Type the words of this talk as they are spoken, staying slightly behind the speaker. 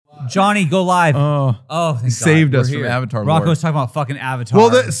Johnny, go live. Oh, he saved us from Avatar. Rocco's talking about fucking Avatar.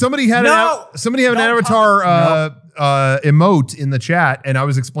 Well, somebody had an Avatar emote in the chat, and I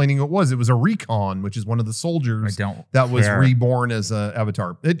was explaining what it was. It was a recon, which is one of the soldiers that was reborn as an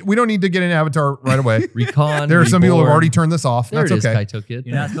Avatar. We don't need to get an Avatar right away. Recon. There are some people who have already turned this off. There That's okay.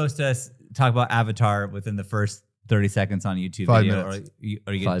 You're not supposed to talk about Avatar within the first 30 seconds on YouTube 5 video, minutes.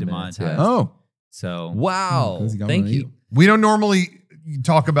 or you get demonetized. Yeah. Oh, so wow! Thank you. We don't normally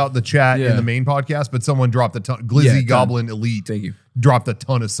talk about the chat in the main podcast, but someone dropped a ton. Glizzy Goblin Elite. Thank you. Dropped a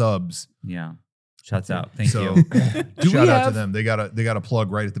ton of subs. Yeah. Shouts out. Thank you. Shout out to them. They got a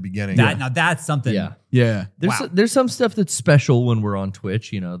plug right at the beginning. Now that's something. Yeah. There's some stuff that's special when we're on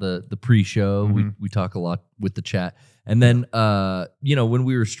Twitch. You know, the pre-show, we talk a lot with the chat. And then, when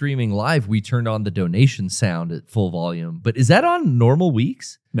we were streaming live, we turned on the donation sound at full volume. But is that on normal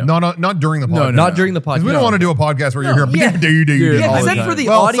weeks? No, not during the podcast. Not during the podcast. We don't want to do a podcast where you're here. Yeah, except for the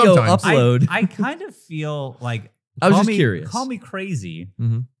audio upload. I kind of feel like I was just curious. Call me crazy,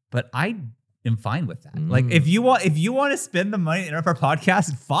 but I am fine with that. Like if you want to spend the money to interrupt our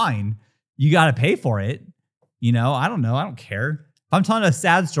podcast, fine. You got to pay for it. I don't know. I don't care. If I'm telling a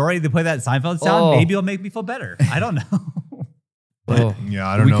sad story, they play that Seinfeld sound, maybe it'll make me feel better. I don't know. But yeah,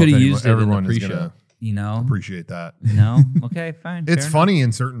 I don't know. We could have used it in the is pre-show. gonna appreciate that. No? Okay, fine. It's funny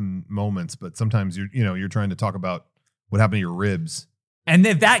in certain moments, but sometimes you're trying to talk about what happened to your ribs. And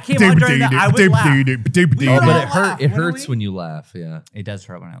if that came on during that, I would laugh. But it hurts when you laugh. Yeah, it does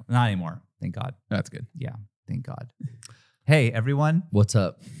hurt when not anymore. Thank God. That's good. Yeah, thank God. Hey, everyone. What's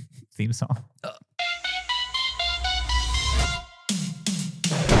up? Theme song.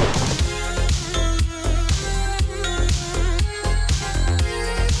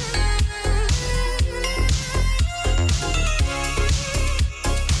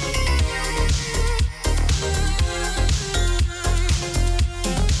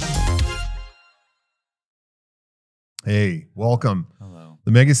 Hey, welcome. Hello. The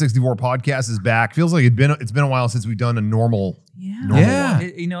Mega64 podcast is back. Feels like it's been a while since we've done a normal.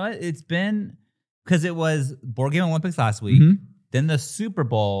 One. You know what? It's been because it was Board Game Olympics last week. Then the Super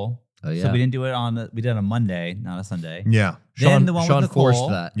Bowl. Oh, yeah. So we didn't do it we did it on Monday, not a Sunday. Yeah. Then the one Sean with Nicole. forced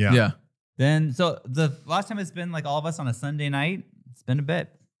that. Yeah. Then so the last time it's been like all of us on a Sunday night. It's been a bit.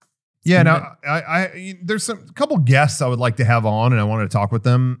 Now there's a couple guests I would like to have on, and I wanted to talk with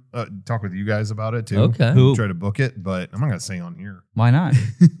them, talk with you guys about it too. Okay. Try to book it, but I'm not going to say on here. Why not?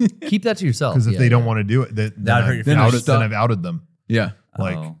 Keep that to yourself. Because if they don't want to do it, then I've outed them. Yeah.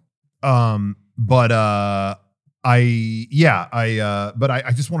 But I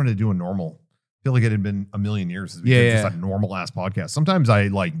just wanted to do a normal. I feel like it had been a million years since we did just a normal ass podcast. Sometimes I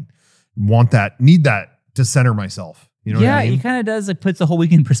need that to center myself. You know what I mean? He kind of does. It puts the whole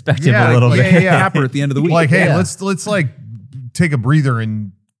week in perspective a little bit. Capper at the end of the week. Like, hey, let's take a breather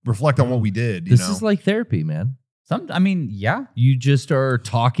and reflect on what we did. This is like therapy, man. You just are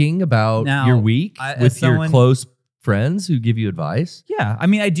talking about your week with your close friends who give you advice. Yeah.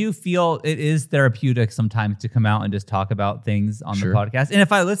 I do feel it is therapeutic sometimes to come out and just talk about things on the podcast. And if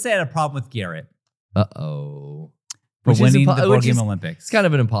let's say I had a problem with Garrett. Uh-oh. For winning the Board Game Olympics. It's kind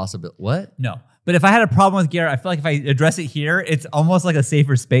of an impossibility. What? No. But if I had a problem with Garrett, I feel like if I address it here, it's almost like a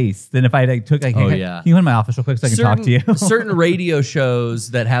safer space than if I took can you come in my office real quick so I can talk to you? Certain radio shows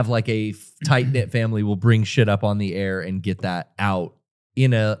that have like a tight-knit family will bring shit up on the air and get that out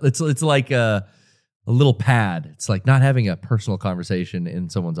it's like a little pad. It's like not having a personal conversation in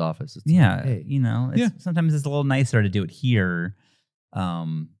someone's office. It's sometimes it's a little nicer to do it here.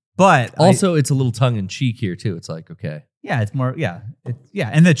 But also it's a little tongue-in-cheek here too. It's like, okay. Yeah, it's more,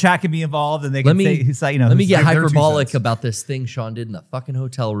 and the chat can be involved, and they can say, let me get hyperbolic about this thing Sean did in the fucking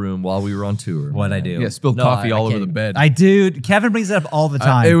hotel room while we were on tour. What'd I do? Yeah, spilled coffee all over the bed. I do. Kevin brings it up all the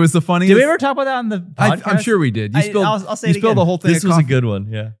time. It was the funniest. Did we ever talk about that on the podcast? I'm sure we did. You spilled, I'll say you spilled the whole thing. This was a good one.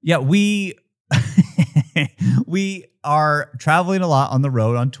 Yeah. Yeah, we are traveling a lot on the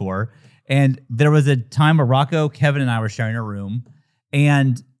road on tour, and there was a time where Rocco, Kevin, and I were sharing a room,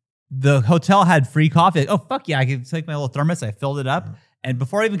 and the hotel had free coffee. Oh, fuck yeah. I could take my little thermos. I filled it up. And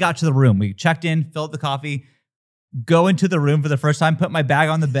before I even got to the room, we checked in, filled the coffee, go into the room for the first time, put my bag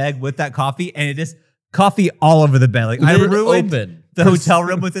on the bed with that coffee, and it just coffee all over the bed. Like I ruined the hotel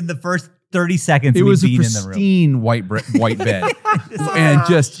room within the first 30 seconds. It was a pristine white bed and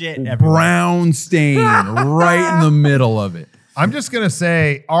just brown stain right in the middle of it. I'm just going to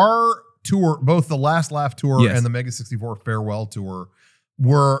say our tour, both the Last Laugh tour and the Mega64 farewell tour,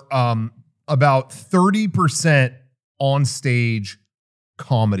 were about 30% on stage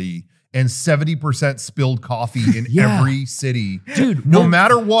comedy and 70% spilled coffee in every city. Dude, no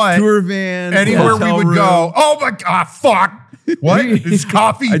matter what, tour van, anywhere we would go. Oh my God, fuck. What? It's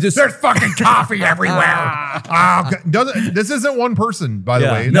coffee. There's fucking coffee everywhere. This isn't one person, by the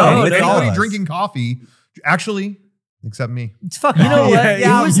way. No, it's anybody drinking coffee. Actually, except me. It's fucking. You know what?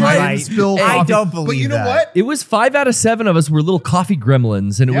 Yeah, it was like spilled I coffee. don't believe But you know that. what? it was 5 out of 7 of us were little coffee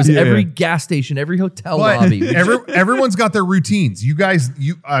gremlins, and it was every gas station, every hotel lobby. Everyone's got their routines. You guys,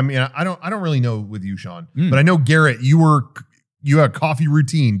 I mean, I don't really know with you, Sean, but I know Garrett. You had a coffee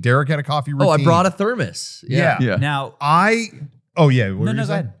routine. Derek had a coffee routine. Oh, I brought a thermos. Yeah. Now Go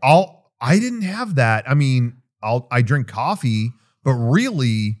ahead. I didn't have that. I mean, I drink coffee, but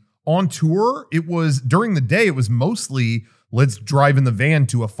really on tour, it was during the day. It was mostly let's drive in the van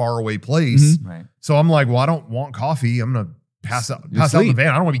to a faraway place. Mm-hmm. Right. So I'm like, well, I don't want coffee. I'm gonna pass out in the van.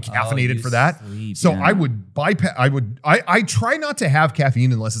 I don't want to be caffeinated for that. So I would bypass. I try not to have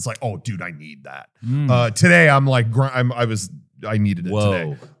caffeine unless it's like, oh, dude, I need that. Today I'm like, I needed it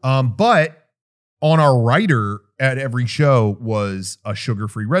today. But on our rider at every show was a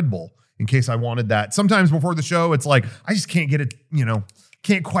sugar-free Red Bull in case I wanted that. Sometimes before the show, it's like, I just can't get it,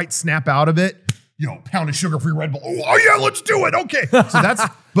 can't quite snap out of it. Pound of sugar-free Red Bull. Oh yeah, let's do it. Okay. So that's,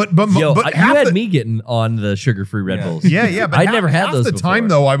 but you had me getting on the sugar-free Red Bulls. Yeah. But I'd never had those the before. time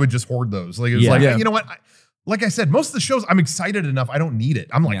though, I would just hoard those. Like, it was you know what? Like I said, most of the shows, I'm excited enough. I don't need it.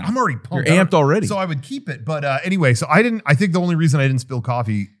 I'm like, I'm already pumped. You're amped already. So I would keep it. But anyway, so I think the only reason I didn't spill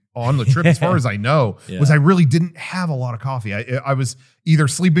coffee on the trip, as far as I know, was I really didn't have a lot of coffee. I was either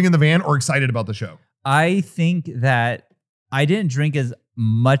sleeping in the van or excited about the show. I think that I didn't drink as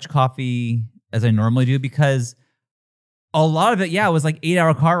much coffee as I normally do because a lot of it, was like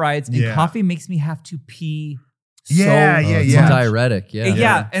 8-hour car rides, and coffee makes me have to pee. It's a diuretic.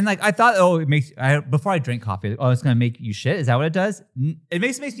 Yeah. And like I thought, before I drink coffee, it's gonna make you shit. Is that what it does? It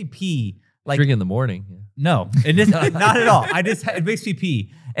makes me pee. Like drink in the morning. No, it is not at all. It makes me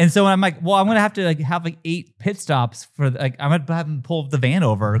pee. And so I'm like, well, I'm gonna have to have 8 pit stops for I'm gonna have to pull the van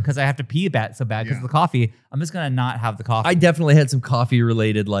over because I have to pee so bad because of the coffee. I'm just gonna not have the coffee. I definitely had some coffee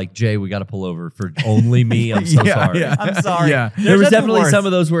related, like, Jay, we got to pull over for only me. I'm so sorry. Yeah. I'm sorry. Yeah. There was definitely some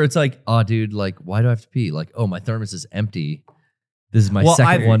of those where it's like, oh, dude, like, why do I have to pee? Like, oh, my thermos is empty. This is my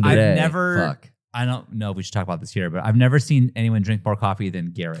second one today. I've never. Fuck. I don't know if we should talk about this here, but I've never seen anyone drink more coffee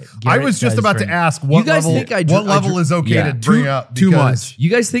than Garrett. I was just about to ask what level is okay to bring up. Too much. You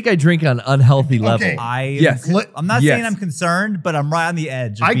guys think I drink on unhealthy level? I'm not saying I'm concerned, but I'm right on the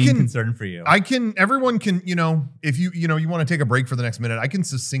edge of being concerned for you. Everyone can, if you want to take a break for the next minute, I can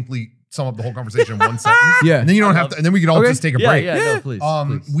succinctly sum up the whole conversation in one sentence. And then you don't have to, and then we can all just take a break. No, please.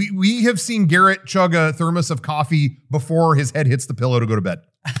 We have seen Garrett chug a thermos of coffee before his head hits the pillow to go to bed.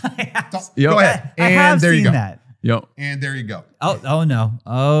 Go ahead. I have seen that. Yep. And there you go. Oh no.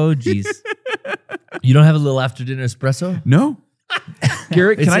 Oh geez. You don't have a little after dinner espresso? No.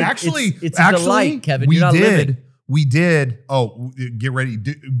 Garrett, It's actually a delight, Kevin. You're not livid. We did. Oh, get ready.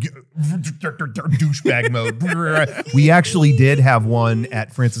 Douchebag mode. We actually did have one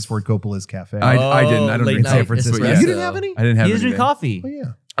at Francis Ford Coppola's Cafe. I didn't. I don't drink San Francisco. espresso. You didn't have any? I didn't have any. You didn't drink coffee. Oh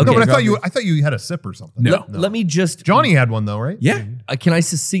yeah. Okay. No, but I thought you had a sip or something. No. Let me just. Johnny had one though, right? Yeah. Can I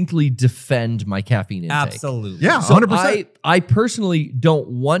succinctly defend my caffeine intake? Absolutely. Yeah, So 100%. I personally don't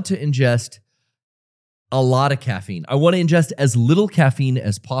want to ingest a lot of caffeine. I want to ingest as little caffeine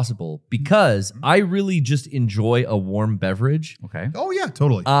as possible because I really just enjoy a warm beverage. Okay. Oh yeah,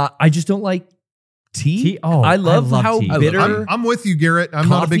 totally. I just don't like tea. Oh, I love how tea. bitter. I'm with you, Garrett. I'm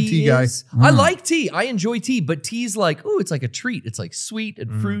not a big tea guy. I like tea. I enjoy tea, but tea's like, ooh, it's like a treat. It's like sweet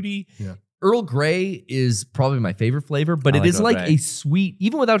and fruity. Yeah. Earl Grey is probably my favorite flavor, but it is like a sweet,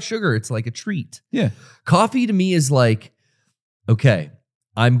 even without sugar, it's like a treat. Yeah. Coffee to me is like, okay,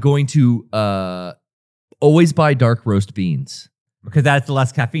 I'm going to always buy dark roast beans. Because that's the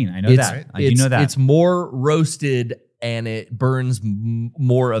less caffeine. I know that. I do know that. It's more roasted and it burns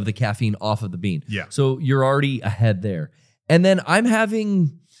more of the caffeine off of the bean. Yeah. So you're already ahead there. And then I'm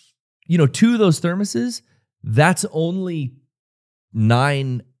having, 2 of those thermoses. That's only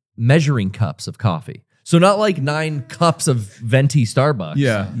 9 measuring cups of coffee. So not like 9 cups of venti Starbucks.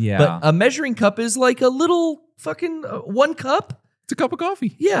 Yeah. But a measuring cup is like a little fucking 1 cup. It's a cup of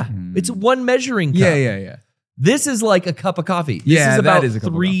coffee. Yeah. It's 1 measuring cup. Yeah. This is like a cup of coffee. This Yeah, is about that is a cup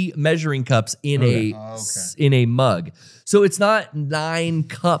of 3 measuring cups in a mug. So it's not 9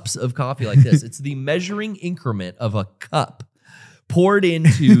 cups of coffee like this. It's the measuring increment of a cup poured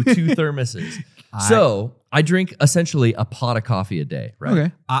into 2 thermoses. So I drink essentially a pot of coffee a day, right?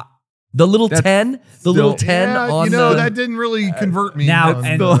 Okay. The little 10 on that didn't really convert me. Now,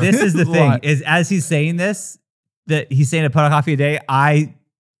 and this is the thing, is as he's saying this, that he's saying a pot of coffee a day, I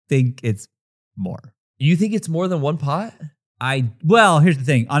think it's more. You think it's more than one pot? Well, here's the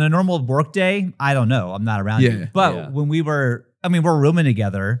thing. On a normal work day, I don't know. I'm not around you. But when we're rooming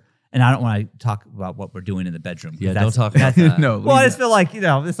together, and I don't want to talk about what we're doing in the bedroom. Yeah, don't talk about that. No. Well, I just feel like,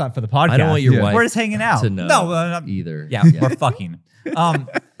 it's not for the podcast. I don't want your wife We're just hanging out. to know either. Yeah, we're fucking.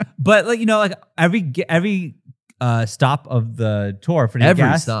 But every stop of the tour for the Every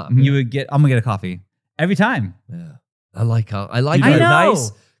gas, stop. you would get. I'm gonna get a coffee every time. Yeah, I like I a know.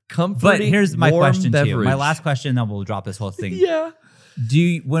 nice, comforting. But here's my warm question to you. beverage. My last question, then we'll drop this whole thing. Yeah. Do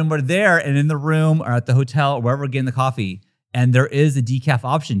you, when we're there and in the room or at the hotel or wherever we're getting the coffee, and there is a decaf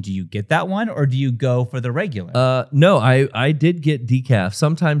option, do you get that one or do you go for the regular? No, I did get decaf.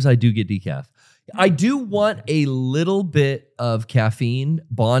 Sometimes I do get decaf. I do want a little bit of caffeine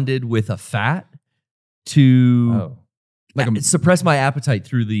bonded with a fat to suppress my appetite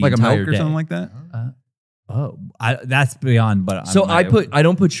through the like a entire milk or day. something like that. That's beyond. But So I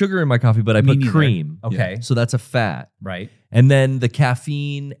don't put sugar in my coffee, but I put neither. cream. Okay, So that's a fat, right. and then the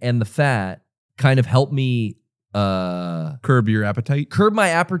caffeine and the fat kind of help me Curb your appetite. curb my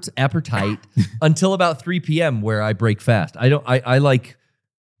appetite until about 3 p.m. where I break fast. I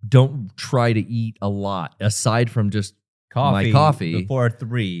don't try to eat a lot aside from just my coffee before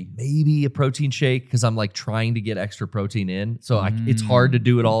 3. maybe a protein shake because I'm like trying to get extra protein in. So it's hard to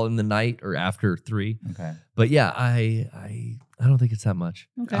do it all in the night or after 3. Okay. But yeah, I don't think it's that much.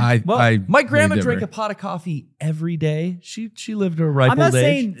 Okay. My grandma drank a pot of coffee every day. She lived her ripe I'm not old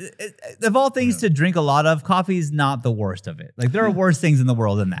age. saying of all things to drink a lot of, coffee is not the worst of it. Like there are worse things in the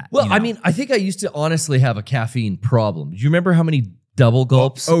world than that. Well, I mean, I think I used to honestly have a caffeine problem. Do you remember how many double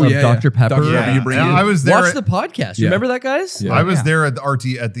gulps of Dr. Pepper? Dr. Pepper you bring in. I was there. Watch the podcast. You remember that, guys? Yeah. I was there at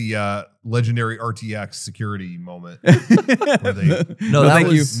the legendary RTX security moment. Where they, No, that thank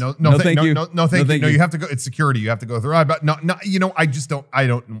was- you. no, thank you. thank No, you. thank No, you. you have to go. It's security. You have to go through. But no, I just don't. I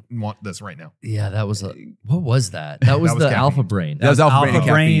don't want this right now. Yeah, that was what was that? That was was the caffeine. Alpha Brain. That was Alpha Brain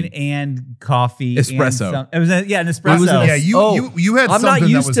caffeine. and coffee. Espresso. And it was an espresso. Yeah, you had I'm something not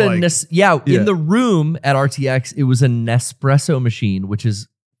used that to was like. Yeah. in the room at RTX, it was a Nespresso machine, which is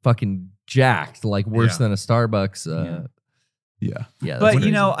fucking jacked, like worse than a Starbucks. Yeah. But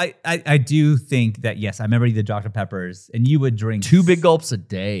that's I do think that yes, I remember the Dr. Peppers, and you would drink 2 big gulps a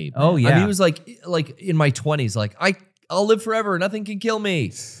day. Man. Oh, yeah. I mean, it was like in my 20s, like I'll live forever, nothing can kill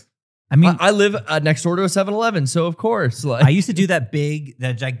me. I mean, I live next door to a 7-Eleven, so of course, like I used to do that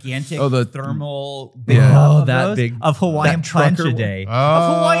gigantic the thermal big of Hawaiian that Punch trucker a day. Oh,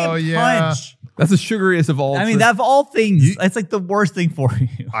 of Hawaiian yeah. Punch. That's the sugariest of all. I mean, that of all things, it's like the worst thing for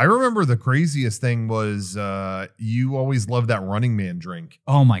you. I remember the craziest thing was you always loved that Running Man drink.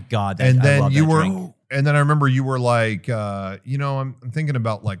 Oh my god! And I then love you that were, drink. and then I remember you were like, I'm thinking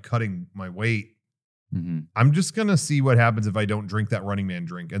about like cutting my weight. Mm-hmm. I'm just gonna see what happens if I don't drink that Running Man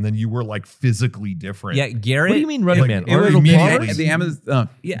drink. And then you were like physically different. Yeah, Garrett. What do you mean Running Like, Man? it was Arnold immediately- Palmer? at the Amazon.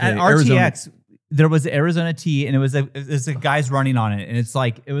 At RTX, there was the Arizona tea, and it was a guy's running on it, and it was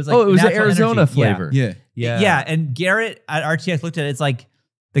like it was an natural Arizona energy. flavor. Yeah. And Garrett at RTX looked at it. It's like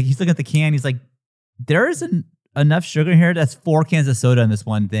he's looking at the can. He's like, there isn't enough sugar in here. That's 4 cans of soda in this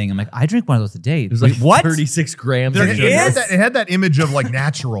one thing. I'm like, I drink one of those a day. It was like what? 36 grams. There of is? sugar. It had that image of like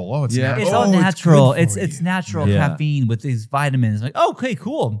natural. Oh, it's natural. It's all Oh, natural. good for It's you. natural Yeah. caffeine with these vitamins. Like, okay,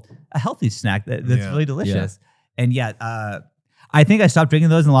 cool. A healthy snack that's really delicious. And I think I stopped drinking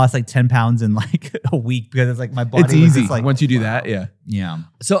those and lost like 10 pounds in like a week because it's like my body It's was easy just like, once you do that. Yeah. yeah.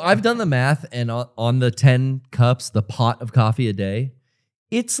 So I've done the math, and on the 10 cups, the pot of coffee a day,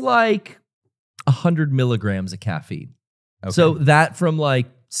 it's like 100 milligrams of caffeine. Okay. So that from like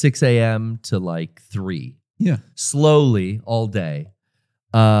 6 a.m. to like 3. Yeah. Slowly all day.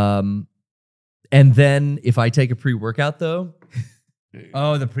 And then if I take a pre-workout though,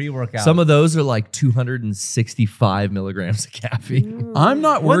 Oh, the pre-workout. some of those are like 265 milligrams of caffeine. I'm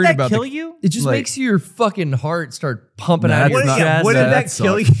not Wouldn't worried that about kill you? It just Like- makes your fucking heart start pumping out of That's your not- chest. Wouldn't that that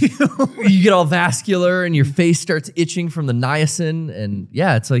kill sucks. you? You get all vascular and your face starts itching from the niacin, and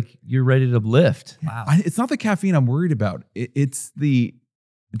yeah, it's like you're ready to lift. Wow. it's not the caffeine I'm worried about. It's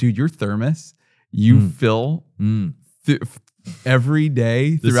your thermos. You fill every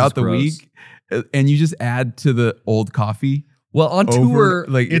day This throughout is the gross. week, and you just add to the old coffee. Well, on Over, tour,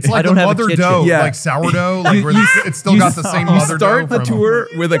 like, It's I like the don't have a mother kitchen. dough, Yeah. like sourdough. Like where it's still got the same You mother start dough. the from- tour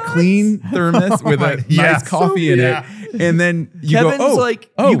with a clean thermos with a Yeah. nice coffee in Yeah. it, and then you Kevin's go,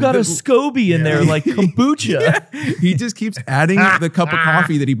 you got a the- SCOBY in there, like kombucha. He just keeps adding the cup of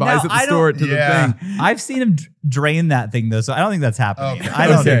coffee that he buys No, at the I store don't- to Yeah. the thing. I've seen him drain that thing though, so I don't think that's happening. Okay. I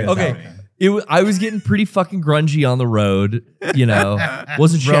don't Okay. think that's Okay. happening. I was getting pretty fucking grungy on the road, you know.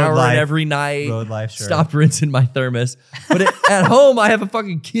 Wasn't Road showering life. every night. Road life, sure. Stopped rinsing my thermos. But at home, I have a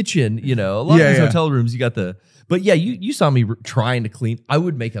fucking kitchen, you know. A lot of these hotel rooms, you got the... But yeah, you saw me trying to clean. I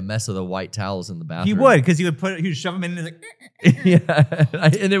would make a mess of the white towels in the bathroom. He would, because he would shove them in and like, yeah,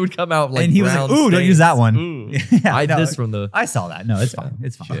 and it would come out like. and he was like, "Ooh, don't use that one." Yeah, I no, this from the. I saw that. No, it's fine.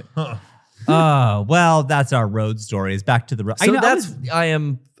 It's fine. Oh, well, that's our road stories. Back to the road. So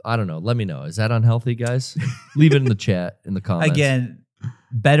I don't know. Let me know. Is that unhealthy, guys? Leave it in the chat, in the comments. Again,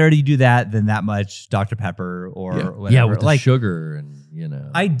 better to do that than that much Dr. Pepper or whatever. Yeah, with the like sugar and, you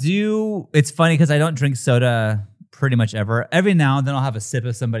know. I do. It's funny because I don't drink soda pretty much ever. Every now and then I'll have a sip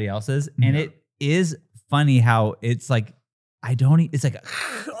of somebody else's. And it is funny how it's like, I don't eat. It's like,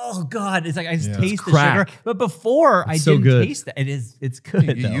 oh God. It's like, I just taste the sugar. But before I didn't taste that. It's good.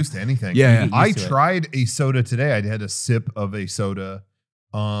 You get used to anything. Yeah. I tried a soda today. I had a sip of a soda.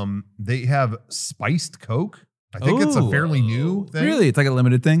 They have spiced Coke. I think it's a fairly new thing. Really? It's like a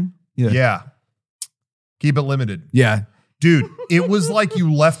limited thing? Yeah. Keep it limited. Yeah. Dude, it was like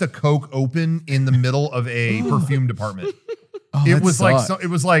you left a Coke open in the middle of a perfume department. It was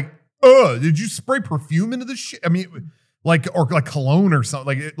like, did you spray perfume into this shit? I mean, like cologne or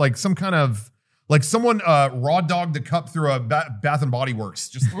something, like some kind of, like someone raw dogged a cup through a Bath and Body Works.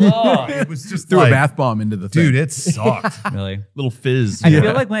 Just it was just threw a bath bomb into the thing. Dude, it sucked. Really? Little fizz. I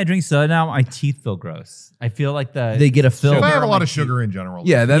feel like when I drink soda now, my teeth feel gross. I feel like they get a film. I have a lot of sugar in general.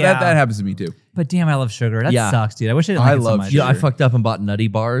 Yeah, that happens to me too. But damn, I love sugar. That sucks, dude. I wish I didn't like it so much. Yeah, I fucked up and bought Nutty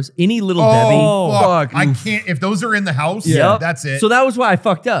Bars. Any Little Oh, Debbie. fuck. I can't. If those are in the house, that's it. So that was why I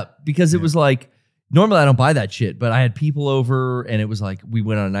fucked up, because it was like, normally I don't buy that shit, but I had people over and it was like, we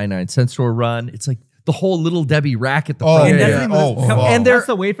went on a 99-cent store run. It's like the whole Little Debbie rack at the front. And there's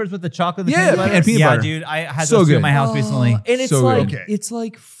the wafers with the chocolate and peanut butter. Dude, I had those two in my house recently. And it's it's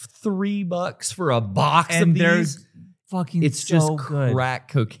like $3 for a box of these. Fucking it's just good.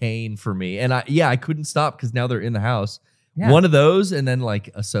 Crack cocaine for me. And I couldn't stop because now they're in the house. Yeah. One of those and then like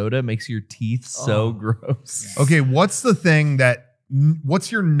a soda makes your teeth so gross. Okay, what's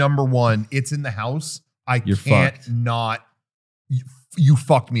your number one? It's in the house. You're can't fucked. Not. You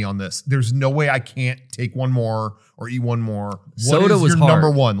fucked me on this. There's no way I can't take one more or eat one more. Soda was your hard.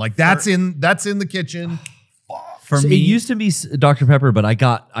 number one? Like that's in the kitchen. For me, it used to be Dr. Pepper, but I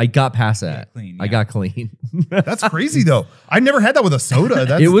got past that. I got clean. That's crazy though. I never had that with a soda.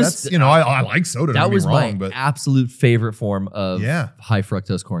 That's I like soda. That was my but absolute favorite form of high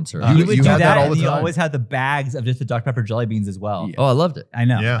fructose corn syrup. You would do that all the time. You always had the bags of just the Dr. Pepper jelly beans as well. Yeah. Oh, I loved it. I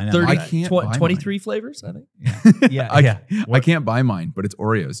know. Yeah. I know. 30, 23 flavors, I think. Yeah. I can't buy mine, but it's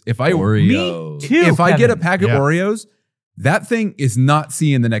Oreos. If I Me too, if I get a pack of Oreos, that thing is not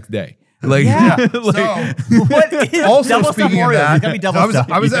seeing the next day. Like, what is also speaking of that,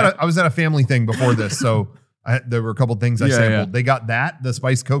 I was stuff. at a family thing before this, so there were a couple things I sampled. Yeah. They got the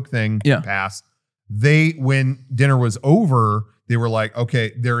spiced Coke thing passed. When dinner was over, they were like,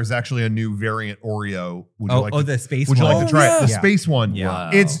 okay, there is actually a new variant Oreo. Would you like the space would one? you like to try it? The Yeah. space one. Yeah.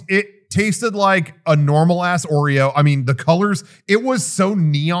 Wow. It tasted like a normal ass Oreo. I mean, the colors, it was so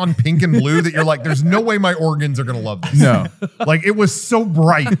neon pink and blue that you're like, there's no way my organs are going to love this. No. Like it was so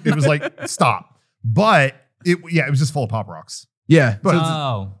bright. It was like, stop. But it was just full of Pop Rocks. Yeah.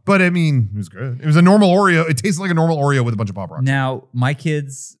 But I mean, it was good. It was a normal Oreo. It tasted like a normal Oreo with a bunch of Pop Rocks. Now, my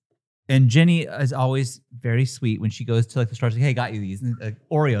kids, and Jenny is always very sweet when she goes to like the store. She's like, hey, got you these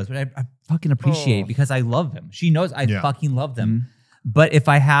Oreos, but I fucking appreciate because I love them. She knows I fucking love them. Mm-hmm. But if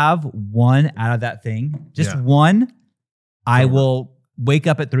I have one out of that thing, just one, I will wake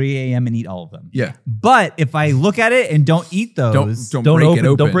up at 3 a.m. and eat all of them. Yeah. But if I look at it and don't eat those, don't break it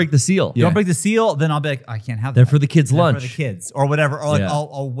open. Don't break the seal. Don't break the seal, then I'll be like, I can't have that. They're for the kids' lunch. For the kids or whatever. Or like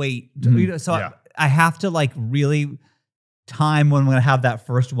I'll wait. Mm-hmm. So I have to like really time when I'm going to have that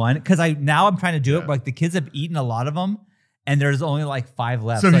first one. Because I'm trying to do it. But like the kids have eaten a lot of them. And there's only like 5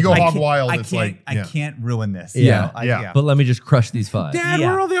 left. So if you go hog wild, I can't ruin this. Yeah. But let me just crush these 5. Dad,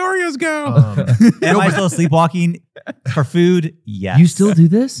 where all the Oreos go? Am I still sleepwalking for food? Yes. You still do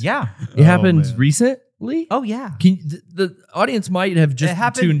this? Yeah. It happened recently? Oh, yeah. The audience might have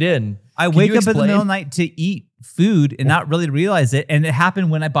just tuned in. I wake up in the middle of the night to eat food and not really realize it. And it happened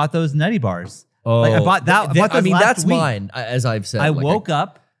when I bought those Nutty Bars. Oh. Like I bought that. That's mine, as I've said. I woke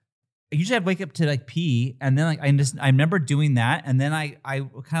up. Usually I'd wake up to like pee, and then like I remember doing that, and then I kind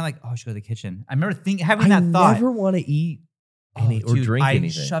of like, oh, I should go to the kitchen. I remember having that thought. I never want to eat or drink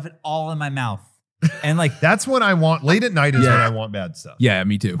anything. I shove it all in my mouth, and like that's when I want. Late at night is when I want bad stuff. Yeah,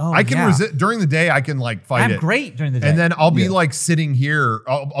 me too. I can resist during the day. I can like fight it. I'm great during the day, and then I'll be like sitting here.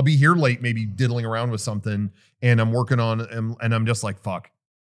 I'll be here late, maybe diddling around with something, and I'm working on, and I'm just like, fuck.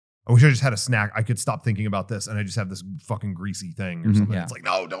 I wish I just had a snack. I could stop thinking about this and I just have this fucking greasy thing or something. Yeah. It's like,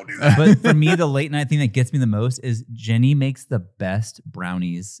 no, don't do that. But for me, the late night thing that gets me the most is Jenny makes the best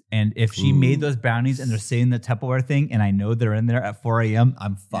brownies. And if she made those brownies and they're sitting in the Tupperware thing and I know they're in there at 4 a.m.,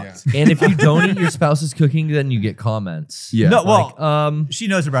 I'm fucked. And if you don't eat your spouse's cooking, then you get comments. Yeah. No, well, Like, she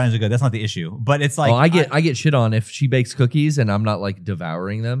knows her brownies are good. That's not the issue. But it's like, I get shit on if she bakes cookies and I'm not like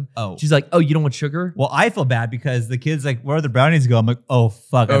devouring them. Oh. She's like, oh, you don't want sugar? well, I feel bad because the kid's like, where are the brownies go? I'm like, oh,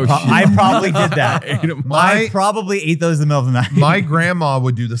 fuck. Oh, I probably did that. I My- probably ate those in the middle of the night. My grandma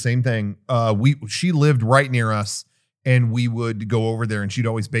would do the same thing. She lived right near us, and we would go over there, and she'd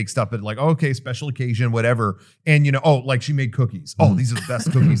always bake stuff at like, okay, special occasion, whatever. And like she made cookies. Oh, these are the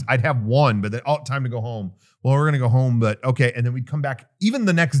best cookies. I'd have one, but then time to go home. Well, we're gonna go home, but okay. And then we'd come back even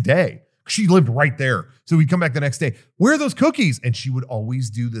the next day. She lived right there, so we'd come back the next day. Where are those cookies? And she would always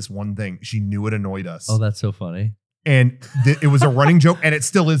do this one thing. She knew it annoyed us. Oh, that's so funny. And it was a running joke, and it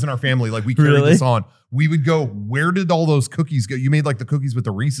still is in our family. Like we carried Really? this on. We would go, where did all those cookies go? You made like the cookies with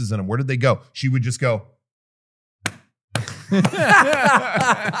the Reese's in them. Where did they go? She would just go. And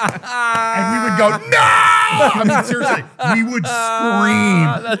we would go, no! I mean, seriously, we would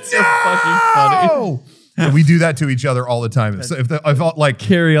scream. That's so fucking funny. No! And we do that to each other all the time. So if I felt like,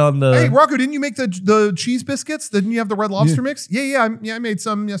 Carry on the. hey, Rocco, didn't you make the cheese biscuits? Didn't you have the Red Lobster mix? Yeah, I made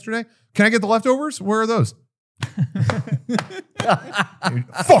some yesterday. Can I get the leftovers? Where are those?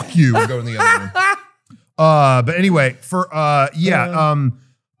 Fuck you. We'll go in the other room. But anyway,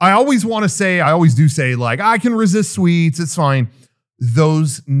 I always do say like, I can resist sweets. It's fine.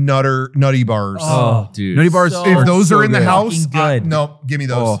 Those nutty bars. Oh, dude. Nutty bars. If those are in the good. house, Fucking good. no, give me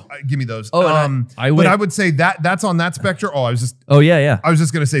those. Give me those. Oh, and but I would say that's on that spectrum. Oh, yeah. I was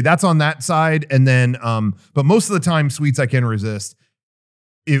just gonna say that's on that side, and then but most of the time, sweets I can resist.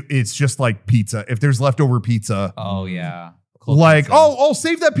 It's just like pizza. If there's leftover pizza, Oh, yeah. like pizza. I'll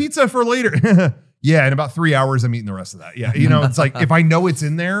save that pizza for later. Yeah, in about 3 hours, I'm eating the rest of that. Yeah, it's like if I know it's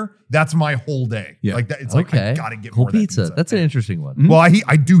in there, that's my whole day. Yeah. Like that. It's like I gotta get Cold more of that pizza. That's an interesting one. Well,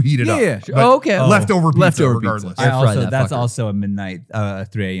 I do heat it up. Yeah. but Okay. leftover pizza, Leftover pizza. regardless. Air fry that That's fucker. also a midnight,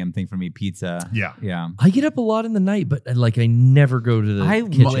 3 a.m. thing for me. Pizza. Yeah. Yeah. I get up a lot in the night, but like I never go to the I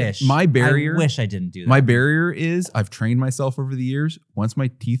kitchen. wish. My barrier- I wish I didn't do that. My barrier is I've trained myself over the years. Once my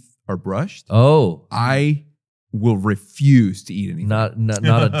teeth are brushed, Oh, I will refuse to eat anything. not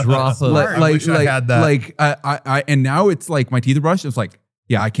a drop of. Like- I wish I had that. Like I and now it's like my teeth are brushed. It's like,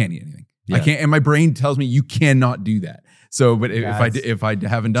 yeah, I can't eat anything. I Yeah. can't, and my brain tells me you cannot do that. So, but if I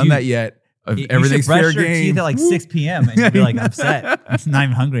haven't done Dude, that yet, You everything's should brush fair your game. teeth at like 6 p.m. and you'd be like upset. I'm not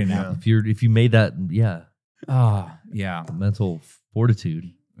even hungry now. if you made that, yeah, Oh, yeah. mental fortitude.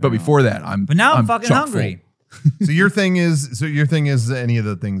 But before that, I'm. But now I'm fucking chock hungry. So your thing is any of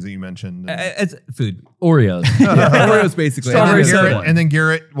the things that you mentioned. It's food. Oreos. full. Oreos basically. Strawberry Garrett, soda. and then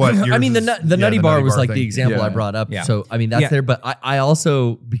Garrett, what? I mean, the Nutty Bar was like thing. the example Yeah. I brought up. Yeah. So, I mean, that's Yeah. there. But I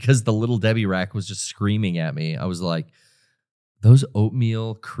also, because the Little Debbie rack was just screaming at me, I was like, those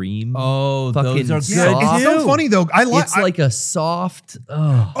oatmeal cream. Oh, Fucking those are Yeah, good. it's so too. funny though. It's like a soft.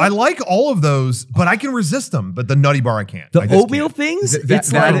 I like all of those, but I can resist them. But the Nutty Bar, I can't. The I just oatmeal can't. things? That, It's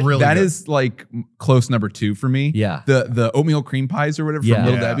that- like, really that good. is like close number 2 for me. Yeah. The oatmeal cream pies or whatever Yeah. from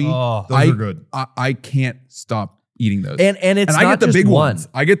Little Yeah. Debbie. Oh, Those are good. I can't stop eating those. and it's I not get the just big one. ones.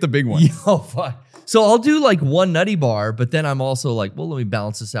 I get the big ones. Oh, fuck. So I'll do like one Nutty Bar, but then I'm also like, well, let me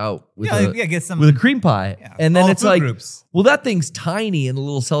balance this out with, get some with a cream pie. Yeah, And then all the it's food like, groups. well, that thing's tiny and a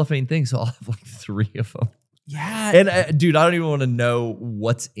little cellophane thing. So I'll have like 3 of them. Yeah. And dude, I don't even want to know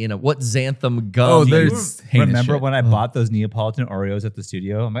what's in it. What xanthan gum? Oh, you- there's heinous Remember shit. when I bought those Neapolitan Oreos at the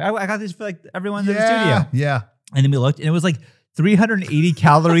studio? I'm like, I got these for like everyone in the Yeah, studio. yeah. And then we looked, and it was like 380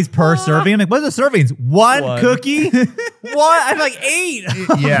 calories per serving. I'm like, what are the servings? One cookie? What? I'm like 8.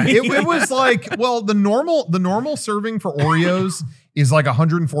 Yeah, it was like, well, the normal serving for Oreos is like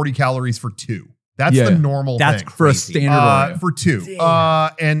 140 calories for 2. That's Yeah. the normal That's thing. For a crazy. standard Oreo. For 2.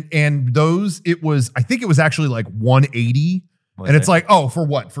 And those, I think it was actually like 180. Was and it's it? like, oh, for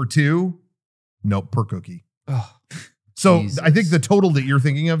what? For 2? Nope, per cookie. So Jesus. I think the total that you're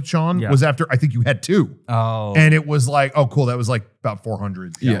thinking of, Sean, Yeah. was after I think you had 2. Oh. And it was like, oh, cool. That was like about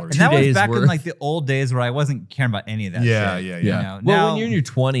 400 Yeah. calories. And that 2 was days back in worth. like the old days where I wasn't caring about any of that Yeah, shit. yeah, you yeah. know? Well, Now, when you're in your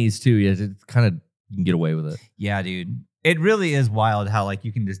 20s too, yeah, it kind of you can get away with it. yeah, dude. It really is wild how like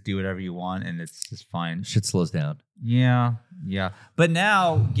you can just do whatever you want and it's just fine. Shit slows down. Yeah, yeah. But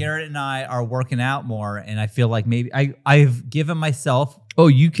now Garrett and I are working out more, and I feel like maybe I've given myself. Oh,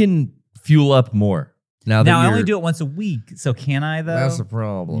 you can fuel up more now. Now I that only you're- do it once a week, so can I though? That's the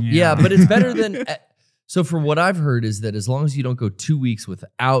problem. Yeah. Yeah, but it's better than. So from what I've heard is that as long as you don't go 2 weeks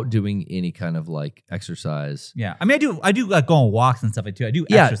without doing any kind of like exercise. Yeah. I mean, I do like go on walks and stuff like too. I do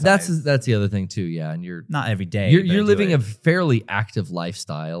exercise. That's the other thing too. Yeah. And you're not every day. You're living a fairly active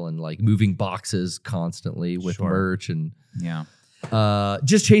lifestyle and like moving boxes constantly with merch and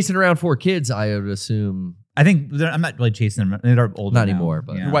just chasing around 4 kids, I would assume. I think I'm not really chasing them. They're older Not now. anymore,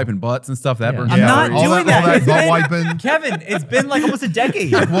 but you're wiping butts and stuff. That burns. I'm not doing that. All that butt wiping. Kevin, it's been like almost a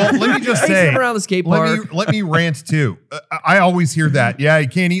decade. Well, let me just say, around the skate park. Let me rant too. I always hear that. Yeah, you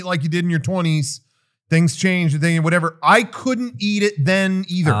can't eat like you did in your 20s. Things change, whatever. I couldn't eat it then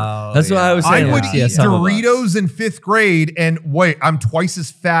either. That's what I was saying. I would eat Doritos in 5th grade, and wait, I'm twice as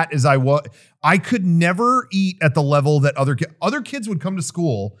fat as I was. I could never eat at the level that other kids would come to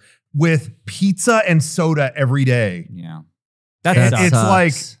school with pizza and soda every day. Yeah. It's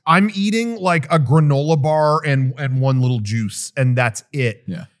like I'm eating like a granola bar and one little juice, and that's it.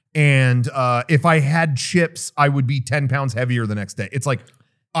 Yeah. And if I had chips, I would be 10 pounds heavier the next day. It's like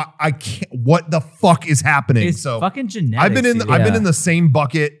I can't. What the fuck is happening? It's fucking genetics. I've been in the same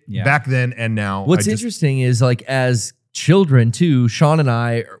bucket back then and now. What's interesting is like as children too, Sean and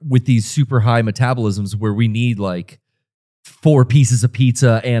I with these super high metabolisms where we need like 4 pieces of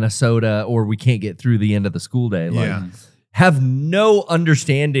pizza and a soda, or we can't get through the end of the school day. Like, have no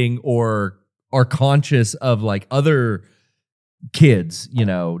understanding or are conscious of like other kids,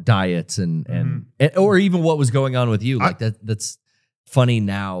 diets and or even what was going on with you. Like that's funny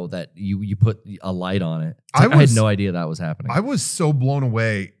now that you put a light on it. I had no idea that was happening. I was so blown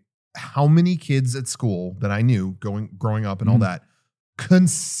away how many kids at school that I knew growing up and all that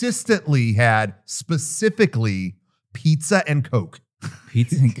consistently had specifically pizza and Coke.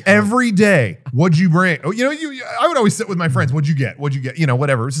 Pizza and Coke. Every day. What'd you bring? Oh, I would always sit with my friends. What'd you get?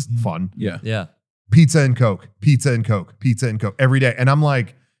 Whatever. It was just fun. Yeah. Pizza and Coke, pizza and Coke, pizza and Coke every day. And I'm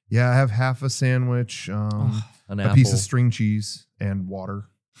like, yeah, I have half a sandwich, a piece of string cheese and water.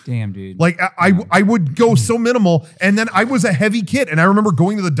 Damn, dude. Like I would go so minimal. And then I was a heavy kid. And I remember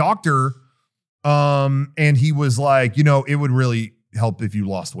going to the doctor and he was like, it would really help if you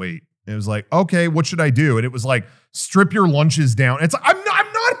lost weight. And it was like, okay, what should I do? And it was like, strip your lunches down. It's like, I'm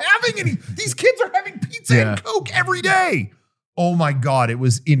not having any. These kids are having pizza and Coke every day. Oh my God, it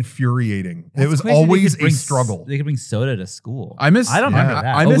was infuriating. It was always a struggle. They could bring soda to school. I don't remember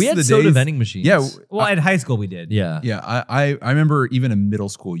that. We had soda vending machines. Yeah. Well, at high school we did. Yeah. I remember even in middle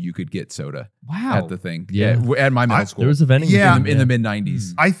school you could get soda. Wow. At the thing. Yeah. At my middle school. There was a vending machine in the mid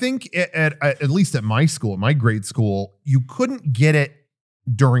 90s. I think at least at my school, my grade school, you couldn't get it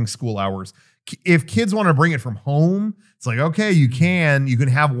during school hours. If kids want to bring it from home, it's like, okay, you can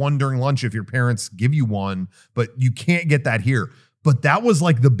have one during lunch if your parents give you one, but you can't get that here. But that was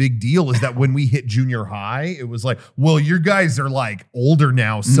like the big deal, is that when we hit junior high, it was like, well, your guys are like older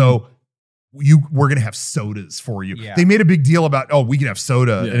now, so we're going to have sodas for you. Yeah. They made a big deal about, we can have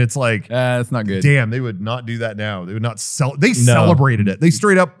soda. And it's like, that's not good. Damn, they would not do that now. They would not celebrated it. They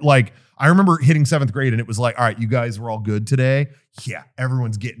straight up, like, I remember hitting 7th grade and it was like, all right, you guys were all good today. Yeah,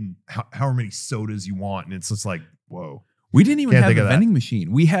 everyone's getting however many sodas you want. And it's just like, whoa. We didn't even have a vending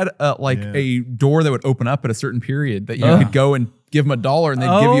machine. We had a door that would open up at a certain period that you could go and give them $1 and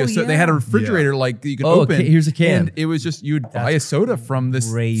they'd give you a soda. They had a refrigerator like you could open. Here's a can. And it was just, you would buy a soda from this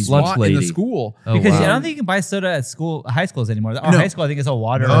lunch lady in the school. Because I don't think you can buy soda at high schools anymore. Our high school, I think, is all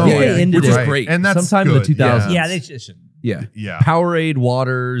water. Which is great. And that's sometime in the 2000s. Yeah, they should. Yeah. Powerade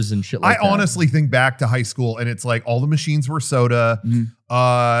waters and shit like that. I honestly think back to high school and it's like all the machines were soda.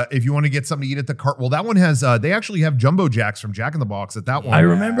 If you want to get something to eat at the cart, well, that one has, they actually have Jumbo Jacks from Jack in the Box at that one. I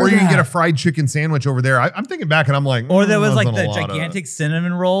remember Or you can get a fried chicken sandwich over there. I'm thinking back and I'm like, or there was like the gigantic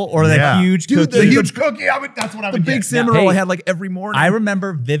cinnamon roll or the huge cookie. The huge cookie. That's what I would get. The big cinnamon roll I had like every morning. I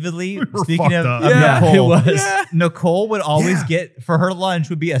remember vividly, speaking of Nicole, it was. Nicole would always get, for her lunch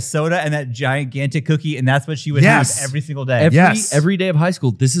would be a soda and that gigantic cookie. And that's what she would have every single day. Every day of high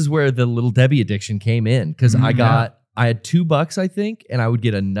school, this is where the Little Debbie addiction came in. Because I had $2, I think, and I would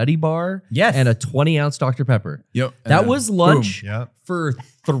get a Nutty Bar and a 20-ounce Dr. Pepper. Yep. That was lunch for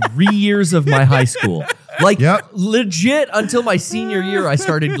 3 years of my high school. Like legit until my senior year, I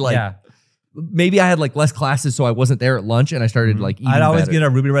started like maybe I had like less classes, so I wasn't there at lunch, and I started like eating I'd always get a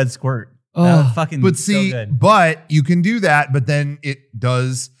Ruby Red Squirt. But see, so good. but you can do that, but then it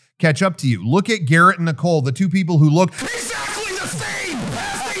does catch up to you. Look at Garrett and Nicole, the two people who look exactly the same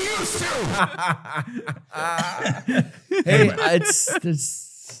as they used to. Hey,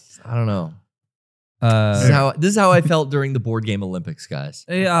 it's I don't know. This is how I felt during the board game Olympics, guys.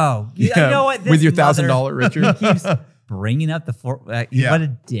 You know what? With your $1,000 Richard keeps bringing up the what a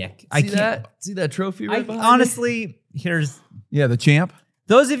dick. See that trophy right behind honestly, here's the champ.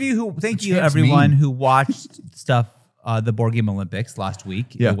 Those of you who, thank you everyone who watched stuff, the Board Game Olympics last week.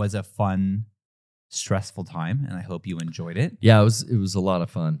 Yeah. It was a fun, stressful time, and I hope you enjoyed it. Yeah, it was a lot of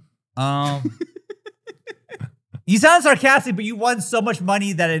fun. You sound sarcastic, but you won so much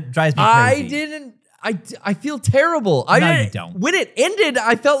money that it drives me crazy. I didn't. I feel terrible. You don't. When it ended,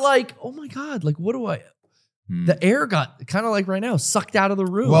 I felt like, oh my God, like what do I? The air got kind of like right now sucked out of the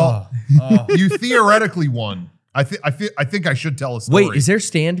room. Well, you theoretically won. I think I should tell a story. Wait, is there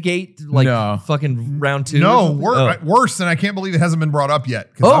stand gate fucking round 2? No, worse, and I can't believe it hasn't been brought up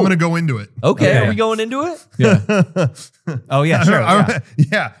yet because I'm going to go into it. Okay, are we going into it? Yeah. Oh yeah, sure.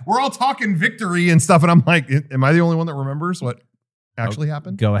 Yeah, we're all talking victory and stuff, and I'm like, am I the only one that remembers what actually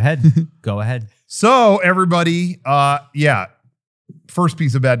happened? Go ahead. Go ahead. So everybody, first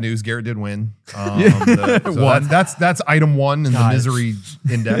piece of bad news: Garrett did win. That's item 1 in the misery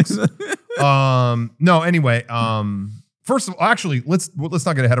index. No, anyway, first of all, actually, let's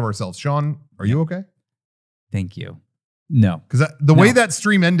not get ahead of ourselves. Sean, are you okay? Thank you. No, because the way that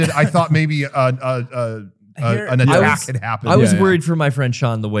stream ended, I thought maybe an attack had happened. I was worried for my friend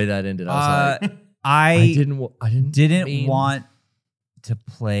Sean the way that ended. I was like, I didn't want to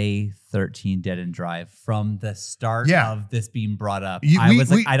play 13 Dead and Drive from the start of this being brought up.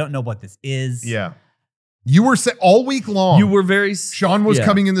 I don't know what this is. Yeah. You were all week long. You were very. Sean was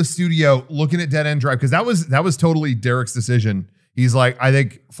coming in the studio looking at Dead End Drive because that was totally Derek's decision. He's like, I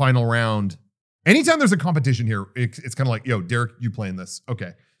think final round. Anytime there's a competition here, it's kind of like, yo, Derek, you playing this?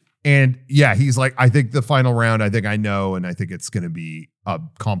 Okay, and yeah, he's like, I think the final round. I think I know, and I think it's going to be a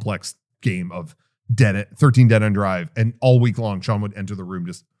complex game of 13 Dead End Drive. And all week long, Sean would enter the room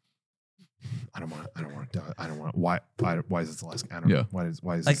just. I don't want. Why is this the last? I don't know. Why is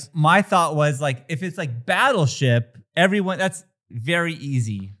like this? My thought was like, if it's like Battleship, everyone, that's very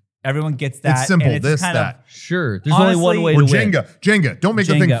easy. Everyone gets that. It's simple. And it's Sure. There's only one way to win. Jenga. Don't make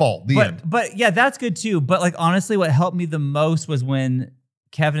the thing fall. The end. But yeah, that's good too. But like honestly, what helped me the most was when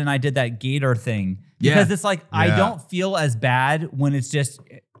Kevin and I did that Gator thing. Because it's like I don't feel as bad when it's just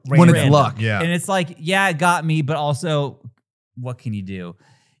when it's luck. Yeah. And it's like, yeah, it got me, but also, what can you do?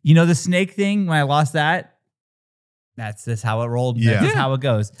 You know, the snake thing, when I lost that, that's just how it rolled. Yeah. That's just how it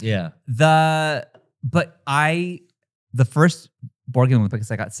goes. Yeah. The first Board Game Olympics,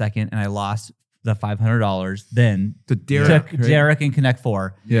 I got second and I lost the $500 then to Derek and Connect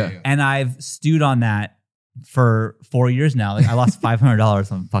 4. Yeah. And I've stewed on that for 4 years now. Like I lost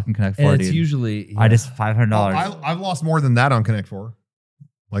 $500 on fucking Connect 4. And it's usually, I just $500. I've lost more than that on Connect 4.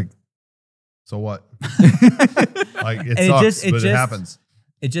 Like, so what? Like it sucks, but it happens.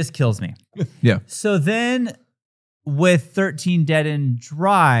 It just kills me. Yeah. So then with 13 Dead End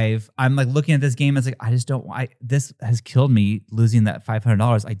Drive, I'm like looking at this game. It's like, this has killed me losing that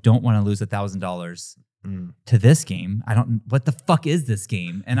 $500. I don't want to lose $1,000 to this game. What the fuck is this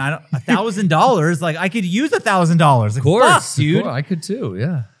game? And $1,000, like I could use $1,000. Like, of course, fuck, dude. I could too.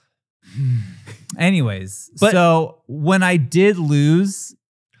 Yeah. Anyways, so when I did lose,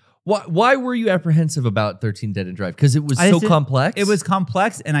 why were you apprehensive about 13 Dead End Drive? Because it was so complex? It was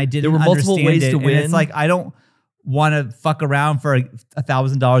complex, and I didn't understand it. There were multiple ways to win. And it's like, I don't want to fuck around for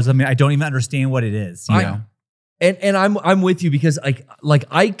 $1,000. I mean, I don't even understand what it is, you know? And I'm with you because like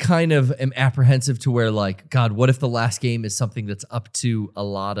I kind of am apprehensive to where like, God, what if the last game is something that's up to a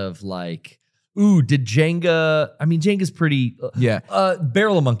lot of like, ooh, did Jenga? I mean, Jenga's pretty.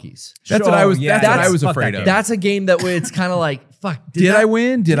 Barrel of Monkeys. That's what I was. That's what I was afraid of. That's a game that it's kind of like, fuck. Did I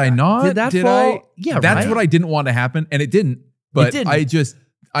win? Did I not? Did that fall? Yeah, that's what I didn't want to happen, and it didn't. But I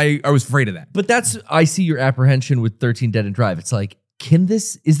was afraid of that. But I see your apprehension with 13 Dead End Drive. It's like,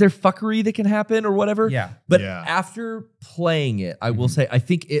 is there fuckery that can happen or whatever? Yeah. But after playing it, I will say, I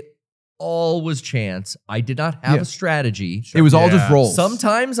think it all was chance. I did not have a strategy. Sure. It was all just rolls.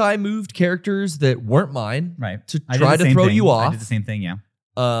 Sometimes I moved characters that weren't mine, right, to try to throw you off. I did the same thing, yeah.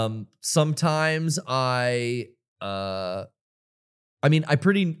 Sometimes I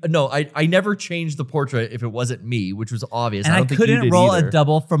never changed the portrait if it wasn't me, which was obvious. And I couldn't roll a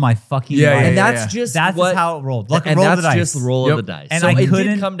double for my fucking life. And that's just how it rolled. And that's just the roll of the dice. And so it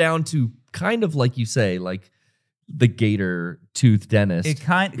did come down to kind of like you say, like the gator tooth dentist. It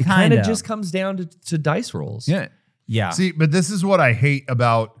kind of just comes down to dice rolls. Yeah. Yeah. See, but this is what I hate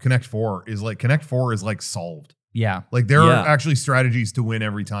about Connect 4 is like Connect 4 is like solved. Yeah. Like there are actually strategies to win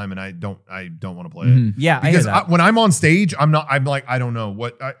every time, and I don't want to play it. Yeah, because when I'm on stage, I'm like, I don't know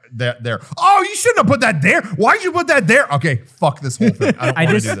what there. Oh, you shouldn't have put that there. Why'd you put that there? Okay, fuck this whole thing. I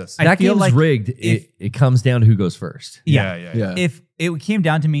don't want to do this. That game's like rigged. It comes down to who goes first. Yeah. If it came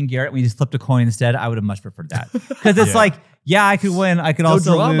down to me and Garrett, we just flipped a coin instead, I would have much preferred that. Because it's like, I could win. I could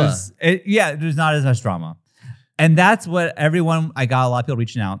also lose. There's not as much drama. And that's what I got a lot of people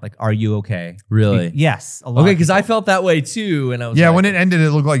reaching out, like, are you okay? Really? Yes. A lot okay, because I felt that way too. And I was when it ended,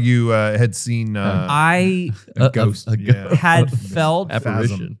 it looked like you had seen a ghost. Had felt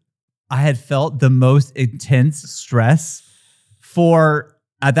apparition. I had felt the most intense stress for,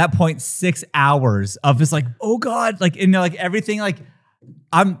 at that point, 6 hours of just like, oh God, like, like everything, like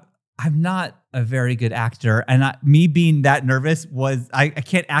I'm not a very good actor, and me being that nervous was I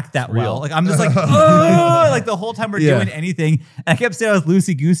can't act that well. Like I'm just like, oh, like the whole time we're doing anything. And I kept saying I was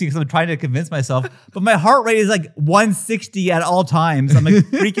loosey goosey because I'm trying to convince myself, but my heart rate is like 160 at all times. I'm like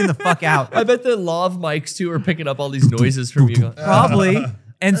freaking the fuck out. I bet the lav mics too are picking up all these noises from you. Probably.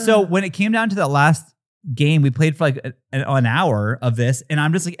 And so when it came down to that last game, we played for like an hour of this, and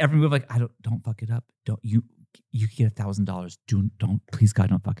I'm just like every move, like don't fuck it up. You get $1,000. Don't please God,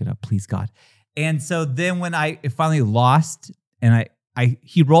 don't fuck it up, please God. And so then when I finally lost, and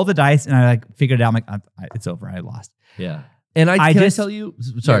he rolled the dice, and I like figured it out. I'm like, it's over. I lost. Yeah. And I tell you,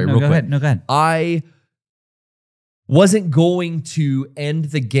 sorry, real quick. Ahead. No, go ahead. I wasn't going to end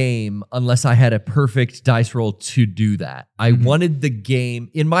the game unless I had a perfect dice roll to do that. I wanted the game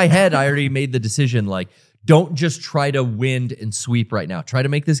in my head. I already made the decision, like, don't just try to win and sweep right now. Try to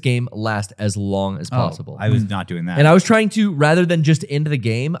make this game last as long as possible. I was not doing that. And I was trying to, rather than just end the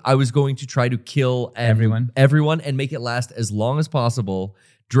game, I was going to try to kill everyone and make it last as long as possible,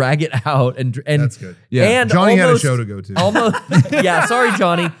 drag it out. And that's good. Yeah. And Johnny had a show to go to. Yeah, sorry,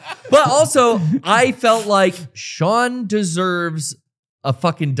 Johnny. But also, I felt like Sean deserves a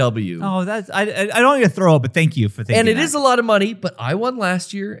fucking W. Oh, that's I don't need to throw up, but thank you for thinking. And it is a lot of money, but I won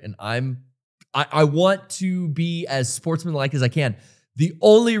last year, and I want to be as sportsmanlike as I can. The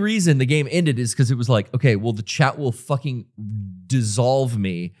only reason the game ended is because it was like, okay, well, the chat will fucking dissolve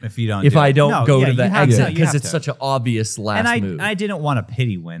me if I don't go to the exit, because it's such an obvious last move. And I didn't want a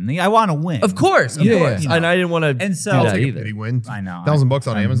pity win. I want to win. Of course. And I didn't want to do that I'll take either. a pity win. I know. $1,000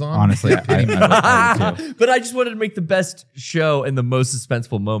 on Amazon. Honestly, but I just wanted to make the best show and the most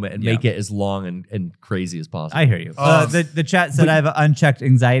suspenseful moment and make it as long and crazy as possible. I hear you. The chat said I have an unchecked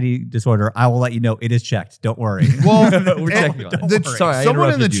anxiety disorder. I will let you know it is checked. Don't worry. Well, we're checking on it. Sorry,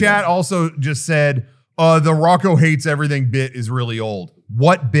 someone in the chat also just said, the Rocco hates everything bit is really old.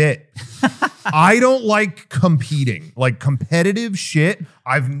 What bit? I don't like competing, like competitive shit.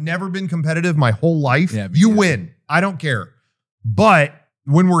 I've never been competitive my whole life. You win. I don't care. But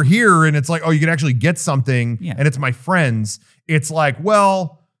when we're here and it's like, oh, you can actually get something and it's my friends, it's like,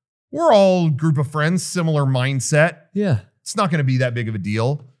 well, we're all a group of friends, similar mindset. Yeah. It's not going to be that big of a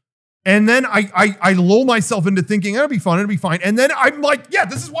deal. And then I lull myself into thinking, it'll be fun, it'll be fine. And then I'm like, yeah,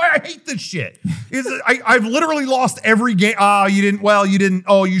 this is why I hate this shit. I've literally lost every game. You didn't. Well, you didn't.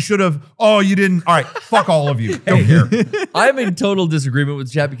 Oh, you should have. Oh, you didn't. All right, fuck all of you. Don't care. I'm in total disagreement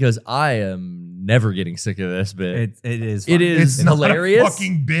with chat because I am never getting sick of this bit. It is hilarious. Not a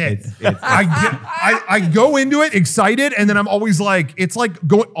fucking bit. I go into it excited, and then I'm always like, it's like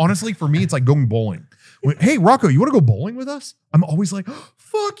going. Honestly, for me, it's like going bowling. Hey, Rocco, you want to go bowling with us? I'm always like,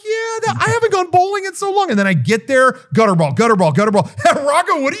 fuck yeah, I haven't gone bowling in so long. And then I get there, gutter ball. Hey,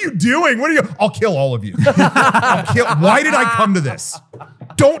 Rocco, what are you doing? I'll kill all of you. Why did I come to this?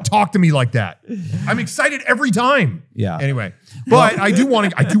 Don't talk to me like that. I'm excited every time. Yeah. Anyway, but I do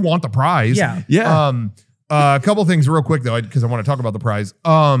want the prize. Yeah. Yeah. A couple things real quick though, because I want to talk about the prize.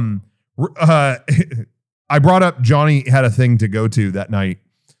 I brought up Johnny had a thing to go to that night.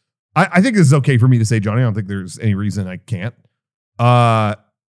 I think this is okay for me to say, Johnny. I don't think there's any reason I can't.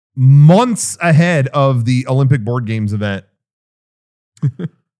 Months ahead of the Olympic Board Games event,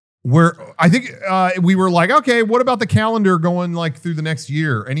 where I think we were like, okay, what about the calendar going like through the next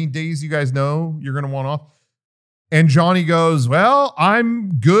year? Any days you guys know you're going to want off? And Johnny goes, well,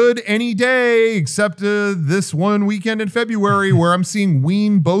 I'm good any day except this one weekend in February where I'm seeing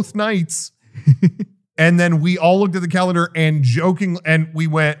Ween both nights. And then we all looked at the calendar and we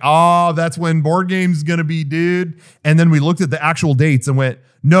went, that's when board game's going to be, dude. And then we looked at the actual dates and went,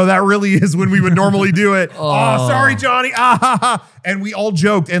 no, that really is when we would normally do it. Sorry, Johnny. And we all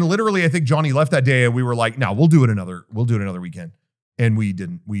joked. And literally, I think Johnny left that day and we were like, no, we'll do it another weekend. And we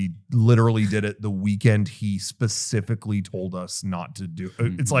didn't. We literally did it the weekend he specifically told us not to do.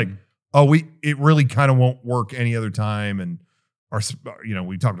 It's like, it really kind of won't work any other time. And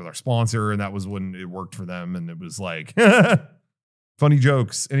we talked with our sponsor, and that was when it worked for them, and it was like funny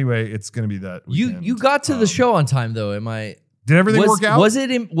jokes. Anyway, it's going to be that weekend. You got to the show on time though. Did everything work out? Was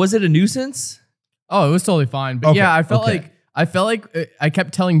it a nuisance? Oh, it was totally fine. But yeah, I felt like I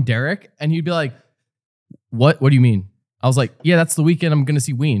kept telling Derek, and he'd be like, "What do you mean?" I was like, "Yeah, that's the weekend I'm going to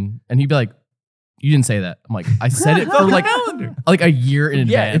see Ween," and he'd be like, You didn't say that. I'm like, I said it for like a year in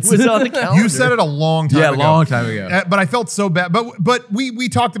advance. It was on the calendar. You said it a long time ago. Yeah, a long time ago. But I felt so bad. But we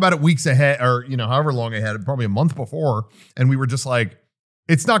talked about it weeks ahead, or however long ahead, probably a month before, and we were just like,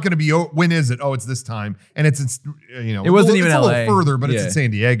 it's not going to be. When is it? Oh, it's this time, and it's it wasn't even it's LA. a little further, but it's in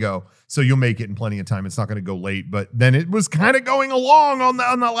San Diego, so you'll make it in plenty of time. It's not going to go late. But then it was kind of going along on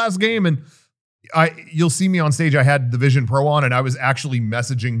that last game, and you'll see me on stage. I had the Vision Pro on, and I was actually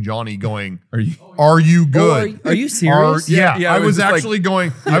messaging Johnny, going, "Are you good? Are you serious?" I was actually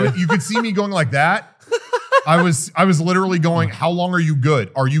going. You could see me going like that. I was literally going, how long are you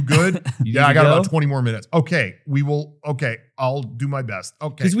good? Are you good? Yeah, I got about 20 more minutes. Okay, I'll do my best.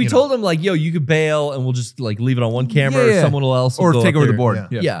 Okay. Because we told him like, yo, you could bail and we'll just like leave it on one camera or someone else will or take over the board.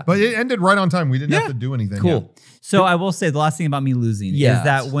 Yeah. But it ended right on time. We didn't have to do anything. Cool. So I will say the last thing about me losing is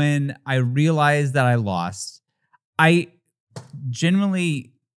that when I realized that I lost, I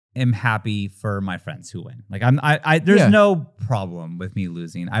genuinely am happy for my friends who win. Like there's no problem with me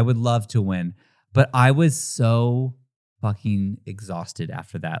losing. I would love to win. But I was so fucking exhausted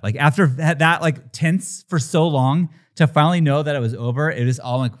after that. Like after that like tense for so long to finally know that it was over, it was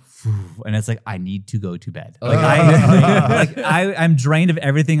all like, phew, and it's like, I need to go to bed. Like I'm drained of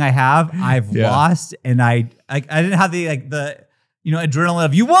everything I have. I've lost, and I didn't have the adrenaline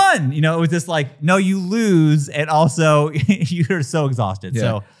of you won. It was just like, no, you lose, and also you're so exhausted. Yeah.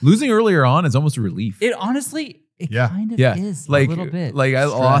 So losing earlier on is almost a relief. It honestly. It kind of is like, a little bit. Like I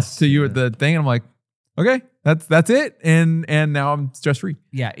lost to you at the thing, and I'm like, okay, that's it, and now I'm stress free.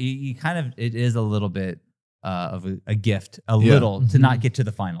 Yeah, you kind of, it is a little bit of a gift, little to not get to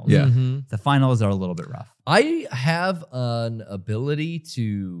the finals. Yeah, the finals are a little bit rough. I have an ability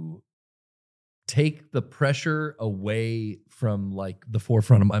to take the pressure away from like the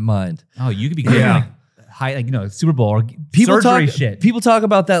forefront of my mind. Oh, you could be like high, like Super Bowl or surgery shit. People talk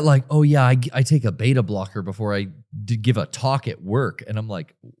about that like, oh yeah, I take a beta blocker before I give a talk at work, and I'm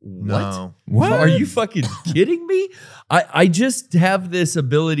like, what? No. What? Are you fucking kidding me? I just have this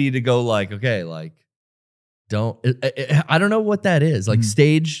ability to go like, okay, like I don't know what that is. Like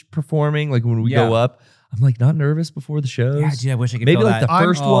stage performing, like when we go up, I'm like not nervous before the shows. Yeah, dude, I wish I could maybe feel like that. the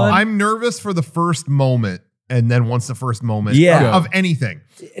first one. I'm nervous for the first moment. And then once the first moment of anything,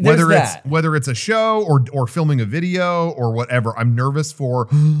 whether it's a show or filming a video or whatever, I'm nervous for,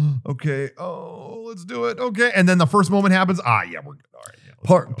 let's do it. Okay. And then the first moment happens. We're good.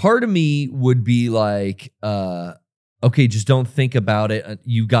 All right. Part of me would be like, okay, just don't think about it.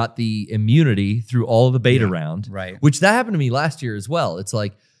 You got the immunity through all of the beta round. Right. Which that happened to me last year as well. It's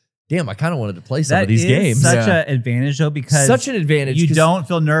like, damn, I kind of wanted to play some of these games. Such an advantage though, because such an advantage. You don't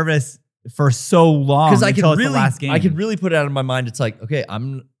feel nervous for so long because the last game. I could really put it out of my mind. It's like, okay,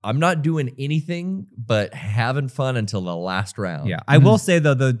 I'm not doing anything but having fun until the last round. Yeah, I will say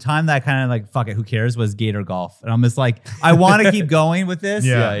though, the time that I kind of like, fuck it, who cares, was Gator Golf, and I'm just like, I want to keep going with this.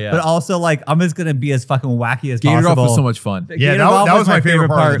 But also like, I'm just gonna be as fucking wacky as Gator possible. Golf was so much fun. Yeah, that was my favorite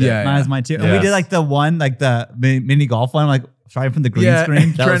part. Yeah, mine was mine too. And we did like the one, like the mini golf one, like. Trying from the green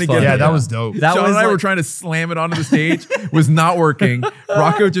screen. That was dope. John and I were trying to slam it onto the stage. Was not working.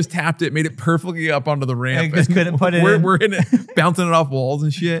 Rocco just tapped it, made it perfectly up onto the ramp. I just couldn't put it in. We're in it, bouncing it off walls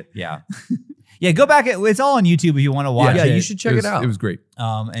and shit. Yeah. Yeah, go back. It's all on YouTube if you want to watch it. Yeah, you should check it out. It was great.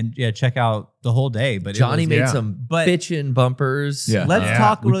 And check out the whole day. But Johnny made some bitchin' bumpers. Yeah. Let's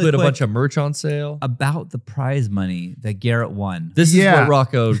talk really quick. We put a bunch of merch on sale. About the prize money that Garrett won. This is what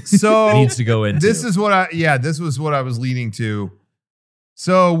Rocco needs to go into. This was what I was leading to.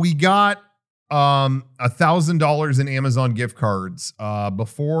 So we got $1,000 in Amazon gift cards.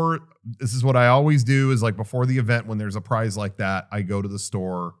 This is what I always do is like before the event, when there's a prize like that, I go to the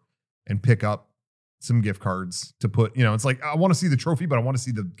store and pick up some gift cards to put, it's like, I want to see the trophy, but I want to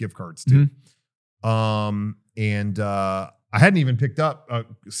see the gift cards too. And I hadn't even picked up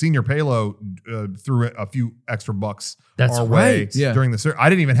Senior Palo threw a few extra bucks our way during the I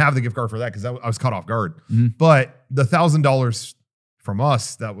didn't even have the gift card for that because I was caught off guard. But the $1,000 from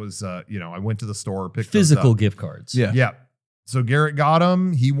us, that was, I went to the store, picked physical gift cards. Yeah. So Garrett got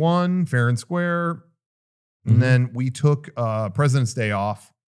them. He won fair and square. And then we took President's Day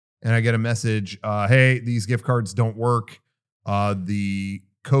off, and I get a message, hey, these gift cards don't work. The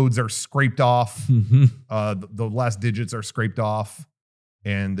codes are scraped off. The last digits are scraped off,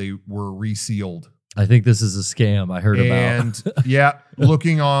 and they were resealed. I think this is a scam I heard about. And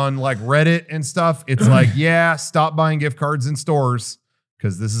looking on like Reddit and stuff, it's like, stop buying gift cards in stores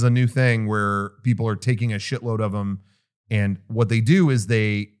because this is a new thing where people are taking a shitload of them. And what they do is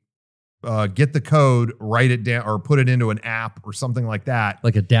they get the code, write it down, or put it into an app or something like that.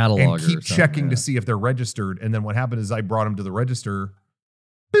 Like a data logger. And keep checking to see if they're registered. And then what happened is I brought them to the register.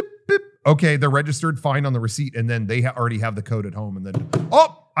 Beep, beep. okay, they're registered, fine on the receipt, and then they already have the code at home, and then,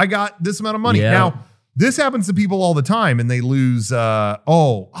 oh, I got this amount of money. Yeah. Now, this happens to people all the time, and they lose,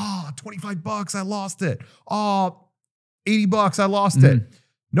 $25, I lost it. Oh, $80, I lost it.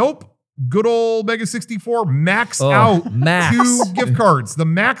 Nope. Good old Mega64 maxed out 2 gift cards. The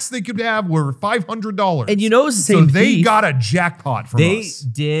max they could have were $500. And you know it's the same So they thief. got a jackpot from us.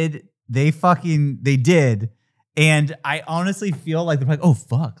 They did. And I honestly feel like they're like, oh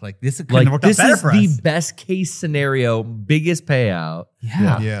fuck, like this could have worked out better for us. This is the best case scenario, biggest payout.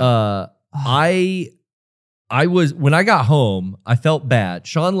 Yeah. I was, when I got home, I felt bad.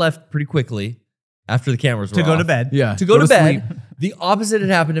 Sean left pretty quickly after the cameras were to go off. to bed. Yeah. To go to bed. The opposite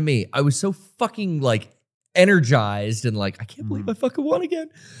had happened to me. I was so fucking like energized and like, I can't believe I fucking won again.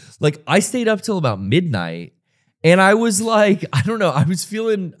 Like I stayed up till about midnight and I was like, I don't know. I was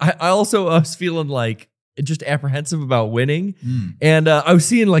feeling like just apprehensive about winning. And I was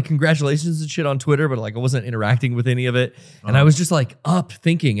seeing like congratulations and shit on Twitter, but like I wasn't interacting with any of it. And I was just like up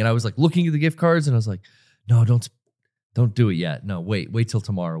thinking and I was like looking at the gift cards and I was like, no, don't do it yet. No, wait till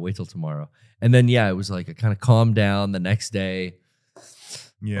tomorrow. And then, it was like, I kind of calmed down the next day,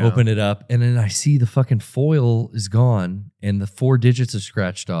 open it up. And then I see the fucking foil is gone and the 4 digits are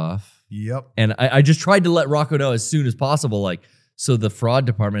scratched off. Yep. And I just tried to let Rocco know as soon as possible, like, so the fraud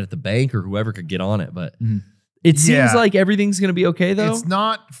department at the bank or whoever could get on it. But it seems like everything's going to be okay though. It's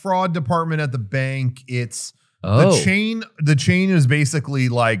not fraud department at the bank. It's the chain. The chain is basically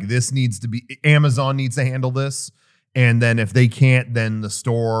like, this needs to be, Amazon needs to handle this. And then if they can't, then the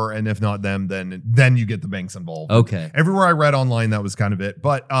store, and if not them, then you get the banks involved. Okay. Everywhere I read online, that was kind of it.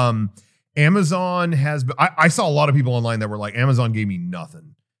 But Amazon has, I saw a lot of people online that were like, Amazon gave me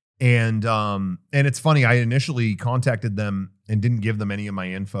nothing. And it's funny, I initially contacted them and didn't give them any of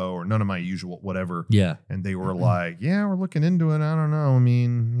my info or none of my usual whatever. Yeah. And they were like, yeah, we're looking into it. I don't know. I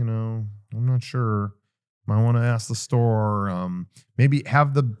mean, I'm not sure. I want to ask the store, maybe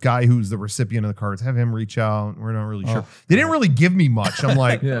have the guy who's the recipient of the cards, have him reach out. We're not really sure. They didn't really give me much. I'm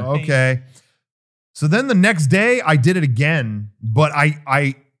like, okay. So then the next day I did it again, but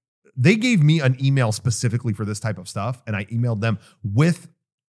they gave me an email specifically for this type of stuff. And I emailed them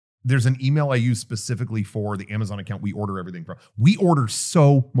there's an email I use specifically for the Amazon account we order everything from. We order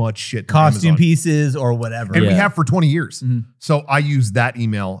so much shit. Costume pieces or whatever. And we have for 20 years. So I use that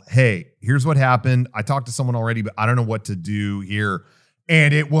email. Hey, here's what happened. I talked to someone already, but I don't know what to do here.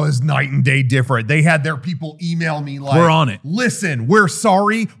 And it was night and day different. They had their people email me like, we're on it. Listen, we're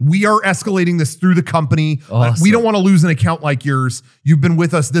sorry. We are escalating this through the company. Awesome. We don't want to lose an account like yours. You've been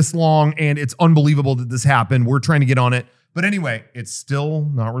with us this long and it's unbelievable that this happened. We're trying to get on it. But anyway, it's still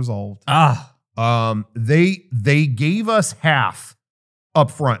not resolved. They gave us half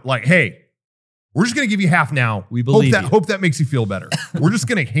up front. Like, hey, we're just going to give you half now. We believe you. Hope that makes you feel better. We're just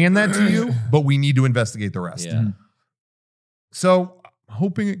going to hand that to you, but we need to investigate the rest. Yeah. So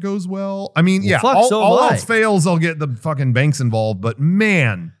hoping it goes well. I mean, all else fails, I'll get the fucking banks involved. But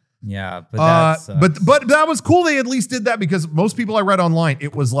man. Yeah, but but that was cool. They at least did that because most people I read online,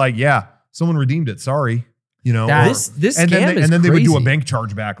 it was like, yeah, someone redeemed it. Sorry. This and scam is then they would do a crazy. bank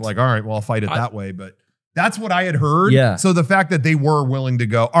chargeback. Like, all right, well, I'll fight it that way. But that's what I had heard. Yeah. So the fact that they were willing to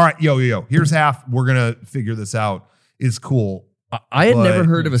go, all right, yo, here's half. We're gonna figure this out. Is cool. I had never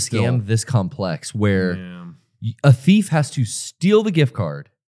heard of a scam this complex where a thief has to steal the gift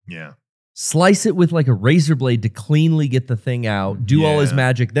card. Yeah. Slice it with like a razor blade to cleanly get the thing out, do all his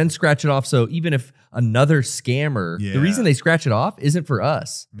magic, then scratch it off. So even if another scammer, the reason they scratch it off isn't for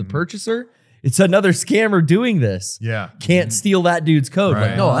us, the purchaser. It's another scammer doing this. Yeah. Can't steal that dude's code. Right.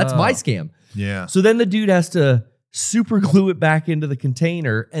 Like, no, that's my scam. Yeah. So then the dude has to super glue it back into the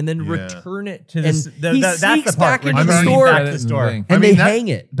container and then return it to that's the part. back into the store. And they hang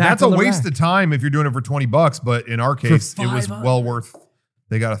it back. That's a waste of time if you're doing it for $20, but in our case, it was well worth.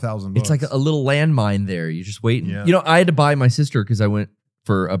 They got $1,000. It's like a little landmine there. You're just waiting. Yeah. I had to buy my sister because I went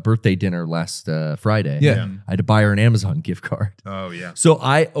for a birthday dinner last Friday. Yeah. I had to buy her an Amazon gift card. Oh, yeah. So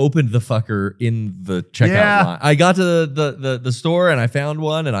I opened the fucker in the checkout line. I got to the store and I found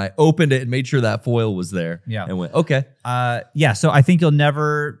one and I opened it and made sure that foil was there. Yeah. And went, okay. So I think you'll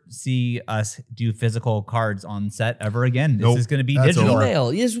never see us do physical cards on set ever again. This is going to be digital. Email.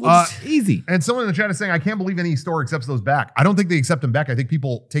 It's easy. And someone in the chat is saying, I can't believe any store accepts those back. I don't think they accept them back. I think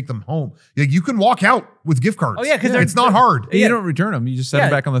people take them home. Like, you can walk out with gift cards. Oh, yeah, because it's not hard. You don't return them. You just set them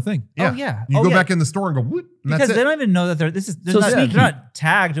back on the thing. Yeah. Oh, yeah. You go back in the store and go, whoop, and because that's they don't even know that they're not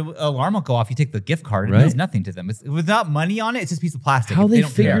tagged. Alarm will go off. You take the gift card. It means nothing to them. It's without money on it. It's just a piece of plastic. How they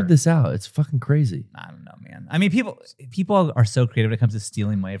figured this out? It's fucking crazy. I don't know, man. I mean, people are so creative when it comes to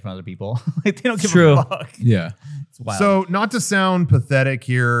stealing money from other people. Like they don't give a fuck. Yeah. It's wild. So not to sound pathetic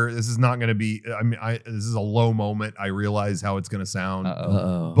here, this is not going to be. I mean, this is a low moment. I realize how it's going to sound,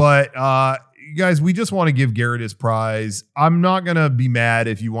 but you guys, we just want to give Garrett his prize. I'm not going to be mad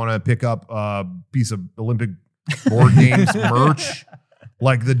if you want to pick up a piece of Olympic board games merch,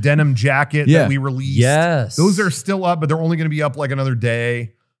 like the denim jacket that we released. Yes. Those are still up, but they're only going to be up like another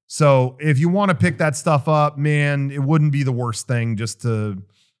day. So if you want to pick that stuff up, man, it wouldn't be the worst thing just to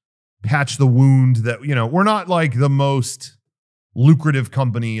patch the wound that, we're not like the most lucrative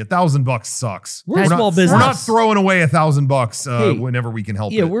company. $1,000 sucks. We're a small business. We're not throwing away $1,000 whenever we can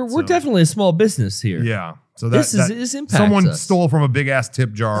help it. Yeah, we're definitely a small business here. Yeah. So this impacts someone us. stole from a big ass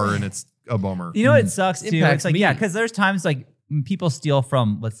tip jar and it's a bummer. You know what sucks too? Impacts It's like, me. because there's times like when people steal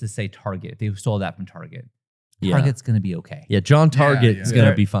from, let's just say Target. They stole that from Target. Yeah. Target's going to be okay. Yeah, John Target is going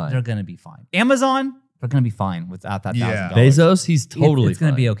to be fine. They're going to be fine. Amazon, they're going to be fine without that $1,000. Bezos, he's totally It's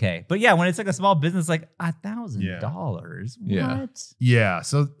going to be okay. But yeah, when it's like a small business, like $1,000. Yeah. What? Yeah.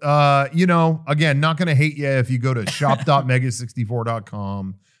 So, again, not going to hate you if you go to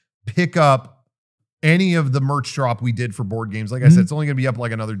shop.mega64.com, pick up any of the merch drop we did for board games. Like I said, it's only going to be up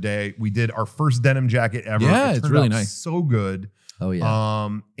like another day. We did our first denim jacket ever. Yeah, it's really nice. So good. Oh yeah.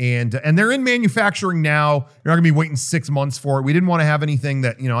 And they're in manufacturing now. You're not gonna be waiting 6 months for it. We didn't want to have anything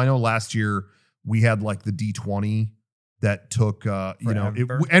that, I know last year we had like the D20 that took,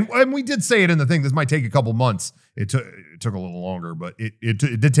 and we did say it in the thing. This might take a couple months. It took a little longer, but it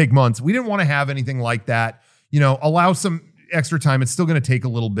did take months. We didn't want to have anything like that. Allow some extra time. It's still going to take a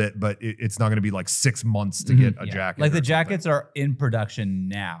little bit, but it's not going to be like 6 months to get a jacket. Like the jackets are in production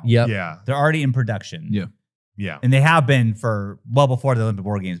now. Yep. Yeah. They're already in production. Yeah. Yeah. And they have been for well before the Olympic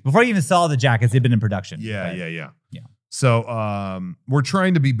Board Games. Before you even saw the jackets, they've been in production. Yeah. So we're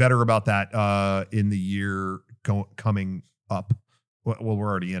trying to be better about that in the year coming up. Well, we're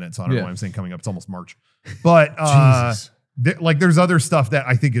already in it, so I don't know why I'm saying coming up. It's almost March. But there's other stuff that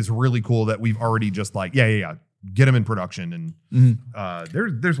I think is really cool that we've already just get them in production. And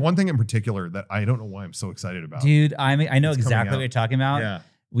there's one thing in particular that I don't know why I'm so excited about. Dude, I know exactly what you're talking about. Yeah.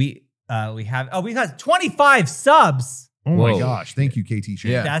 We got 25 subs. Oh my gosh. Thank you, KT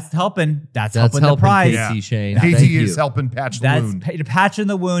Shane. Yeah. That's helping. That's helping the prize. KT Shane. KT Thank is you. helping patch the That's wound. patching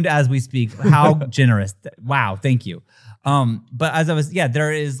the wound as we speak. How generous. Wow. Thank you. But as I was,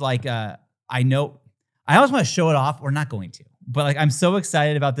 there is like, I know, I always want to show it off. We're not going to, but like, I'm so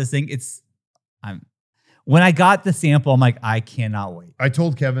excited about this thing. When I got the sample, I'm like, I cannot wait. I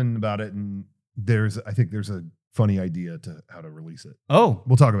told Kevin about it, and I think there's a funny idea to how to release it. Oh,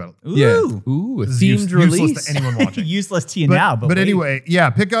 We'll talk about it. ooh. Yeah. Ooh, a This is themed release. useless to anyone watching. Useless to you now, but wait. anyway,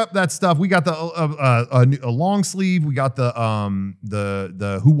 pick up that stuff. We got a long sleeve. We got the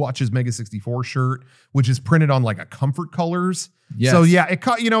Who Watches Mega64 shirt, which is printed on like a comfort colors. Yes. So it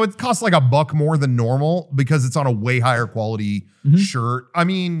costs like $1 more than normal because it's on a way higher quality shirt. I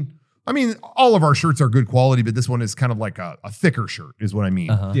mean, all of our shirts are good quality, but this one is kind of like a thicker shirt, is what I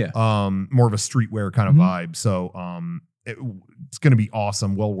mean. Yeah. More of a streetwear kind of vibe. So it's going to be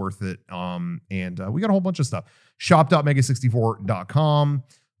awesome, well worth it. And we got a whole bunch of stuff. Shop.mega64.com.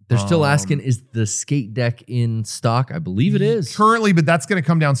 They're still asking, is the skate deck in stock? I believe it is. Currently, but that's going to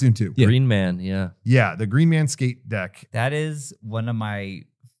come down soon too. Yeah. Green Man, yeah. Yeah, the Green Man skate deck. That is one of my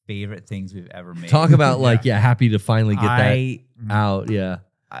favorite things we've ever made. Talk about happy to finally get that out. Yeah.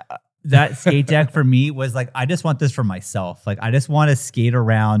 That skate deck for me was like, I just want this for myself. Like, I just want to skate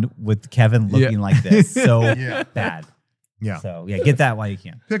around with Kevin looking like this. So bad. Yeah. So get that while you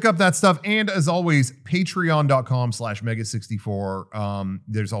can. Pick up that stuff. And as always, patreon.com/mega64.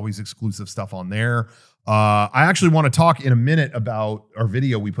 There's always exclusive stuff on there. I actually want to talk in a minute about our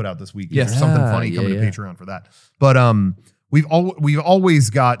video we put out this week. Yes. There's something funny coming to Patreon for that. But we've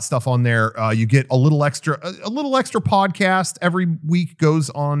always got stuff on there. You get a little extra podcast every week goes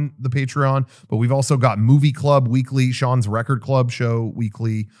on the Patreon, but we've also got Movie Club weekly, Sean's Record Club show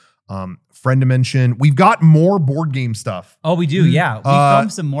weekly, Friend Dimension. We've got more board game stuff. Oh, we do. Yeah. We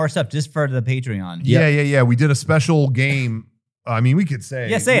filmed some more stuff just for the Patreon. Yeah. We did a special game. I mean, we could say.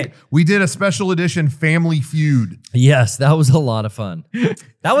 Yeah, say it. We did a special edition Family Feud. Yes, that was a lot of fun.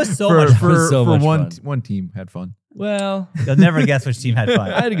 That was so much fun. One team had fun. Well, you'll never guess which team had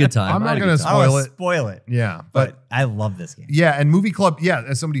fun. I had a good time. I'm not going to I don't spoil wanna it. spoil it. Yeah, But I love this game. Yeah, and Movie Club,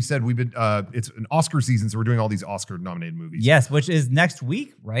 as somebody said, we've been it's an Oscar season, so we're doing all these Oscar nominated movies. Yes, which is next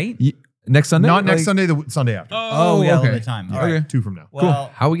week, right? Next Sunday? Not next Sunday, the Sunday after. Oh, yeah, a little bit of time. All right. Okay. 2 from now.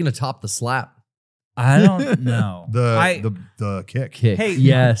 Well, How are we gonna top the slap? I don't know. The kick. Hey,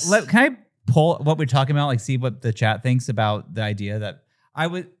 yes. Can I pull what we're talking about? Like, see what the chat thinks about the idea that I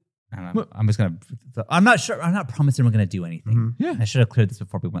would. I don't know. I'm just gonna. I'm not sure. I'm not promising we're gonna do anything. Yeah. I should have cleared this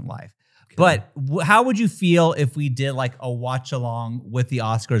before we went live. But how would you feel if we did like a watch along with the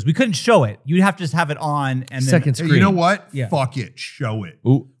Oscars? We couldn't show it. You'd have to just have it on and Second Hey, screen. you know what? Yeah. Fuck it. Show it.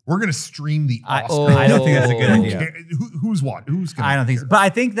 Ooh. We're going to stream the Oscars. I don't think that's a good Who idea. cares? Who's what? Who's going I don't think so. But I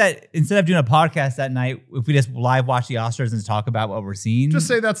think that instead of doing a podcast that night, if we just live watch the Oscars and talk about what we're seeing. Just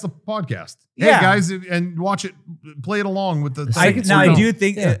say that's the podcast. Yeah. Hey, guys, and watch it. Play it along with the I thing. do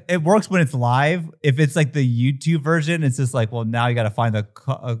think it works when it's live. If it's like the YouTube version, it's just like, well, now you got to find a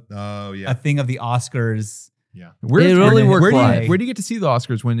thing of the Oscars. Yeah. It only works live. Where do you get to see the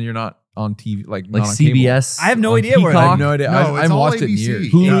Oscars when you're not on TV? Like Like not on cable? CBS. I have no on idea where. I Peacock. have no idea. No, I it's haven't all watched ABC.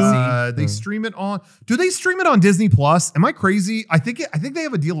 it in years. They stream it on. Do they stream it on Disney Plus? Am I crazy? I think they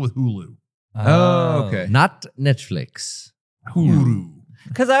have a deal with Hulu. Oh, okay. Not Netflix. Hulu.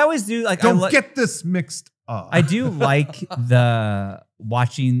 Because I always do like Don't get this mixed up. I do like the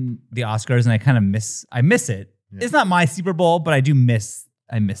watching the Oscars, and I miss it. Yeah. It's not my Super Bowl, but I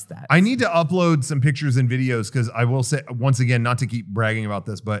miss that. I need to upload some pictures and videos because I will say once again, not to keep bragging about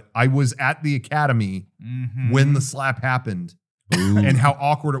this, but I was at the Academy when the slap happened and how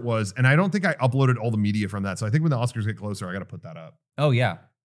awkward it was. And I don't think I uploaded all the media from that. So I think when the Oscars get closer, I got to put that up. Oh yeah.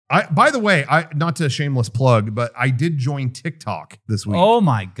 By the way, not to shameless plug, but I did join TikTok this week. Oh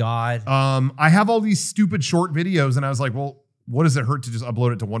my God. I have all these stupid short videos, and I was like, well, what does it hurt to just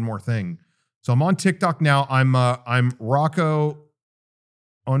upload it to one more thing? So I'm on TikTok now. I'm Rocco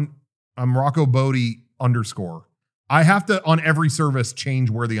Bodie _. I have to on every service change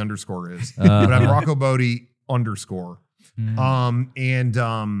where the underscore is, but I'm Rocco Bodie _.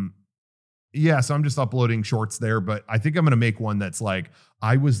 Yeah, so I'm just uploading shorts there, but I think I'm going to make one that's like,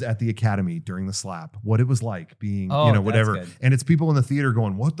 I was at the Academy during the slap, what it was like being, whatever. That's good. And it's people in the theater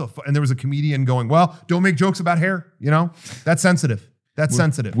going, what the fuck? And there was a comedian going, well, don't make jokes about hair, That's sensitive. That's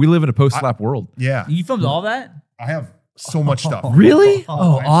sensitive. We live in a post-slap world. Yeah. You filmed all that? I have so much stuff. Really?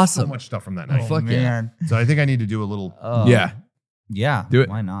 I have awesome. So much stuff from that night. Fuck yeah. So I think I need to do a little. Yeah. Yeah. Do it.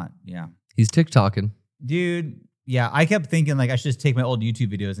 Why not? Yeah. He's TikToking. Dude. Yeah. I kept thinking like I should just take my old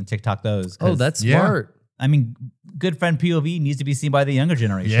YouTube videos and TikTok those. Oh, that's smart. I mean, good friend POV needs to be seen by the younger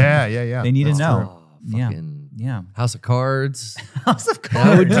generation. Yeah. They need to know. Oh, fucking Yeah. House of Cards. House of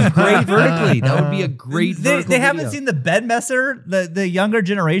That would Cards. be great vertically. That would be a great vertical They haven't video. seen the bed messer. The younger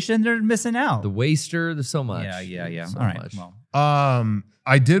generation, they're missing out. The Waster. There's so much. Yeah. So All right. much. Well,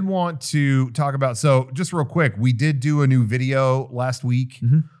 I did want to talk about, so just real quick, we did do a new video last week.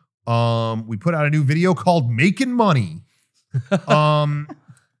 We put out a new video called Making Money.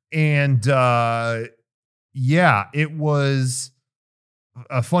 Yeah, it was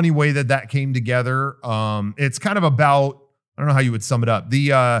a funny way that came together. It's kind of about, I don't know how you would sum it up.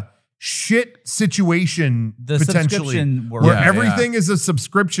 The shit situation the potentially subscription world. where everything is a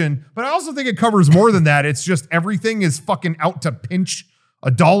subscription, but I also think it covers more than that. It's just everything is fucking out to pinch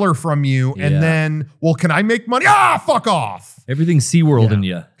 $1 from you. Yeah. And then, well, can I make money? Fuck off. Everything's SeaWorld in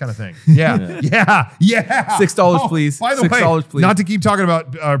you. Kind of thing. Yeah. $6, please. By the $6, way, please. not to keep talking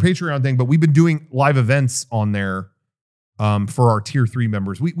about our Patreon thing, but we've been doing live events on there for our tier 3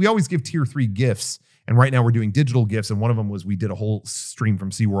 members. We always give tier 3 gifts. And right now we're doing digital gifts. And one of them was we did a whole stream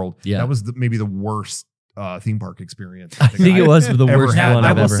from SeaWorld. Yeah. That was maybe the worst theme park experience. I think it was the worst had. one I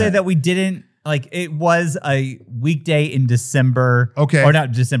I've will ever say had. that we didn't like it was a weekday in December. Okay. Or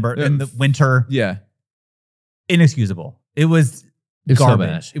not December, in the winter. Yeah. Inexcusable. It was It's so garbage.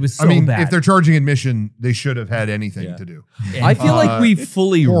 bad. It was so bad. if they're charging admission, they should have had anything to do. I feel like we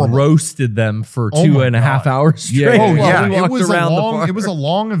fully horrible. roasted them for Oh two my and a half God. hours straight. Yeah. Oh while yeah, we it walked was around the a long. park. It was a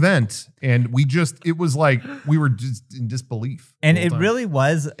long event, and it was like we were just in disbelief. And the whole it time. really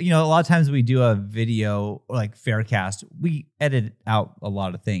was, a lot of times we do a video like Faircast, we edit out a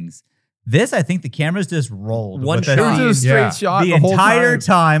lot of things. This, I think the cameras just rolled. One with us shot. It was a seeing straight shot the whole entire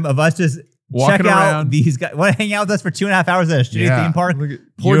time of us just Walking check out around. these guys. Want to hang out with us for 2.5 hours at a shitty Yeah. theme park?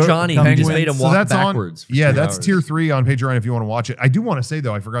 Poor Europe, Johnny, who penguins. just made him So walk that's backwards. on. Yeah, that's tier 3 on Patreon if you want to watch it. I do want to say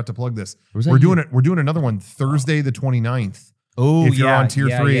though, I forgot to plug this. Was that We're doing you? it. We're doing another one Thursday the 29th. Oh, If you're on tier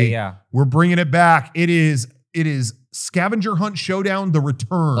 3, yeah. we're bringing it back. It is Scavenger Hunt Showdown: The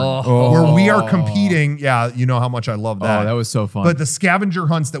Return, Oh. where we are competing. Yeah, you know how much I love that. Oh, that was so fun. But the scavenger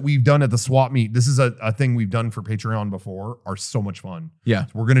hunts that we've done at the swap meet, this is a thing we've done for Patreon before, are so much fun. yeah.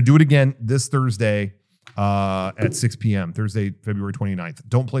 So we're going to do it again this Thursday at 6 p.m., Thursday, February 29th.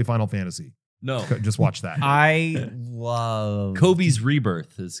 Don't play Final Fantasy. No. Just watch that. I love Kobe's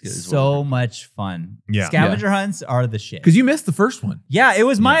Rebirth is so much fun. Yeah. Scavenger hunts are the shit. Because you missed the first one. Yeah, it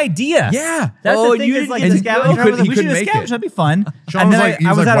was my idea. Yeah. That's Oh, the thing. you Is didn't like get the to scavenger go. hunt. I was like, He we should do couldn't a make scavenger it. hunt. That'd be fun. Sean And was then like, he I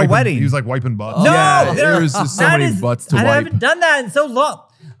was was like at a wiping, wedding. He was like wiping butts. No, Yeah, there- there was just so many that butts to I wipe. haven't done that in so long.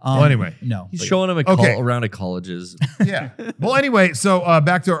 Well, anyway. No. He's showing him around at colleges. Yeah. Well, anyway, so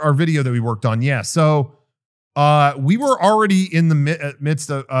back to our video that we worked on. Yeah. So we were already in the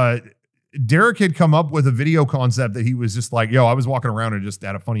midst of Derek had come up with a video concept that he was just like, yo, I was walking around and just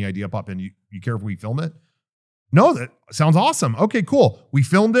had a funny idea pop in. You care if we film it? No, that sounds awesome. Okay, cool. We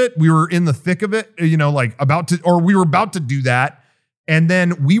filmed it. We were in the thick of it, you know, like we were about to do that. And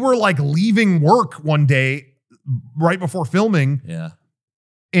then we were like leaving work one day right before filming. Yeah.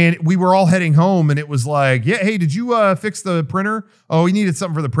 And we were all heading home and it was like, yeah, hey, did you fix the printer? Oh, we needed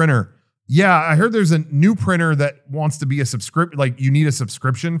something for the printer. Yeah, I heard there's a new printer that wants to be a subscription. Like you need a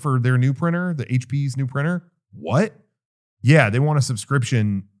subscription for their new printer, the HP's new printer. What? Yeah, they want a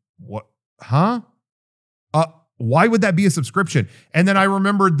subscription. What? Huh? Why would that be a subscription? And then I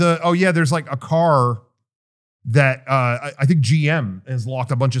remembered there's like a car that I think GM has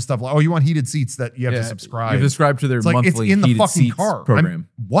locked a bunch of stuff. Like, oh, you want heated seats that you have to subscribe. You have to subscribe to their It's like monthly it's in the heated fucking seats car program.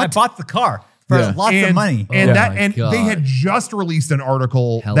 What? I bought the car for lots of money. And God. they had just released an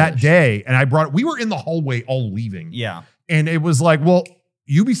article Hellish. that day, and we were in the hallway all leaving. Yeah. And it was like, well,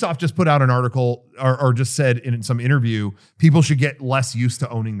 Ubisoft just put out an article or just said in some interview, people should get less used to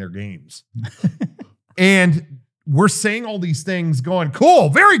owning their games. And we're saying all these things going, cool,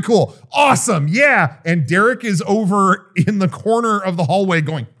 very cool, awesome, yeah. And Derek is over in the corner of the hallway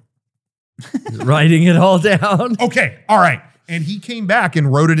going, Writing it all down. okay, all right. And he came back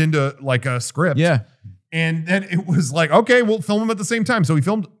and wrote it into like a script. Yeah. And then it was like, okay, we'll film them at the same time. So we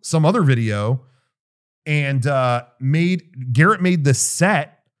filmed some other video and Garrett made this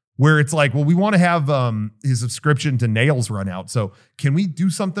set where it's like, well, we want to have his subscription to Nails run out. So can we do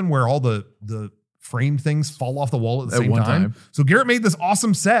something where all the frame things fall off the wall at the same time? So Garrett made this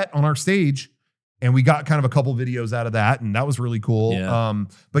awesome set on our stage and we got kind of a couple videos out of that. And that was really cool. Yeah.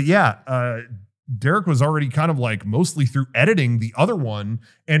 But yeah, Derek was already kind of like mostly through editing the other one.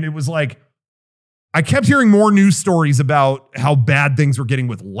 And it was like, I kept hearing more news stories about how bad things were getting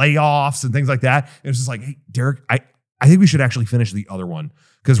with layoffs and things like that. And it was just like, hey, Derek, I think we should actually finish the other one.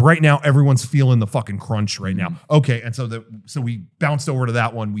 Because right now everyone's feeling the fucking crunch right now. Okay. And so we bounced over to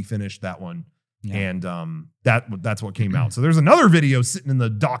that one. We finished that one. Yeah. And that's what came out. So there's another video sitting in the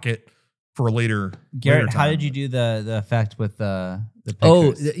docket for later. Garrett, later how time. did you do the effect with the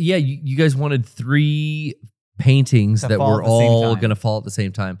pictures? Yeah, you guys wanted 3 paintings that were all going to fall at the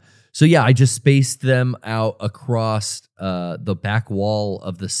same time. So yeah, I just spaced them out across the back wall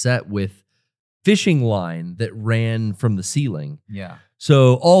of the set with fishing line that ran from the ceiling. Yeah.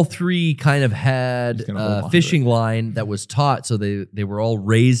 So all 3 kind of had fishing it. line that was taut, so they were all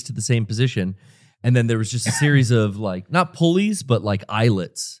raised to the same position. And then there was just a series of like, not pulleys, but like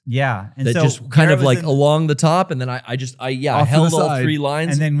eyelets. Yeah. And that so just kind Garrett of was like along the top. And then I held all 3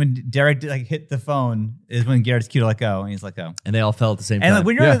 lines. And then when Derek like hit the phone is when Garrett's cue to let go. And he's let go. And they all fell at the same And time. like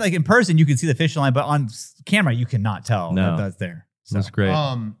when you're like in person, you can see the fishing line, but on camera, you cannot tell No. that that's there. So That's great.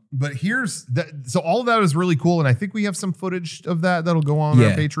 But here's that. So all of that is really cool. And I think we have some footage of that'll go on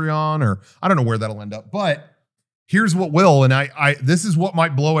our Patreon, or I don't know where that'll end up, but here's what will, and I this is what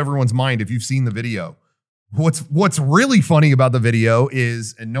might blow everyone's mind if you've seen the video. What's really funny about the video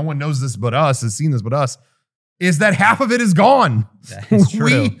is, and no one knows this but us, has seen this but us, is that half of it is gone. That is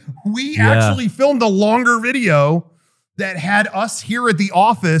true. We actually filmed a longer video that had us here at the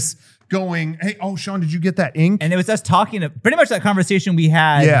office going, hey, oh, Sean, did you get that ink? And it was us talking, pretty much that conversation we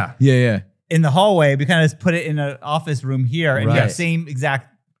had in the hallway. We kind of just put it in an office room here and yeah, same exact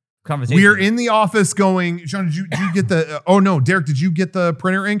conversation. We are in the office going, Sean, did you get the, oh no, Derek, did you get the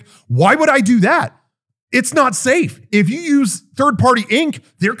printer ink? Why would I do that? It's not safe. If you use third-party ink,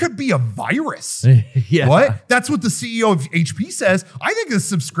 there could be a virus. Yeah. What? That's what the CEO of HP says. I think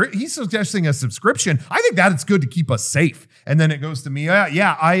he's suggesting a subscription. I think that it's good to keep us safe. And then it goes to me.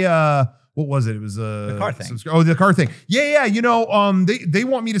 What was it? It was the car thing. The car thing. Yeah. You know, they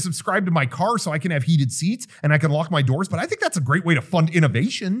want me to subscribe to my car so I can have heated seats and I can lock my doors. But I think that's a great way to fund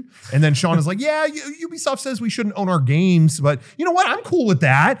innovation. And then Sean is like, yeah, Ubisoft says we shouldn't own our games, but you know what? I'm cool with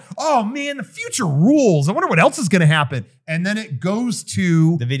that. Oh man, the future rules. I wonder what else is going to happen. And then it goes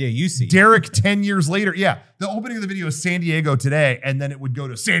to the video you see. Derek 10 years later. Yeah, the opening of the video is San Diego today, and then it would go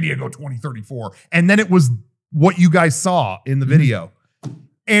to San Diego 2034, and then it was what you guys saw in the video.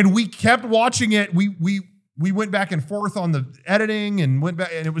 And we kept watching it. We went back and forth on the editing and went back,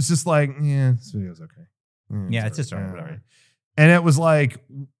 and it was just like, yeah, this video's okay. Yeah, it's just all right. And it was like,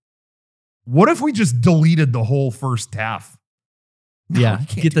 what if we just deleted the whole first half? Yeah,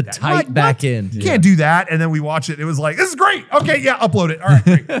 get the type back in. You can't do that. And then we watch it. It was like, this is great. Okay, yeah, upload it. All right,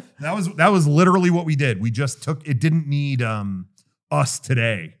 great. That was literally what we did. We just took, it didn't need us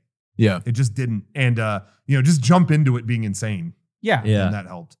today. Yeah. It just didn't. And, just jump into it being insane. Yeah. And that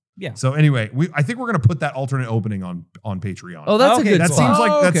helped. Yeah. So anyway, I think we're going to put that alternate opening on Patreon. Oh, that's a good that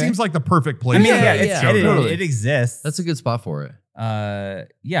spot. That seems like the perfect place. I mean, totally. it exists. That's a good spot for it.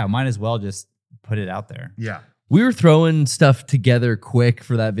 Might as well just put it out there. Yeah. We were throwing stuff together quick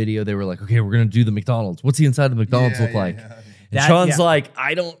for that video. They were like, okay, we're going to do the McDonald's. What's the inside of the McDonald's look like? And Sean's like,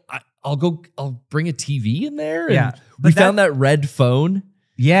 I'll bring a TV in there. And we found that red phone.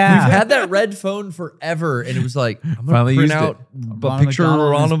 Yeah. We've had that red phone forever. And it was like, I'm going to print out a picture of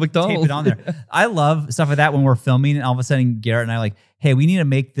Ronald McDonald. Tape it on there. I love stuff like that when we're filming and all of a sudden Garrett and I are like, hey, we need to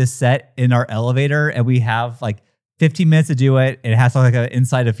make this set in our elevator. And we have like 15 minutes to do it. It has to look like an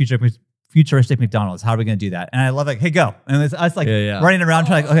inside of futuristic McDonald's. How are we going to do that? And I love like, hey, go. And it's us like running around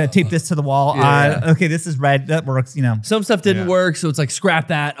trying to tape this to the wall. Okay, this is red. That works, Some stuff didn't work. So it's like, scrap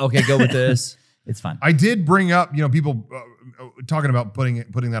that. Okay, go with this. It's fun. I did bring up, people talking about putting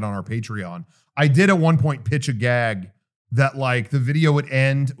that on our Patreon. I did at one point pitch a gag that like the video would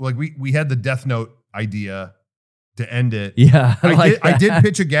end. Like we had the Death Note idea to end it. Yeah. I did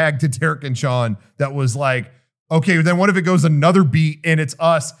pitch a gag to Derek and Sean that was like, okay, then what if it goes another beat and it's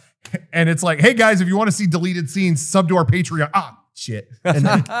us? And it's like, hey guys, if you want to see deleted scenes, sub to our Patreon. Shit. And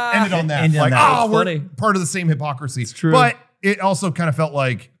then ended on that. We're part of the same hypocrisy. It's true. But it also kind of felt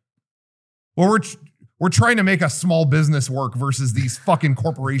like, well, we're trying to make a small business work versus these fucking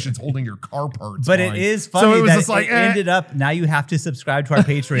corporations holding your car parts. But it is funny it was that just like, it ended up, now you have to subscribe to our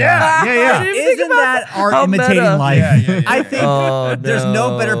Patreon. Yeah. Isn't that art imitating life? Yeah. I think there's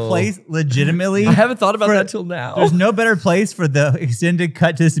no better place, legitimately. I haven't thought about that till now. There's no better place for the extended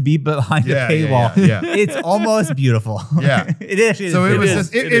cut to just be behind a paywall. Yeah. It's almost beautiful. Yeah. It is. So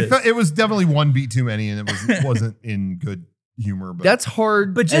it was definitely one beat too many, and it wasn't in good humor. But that's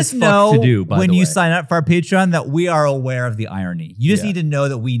hard. But just as know fuck to do, when you sign up for our Patreon that we are aware of the irony. You just need to know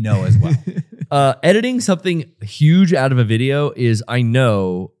that we know as well. Editing something huge out of a video is, I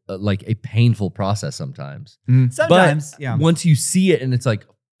know, like a painful process sometimes. Sometimes, but once you see it and it's like,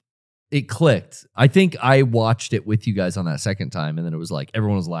 it clicked. I think I watched it with you guys on that second time, and then it was like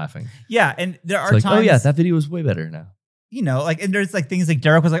everyone was laughing. Yeah, and there are times. Oh yeah, that video was way better now. And there's like things like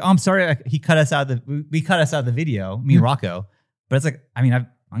Derek was like, oh, I'm sorry, like, we cut us out of the video, me and Rocco. But it's like, I mean, I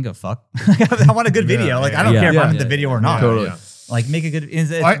don't give a fuck. I want a good video. I don't care if I'm in the video or not. Totally. Like, make a good.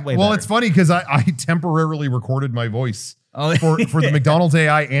 It's funny because I temporarily recorded my voice for the McDonald's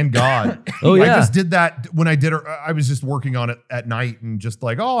AI and God. I just did that when I did it. I was just working on it at night and just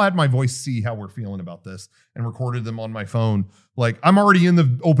like, I'll add my voice, see how we're feeling about this, and recorded them on my phone. Like, I'm already in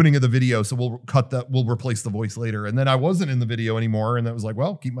the opening of the video, so we'll cut that. We'll replace the voice later. And then I wasn't in the video anymore, and that was like,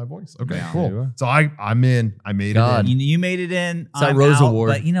 well, keep my voice. Okay, cool. So I'm in. I made it in. You made it in. It's that Rose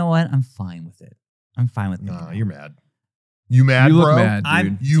Award. But you know what? I'm fine with it. I'm fine with it. Nah, you're mad. You mad, you bro? Look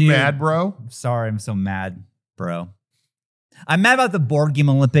mad, dude. Mad, bro? I'm sorry. I'm so mad, bro. I'm mad about the board game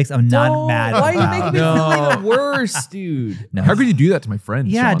Olympics. I'm not mad. Why are you making me feel like worse, dude? No. How could you do that to my friend?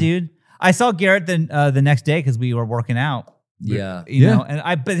 Yeah, Sean? Dude. I saw Garrett the next day because we were working out. Yeah. You know,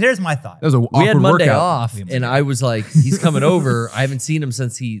 but here's my thought. That was a we had Monday workout. off, and I was like, he's coming over. I haven't seen him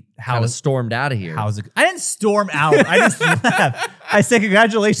since he kind of stormed out of here. How's it? I didn't storm out. I just left. I said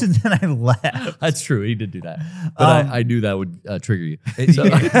congratulations, and I left. That's true. He did do that. But I knew that would trigger you. So. You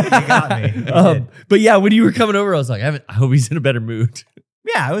got me. But yeah, when you were coming over, I was like, I hope he's in a better mood.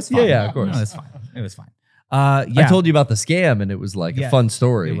 Yeah, it was fine. Yeah, of course. No, it was fine. It was fine. I told you about the scam, and it was like a fun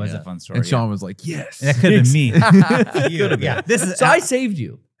story. It was a fun story. And Sean was like, yes. That could have been me. So I saved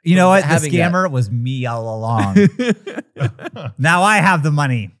you. You know what? The scammer was me all along. Now I have the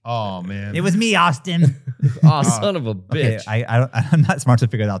money. Oh, man. It was me, Austin. Son of a bitch. Okay, I'm not smart to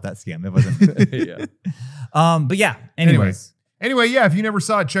figure out that scam. It wasn't. But yeah, anyways. Anyway, yeah, if you never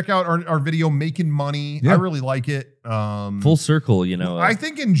saw it, check out our video, Making Money. I really like it. Full circle, you know. I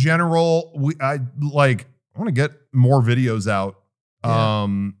think in general, I want to get more videos out.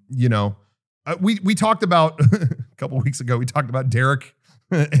 We talked about a couple weeks ago, we talked about Derek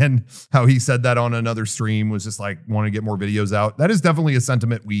and how he said that on another stream, was just like, want to get more videos out. That is definitely a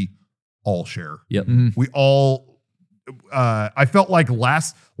sentiment we all share. Yep. We all, I felt like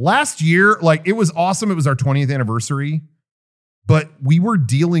last year, like it was awesome. It was our 20th anniversary, but we were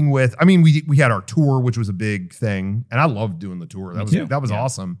dealing with, I mean, we had our tour, which was a big thing. And I loved doing the tour. That was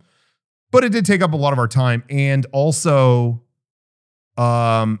awesome. But it did take up a lot of our time. And also,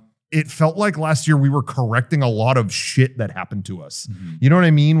 it felt like last year we were correcting a lot of shit that happened to us. You know what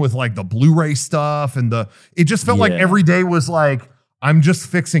I mean? With like the Blu-ray stuff and it just felt like every day was like, I'm just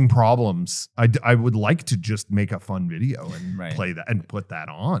fixing problems. I would like to just make a fun video and play that and put that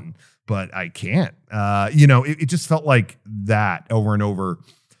on, but I can't. You know, it just felt like that over and over.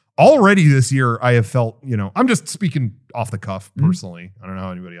 Already this year, I have felt, you know, I'm just speaking off the cuff personally. I don't know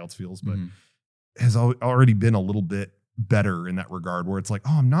how anybody else feels, but has already been a little bit better in that regard, where it's like,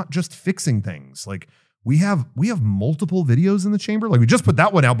 oh, I'm not just fixing things. Like we have multiple videos in the chamber. Like we just put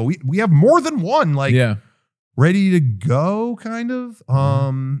that one out, but we have more than one, like ready to go kind of.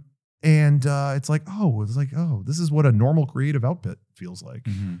 It's like, oh, this is what a normal creative output feels like,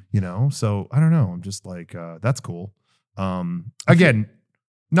 you know? So I don't know. I'm just like, that's cool. Again,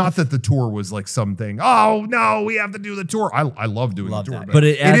 not that the tour was like something, oh no, we have to do the tour. I love doing the tour, but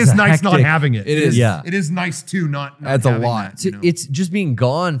it is nice not having it. It is. Yeah. It is nice too, not adds a lot. That, you know? It's just being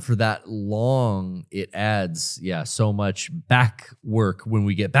gone for that long. It adds, so much back work when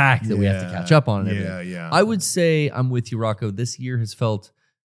we get back that we have to catch up on. And everything. I would say I'm with you, Rocco. This year has felt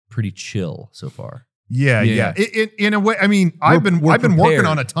pretty chill so far. Yeah. In a way, I mean, I've been working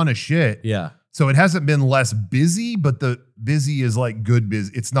on a ton of shit. Yeah. So it hasn't been less busy, but the busy is like good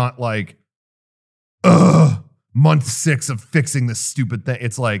busy. It's not like, month 6 of fixing this stupid thing.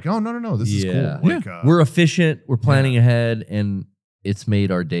 It's like, oh, no, this is cool. Like, we're efficient. We're planning ahead, and it's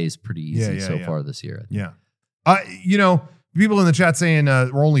made our days pretty easy so far this year. Yeah. You know, people in the chat saying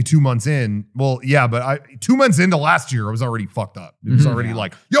we're only 2 months in. Well, yeah, but 2 months into last year, I was already fucked up. It was already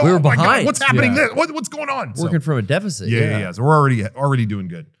like, yo, we were behind. God, what's happening? What's going on? Working from a deficit. Yeah. So we're already doing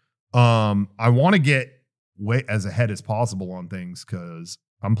good. I want to get way as ahead as possible on things because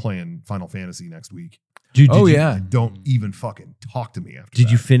I'm playing Final Fantasy next week. Don't even fucking talk to me after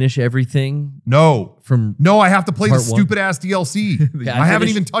Did you finish everything? No. I have to play the part stupid ass DLC. I haven't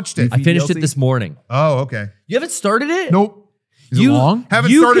even touched it. I finished it this morning. Oh, okay. You haven't started it? Nope. Is it long?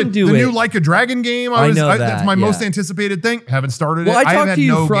 Haven't started the new Like a Dragon game. I know that. That's my most anticipated thing. Haven't started it. Well, I talked to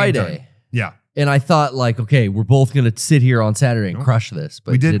you Friday. Yeah. And I thought like, okay, we're both going to sit here on Saturday and crush this.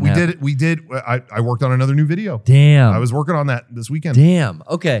 But we did. I worked on another new video. Damn. I was working on that this weekend. Damn.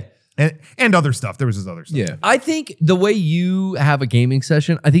 Okay. And other stuff. There was this other stuff. Yeah. I think the way you have a gaming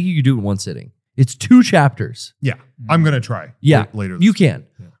session, I think you could do it in one sitting. It's 2 chapters. Yeah. I'm going to try. Yeah. Later. You can.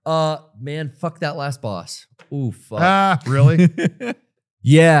 Yeah. Man, fuck that last boss. Ooh, fuck. Really?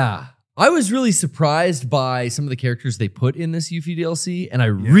 Yeah. I was really surprised by some of the characters they put in this Yuffie DLC, and I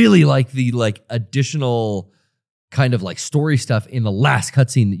really like the additional kind of like story stuff in the last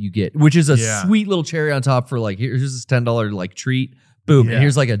cutscene that you get, which is a sweet little cherry on top for like, here's this $10 like treat. Boom. And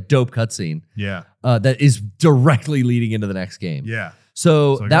here's like a dope cutscene. Yeah. That is directly leading into the next game. Yeah.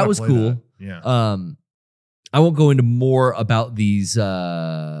 So that was cool. That. Yeah. I won't go into more about these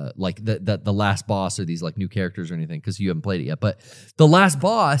like the last boss or these like new characters or anything because you haven't played it yet. But the last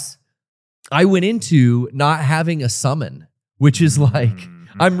boss, I went into not having a summon, which is like,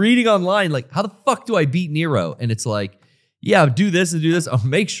 I'm reading online, like, how the fuck do I beat Nero? And it's like, yeah, do this and do this. Oh,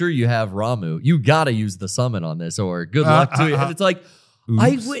 make sure you have Ramu. You got to use the summon on this or good luck to you. And it's like, oops.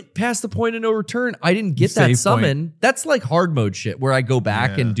 I went past the point of no return. I didn't get that summon. Point. That's like hard mode shit where I go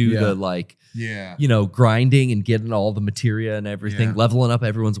back and do the like, grinding and getting all the materia and everything, leveling up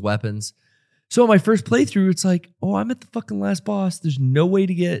everyone's weapons. So on my first playthrough, it's like, oh, I'm at the fucking last boss. There's no way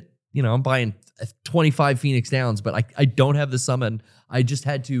to get, I'm buying 25 Phoenix Downs, but I don't have the summon. I just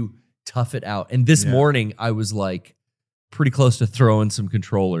had to tough it out. And this morning I was like pretty close to throwing some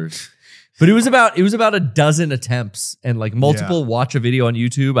controllers. But it was about a dozen attempts and like multiple watch a video on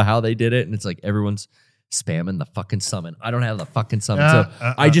YouTube of how they did it. And it's like everyone's spamming the fucking summon. I don't have the fucking summon.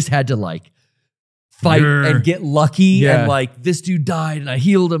 So I just had to like fight and get lucky. And like this dude died and I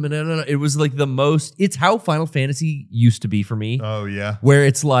healed him. And it was like it's how Final Fantasy used to be for me. Oh yeah. Where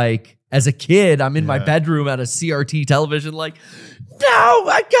it's like, as a kid, I'm in my bedroom at a CRT television like, no,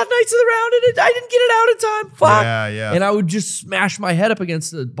 I got Knights of the Round and I didn't get it out in time. Fuck. Yeah. And I would just smash my head up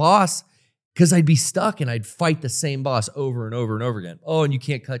against the boss because I'd be stuck and I'd fight the same boss over and over and over again. Oh, and you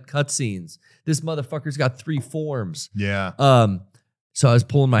can't cut cutscenes. This motherfucker's got 3 forms. Yeah. So I was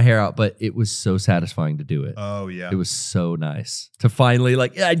pulling my hair out, but it was so satisfying to do it. Oh, yeah. It was so nice to finally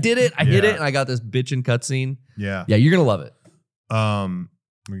like, I did it. I hit it and I got this bitchin' cutscene. Yeah. Yeah, you're going to love it.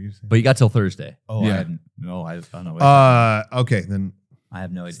 What were you saying? But you got till Thursday. Oh, yeah. I don't know. Okay, then I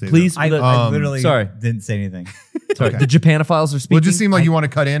have no idea. Please, I literally didn't say anything. Sorry, the Japanophiles are speaking. Well, it just seemed like you want to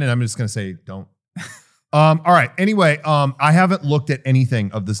cut in, and I'm just going to say don't. All right. Anyway, I haven't looked at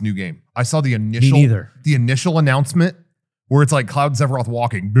anything of this new game. I saw the initial announcement where it's like Cloud Sephiroth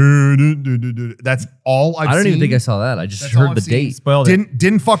walking. That's all I've seen. I don't even think I saw that. I just heard the date. Spoiled it.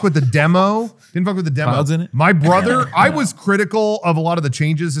 Didn't fuck with the demo. Didn't fuck with the demo. Cloud's in it? My brother, I was critical of a lot of the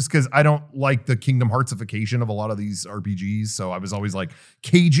changes just because I don't like the Kingdom Heartsification of a lot of these RPGs. So I was always like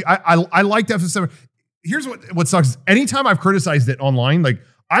cagey. I liked FF7. Here's what sucks. Anytime I've criticized it online, like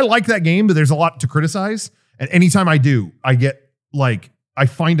I like that game, but there's a lot to criticize. And anytime I do, I get like, I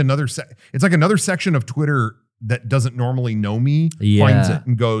find another, it's like another section of Twitter that doesn't normally know me, finds it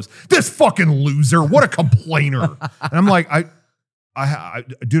and goes, this fucking loser, what a complainer. And I'm like,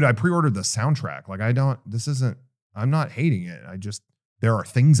 dude, I pre-ordered the soundtrack. Like I'm not hating it. There are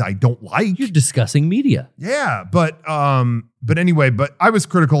things I don't like. You're discussing media. Yeah. But anyway, I was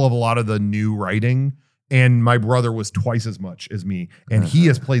critical of a lot of the new writing, and my brother was twice as much as me. And he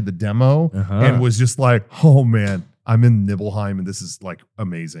has played the demo and was just like, oh man, I'm in Nibelheim and this is like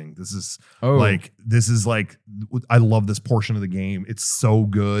amazing. This is like, I love this portion of the game. It's so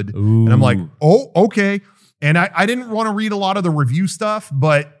good. Ooh. And I'm like, oh, okay. And I didn't want to read a lot of the review stuff,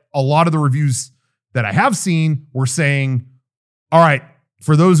 but a lot of the reviews that I have seen were saying, all right,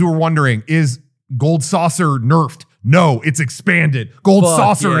 for those who are wondering, is Gold Saucer nerfed? No, it's expanded. Gold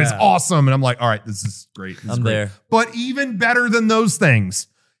Saucer is awesome. And I'm like, all right, this is great. I'm there. But even better than those things,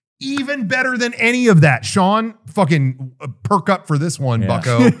 even better than any of that, Sean, fucking perk up for this one,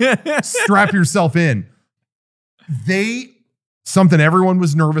 bucko. Strap yourself in. Something everyone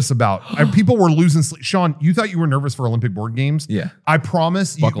was nervous about. People were losing sleep. Sean, you thought you were nervous for Olympic board games? Yeah. I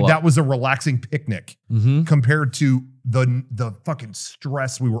promise you that was a relaxing picnic compared to the fucking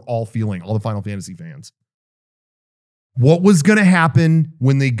stress we were all feeling, all the Final Fantasy fans. What was going to happen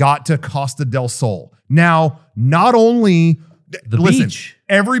when they got to Costa del Sol? Now, not only... beach.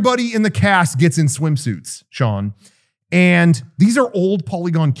 Everybody in the cast gets in swimsuits, Sean. And these are old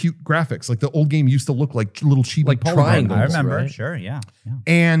polygon cute graphics. Like the old game used to look like little chibi like polygons. triangles. I remember. Right? Sure, yeah.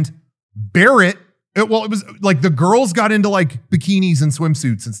 And Barrett, it was like the girls got into like bikinis and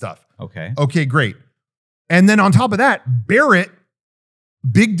swimsuits and stuff. Okay, great. And then on top of that, Barrett,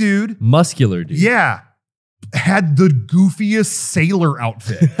 big dude. Muscular dude. Yeah. Had the goofiest sailor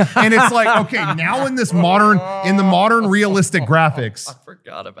outfit. And it's like, okay, now in the modern realistic graphics. I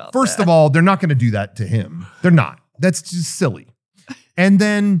forgot about First of all, they're not going to do that to him. They're not. That's just silly. And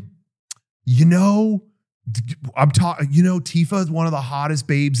then, Tifa is one of the hottest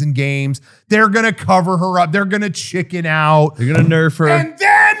babes in games. They're going to cover her up. They're going to chicken out. They're going to nerf her. And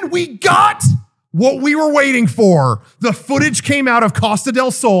then we got what we were waiting for. The footage came out of Costa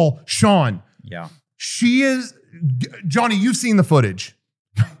del Sol. Sean. Yeah. She is, Johnny, you've seen the footage.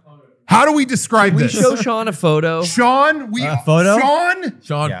 How do we describe this? We show Sean a photo. Sean, photo?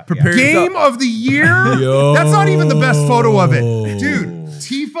 Sean, prepare Game of the year. That's not even the best photo of it. Dude,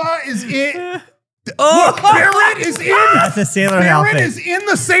 Tifa is in. Look, Garrett is in. That's a sailor outfit. Garrett is in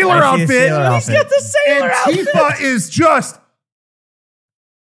the sailor outfit. He's got the sailor outfit. Tifa is just.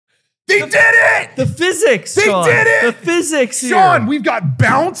 They did it! The physics, They Sean. did it! The physics Sean, here. we've got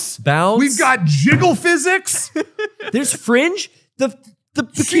bounce. We've got jiggle physics. There's fringe. The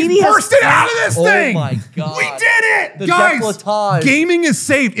bikini She's bursted out of this thing. Oh my God. We did it! The Guys, décolletage. gaming is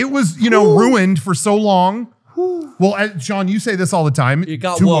safe. It was, ruined for so long. Well, Sean, you say this all the time. It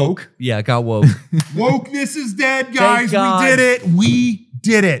got woke. Yeah, it got woke. Wokeness is dead, guys. Thank God. We did it. We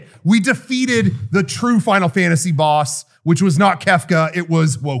did it. We defeated the true Final Fantasy boss, which was not Kefka. It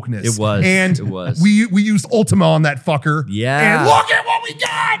was wokeness. It was. And it was. we used Ultima on that fucker. Yeah. And look at what we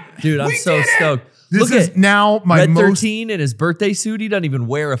got. Dude, I'm so stoked. This Look is at now my Red most 13 in his birthday suit. He doesn't even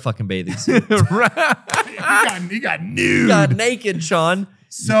wear a fucking bathing suit. he got nude. He got naked, Sean.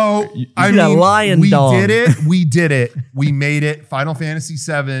 So a lion dog. Did it. We did it. We made it. Final Fantasy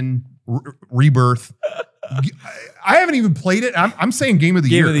VII Rebirth. I haven't even played it. I'm saying game of the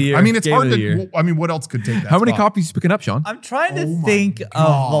year. I mean, it's hard to. I mean, what else could take that? How many spot? copies you picking up, Sean? I'm trying to think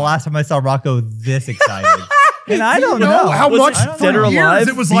of the last time I saw Rocco this excited. And I don't know how much Dead or Alive.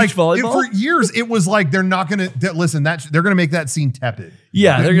 It was beach like volleyball? for years. It was like they're not going to listen. They're going to make that scene tepid.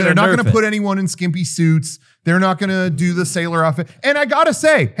 Yeah, they're not going to put anyone in skimpy suits. They're not going to do the sailor outfit. And I gotta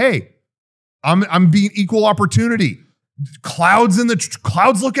say, hey, I'm being equal opportunity. Cloud's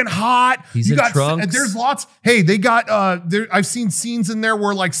looking hot. He's in trunks. There's lots. Hey, they got I've seen scenes in there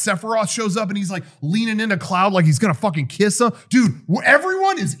where like Sephiroth shows up and he's like leaning into Cloud like he's gonna fucking kiss him. Dude,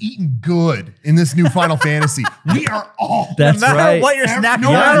 everyone is eating good in this new Final Fantasy. We are all That's no matter right. what you're snacking no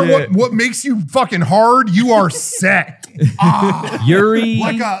on. matter what makes you fucking hard, you are set. Yuri,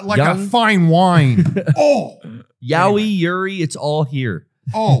 like a fine wine. Oh, Yaoi, Yuri, it's all here.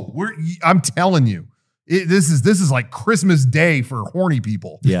 Oh, I'm telling you. This is like Christmas Day for horny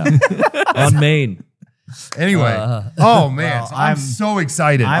people. Yeah. On Maine. Anyway, oh man, so I'm so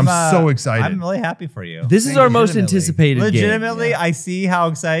excited. I'm so excited. I'm really happy for you. This is our most anticipated Legitimately, game. I see how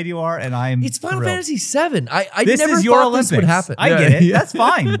excited you are, and I'm. It's Final Fantasy VII. I this never is your thought Olympics. this would happen. I get it. That's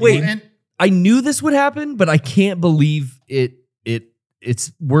fine. Wait, I knew this would happen, but I can't believe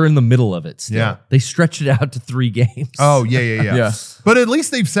we're in the middle of it still. Yeah. They stretched it out to 3 games. Oh, yeah. But at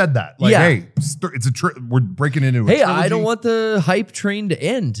least they've said that. Like, hey, it's we're breaking into a trilogy. I don't want the hype train to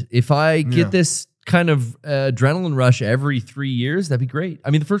end. If I get this kind of adrenaline rush every 3 years, that'd be great. I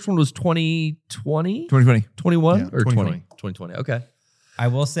mean, the first one was 2020? 2020. 21? Or 2020. 2020. Okay. I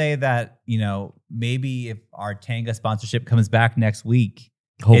will say that, maybe if our Tanga sponsorship comes back next week,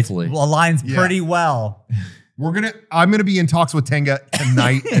 hopefully it aligns pretty well. I'm gonna be in talks with Tanga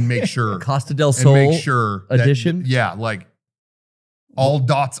tonight and make sure Costa del Sol edition. Like all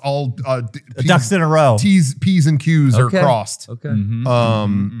dots, all ducks in a row. P's and Q's are crossed. Okay.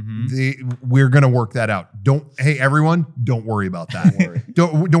 We're gonna work that out. Hey everyone, don't worry about that.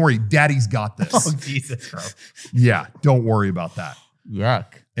 Don't worry. Daddy's got this. Oh Jesus Christ. Yeah, don't worry about that. Yuck.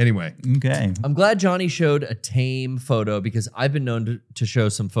 Anyway. Okay. I'm glad Johnny showed a tame photo because I've been known to show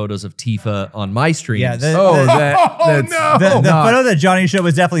some photos of Tifa on my streams. Yeah. The photo that Johnny showed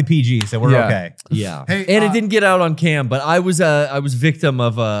was definitely PG, so we're okay. Yeah. Hey, and it didn't get out on cam, but I was victim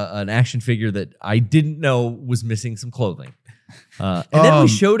of an action figure that I didn't know was missing some clothing. And then we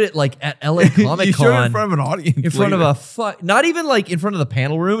showed it like at LA Comic Con. You showed it in front of an audience. In front of not even like in front of the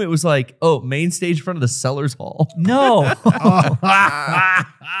panel room. It was like, main stage in front of the Sellers Hall. No.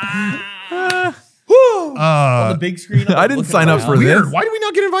 On the big screen. I didn't sign up for Weird. this. Why did we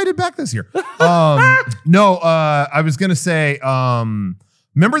not get invited back this year? I was going to say,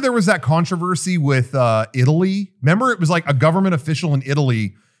 remember there was that controversy with Italy? Remember it was like a government official in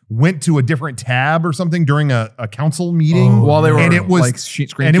Italy went to a different tab or something during a council meeting while they were and it was like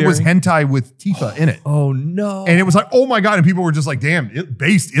screen and it was hentai with Tifa in it. Oh no. And it was like, oh my God. And people were just like, damn,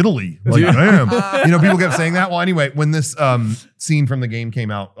 based Italy. Like, damn. People kept saying that. Well, anyway, when this scene from the game came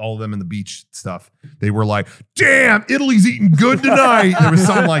out, all of them in the beach stuff, they were like, damn, Italy's eating good tonight. There was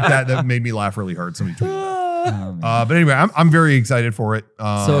something like that made me laugh really hard. Somebody tweeted that. But anyway, I'm very excited for it.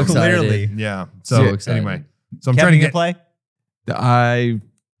 So excited. Clearly. Yeah. So excited. Anyway, so I'm Kevin, trying to you play.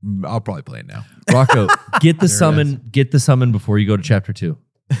 I'll probably play it now. Rocco, get the summon. Get the summon before you go to chapter 2.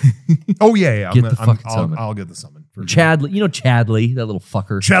 Oh yeah. Get the fucking summon. I'll get the summon. For Chadley, Chadley, that little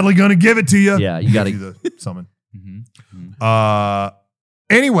fucker. Chadley gonna give it to you. Yeah, you got to the summon.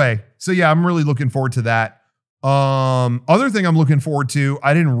 Anyway, so yeah, I'm really looking forward to that. Other thing I'm looking forward to, we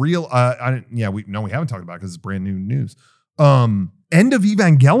haven't talked about it because it's brand new news. End of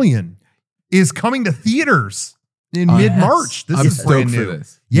Evangelion is coming to theaters in mid-March. This is brand new.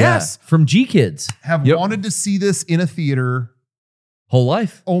 This. Yes. Yeah, from G Kids. Have wanted to see this in a theater. Whole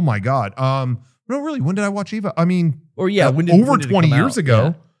life. Oh my God. No, really. When did I watch Eva? I mean, over 20 years ago.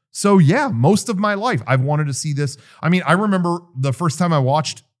 Yeah. So yeah, most of my life I've wanted to see this. I mean, I remember the first time I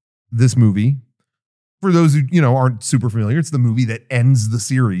watched this movie. For those who, aren't super familiar, it's the movie that ends the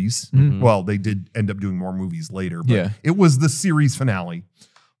series. Mm-hmm. Well, they did end up doing more movies later, but it was the series finale.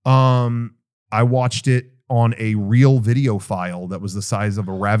 I watched it on a real video file that was the size of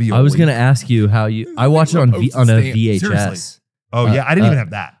a ravioli. I was going to ask you how I watched it on a VHS. Seriously. Oh yeah, I didn't even have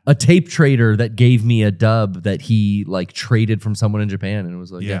that. A tape trader that gave me a dub that he like traded from someone in Japan, and it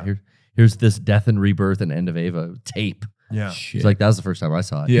was like, here's this Death and Rebirth and End of Ava tape. Yeah, it's like that was the first time I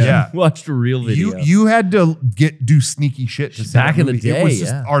saw it. Yeah. Watched a real video. You had to do sneaky shit to back in the day. It was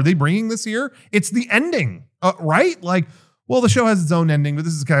just, are they bringing this here? It's the ending, right? Like, well, the show has its own ending, but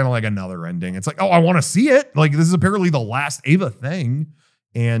this is kind of like another ending. It's like, oh, I want to see it. Like, this is apparently the last Ava thing.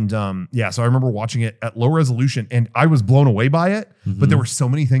 And so I remember watching it at low resolution and I was blown away by it, but there were so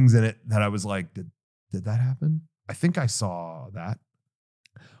many things in it that I was like, did that happen? I think I saw that.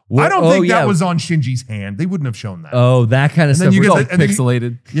 I don't think that was on Shinji's hand. They wouldn't have shown that. Oh, that kind of stuff. You get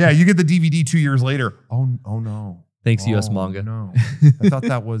pixelated. You get the DVD 2 years later. Oh no. Thanks, US Manga. No. I thought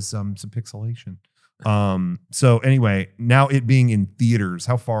that was some pixelation. So anyway, now it being in theaters,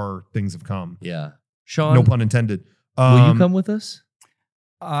 how far things have come. Yeah. Sean. No pun intended. Will you come with us?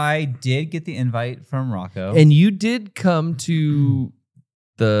 I did get the invite from Rocco. And you did come to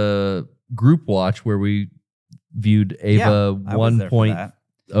the group watch where we viewed Ava 1.0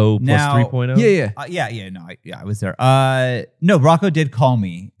 plus 3.0. I was there. No, Rocco did call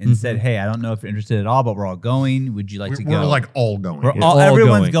me and said, hey, I don't know if you're interested at all, but we're all going. Would you like to go? We're like all going.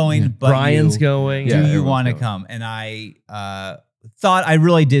 Everyone's going, but Brian's going. Do you want to come? And I thought I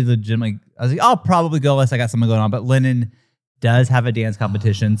really did legitimately. I was like, I'll probably go unless I got something going on. But Lennon does have a dance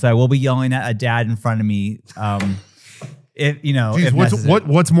competition, so I will be yelling at a dad in front of me If you know, Jeez, if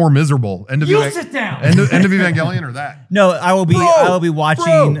what's more miserable? End of sit down. End of Evangelion or that? No, I will be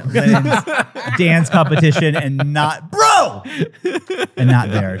watching Lynn's dance competition and not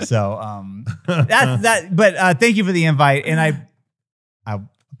there. So that's that. But thank you for the invite, and I'll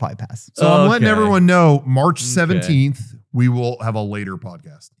probably pass. So I'm letting everyone know March 17th we will have a later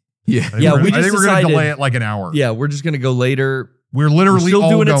podcast. Yeah, I think we're going to delay it like an hour. Yeah, we're just going to go later. We're literally still all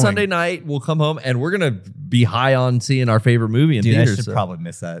doing going. it Sunday night. We'll come home and we're gonna be high on seeing our favorite movie in theaters. I should probably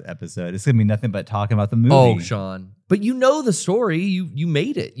miss that episode. It's gonna be nothing but talking about the movie. Oh, Sean, but you know the story. You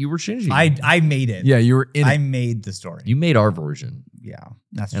made it. You were Shinji. I made it. Yeah, you were in. I made the story. You made our version. Yeah,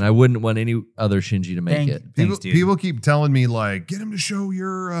 that's and true. I wouldn't want any other Shinji to make it. People keep telling me like, get him to show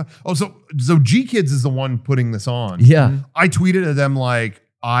your. So G Kids is the one putting this on. Yeah, I tweeted at them like.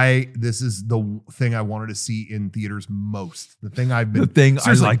 This is the thing I wanted to see in theaters most. The thing I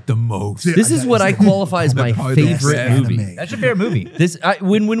like the most. This is what I qualify as my favorite movie. That's your favorite movie.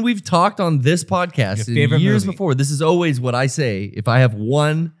 When we've talked on this podcast years before, this is always what I say. If I have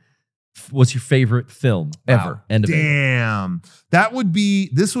one, what's your favorite film ever? End of it. Damn.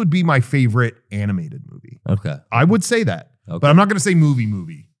 This would be my favorite animated movie. Okay. I would say that. Okay. But I'm not going to say movie.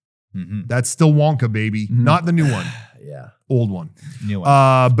 Mm-hmm. That's still Wonka, baby. Mm-hmm. Not the new one. Yeah. Old one. New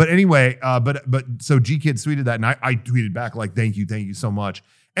one. But anyway, so G Kids tweeted that and I tweeted back like, thank you so much.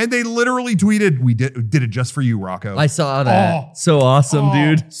 And they literally tweeted, we did it just for you, Rocco. I saw that. So awesome,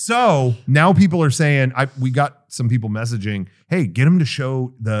 dude. So now people are saying, we got some people messaging, hey, get them to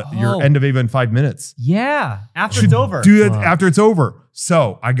show your End of Ava in 5 minutes. Yeah. After it's over. Do it after it's over.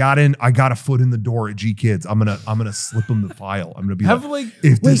 So I got a foot in the door at G Kids. I'm gonna slip them the file. I'm gonna be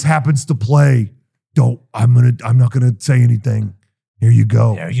if this happens to play, I'm not gonna say anything. Here you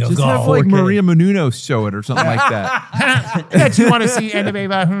go. There you go. Have like Maria Menounos show it or something like that. That you want to see End of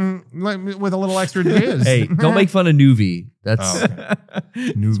Ava with a little extra jizz. Hey, don't make fun of Nuvi. That's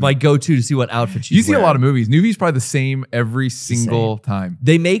it's my go-to to see what outfit she's You see wearing. a lot of movies. Nuvi's probably the same every single time.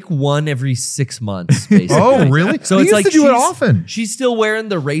 They make one every 6 months, basically. Oh, really? So they it's used like to do it often. She's still wearing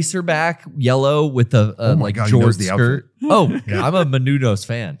the racerback yellow with the George skirt. I'm a Menounos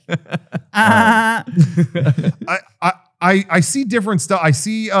fan. I see different stuff. I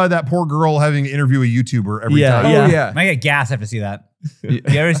see that poor girl having to interview a YouTuber every time. I might get gas after see that. You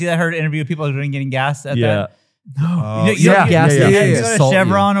ever see that? Her interview people who are getting gas at that? No. You go to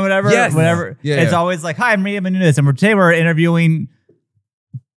Chevron or whatever. Yes. Whatever. Yeah, it's always like, hi, I'm Maria Menounos, and today we're interviewing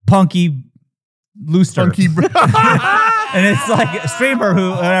Punky Looster. And it's like a streamer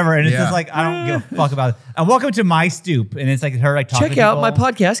who whatever, and it's just like I don't give a fuck about it. And welcome to my stoop, and it's like her like talking. Check out my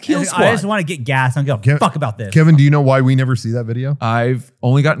podcast, Kill Squad. I just want to get gas. I don't give a fuck about this. Kevin, do you know why we never see that video? I've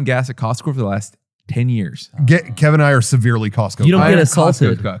only gotten gas at Costco for the last 10 years. Kevin and I are severely Costco. You don't get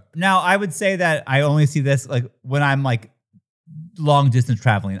assaulted. Now I would say that I only see this like when I'm like long distance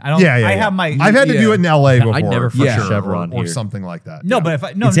traveling. I don't. I have my. I've had to do it in LA before. I never for Chevron or something like that. No, but if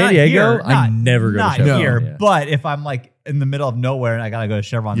I in San Diego, I never go to Chevron. Not here, but if I'm like in the middle of nowhere and I gotta go to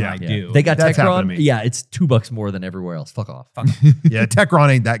Chevron, then I do. They got Techron. Yeah, it's $2 more than everywhere else. Fuck off. Yeah, Techron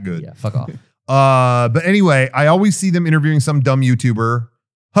ain't that good. Yeah, fuck off. But anyway, I always see them interviewing some dumb YouTuber.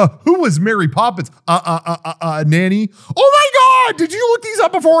 Who was Mary Poppins? Nanny. Oh my God! Did you look these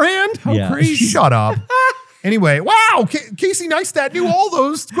up beforehand? How crazy! Shut up. Anyway, wow, Casey Neistat knew all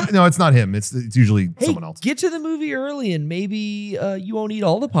those. No, it's not him. It's usually someone else. Get to the movie early, and maybe you won't eat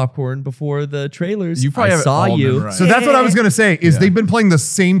all the popcorn before the trailers. You probably saw you. Memorized. So that's what I was gonna say. Is they've been playing the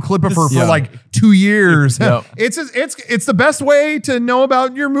same clip of her for like 2 years. It's the best way to know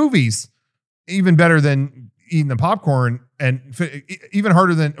about your movies. Even better than eating the popcorn, and even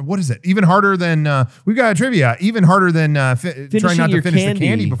harder than what is it? Even harder than we've got a trivia. Even harder than trying not to finish the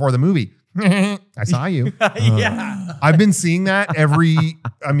candy before the movie. I saw you. I've been seeing that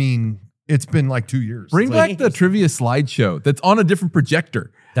it's been like 2 years. Bring back the trivia slideshow that's on a different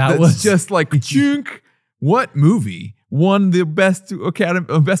projector. That was just like chunk. What movie won the Best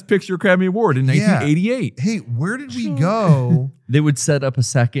Picture Academy Award in 1988? Hey, where did we go? They would set up a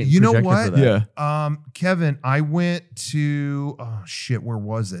second. You know projector what? For that. Yeah. Kevin, I went to where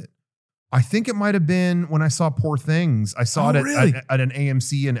was it? I think it might have been when I saw Poor Things. I saw it at an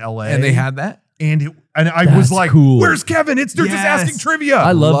AMC in LA. And they had that? And I was like, cool. Where's Kevin? They're just asking trivia.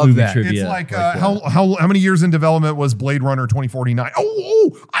 I love movie that. trivia. It's like how many years in development was Blade Runner 2049?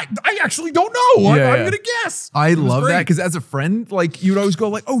 I actually don't know. I'm gonna guess. I love that because as a friend, like you'd always go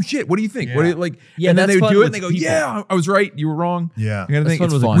like, oh shit, what do you think? Yeah. What do you, like? Yeah, and then they would do it and they with go, people. yeah, I was right. You were wrong. Yeah. I think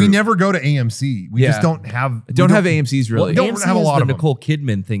it's fun. We never go to AMC. We just don't have. Don't have AMCs really. Don't AMC have a lot is of the them. Nicole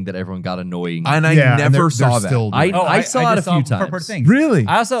Kidman thing that everyone got annoying. And I never saw that. I saw it a few For Poor times. Things. Really?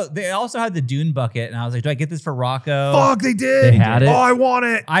 They also had the Dune bucket, and I was like, do I get this for Rocco? Fuck, they did. They had it. Oh, I want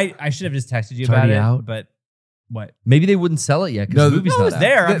it. I should have just texted you It's about already it, out. but what? Maybe they wouldn't sell it yet because the movie's No, it not was out.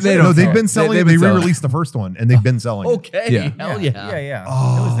 there. I'm sure. No, they've been selling it. They re-released the first one, and they've been selling it. Okay, Yeah. hell yeah. Yeah.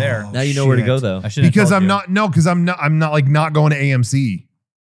 Oh, it was there. Now you know where to go though. I should have Because told I'm you. not going to AMC.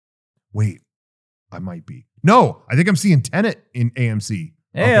 Wait, I might be. No, I think I'm seeing Tenet in AMC.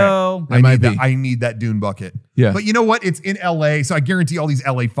 Heyo. I need that Dune bucket. Yeah. But you know what? It's in LA, so I guarantee all these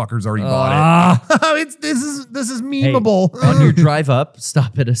LA fuckers already bought it. This is memeable. On your drive up,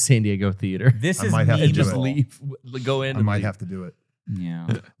 stop at a San Diego theater. This I is might have to memeable. do Just it. leave. Go in. I might have to do it. Yeah.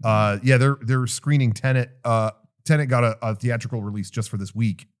 They're screening Tenet. Tenet got a theatrical release just for this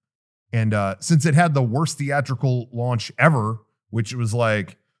week. And since it had the worst theatrical launch ever, which was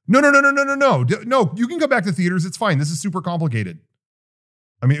like, no, you can go back to theaters. It's fine. This is super complicated.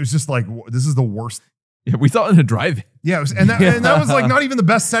 I mean, it was just like, this is the worst. Yeah, we saw it in a drive-in. Yeah, it was, and that was like not even the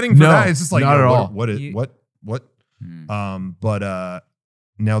best setting for that. It's just like, not at all. What? But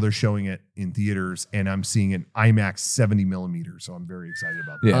now they're showing it in theaters, and I'm seeing an IMAX 70 millimeter, so I'm very excited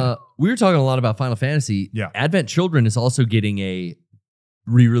about that. Yeah. We were talking a lot about Final Fantasy. Yeah. Advent Children is also getting a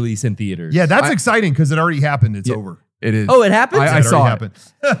re-release in theaters. Yeah, that's exciting because it already happened. It's Yeah. over. It is. Oh, it happened? I It saw already it.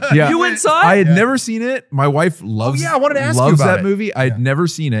 happened. Yeah. You went and saw it? I had never seen it. My wife loves. I wanted to ask you loves about that it. movie. I had never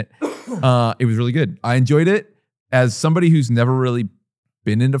seen it. It was really good. I enjoyed it. As somebody who's never really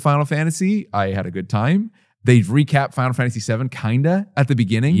been into Final Fantasy, I had a good time. They recapped Final Fantasy VII kinda at the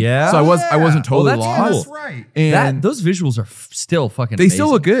beginning. Yeah. So I wasn't totally that's lost. cool. That's right. And Those visuals are still fucking they still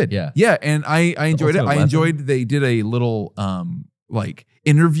amazing. look good. Yeah. Yeah. And I enjoyed it. Ultimate I Weapon. enjoyed they did a little like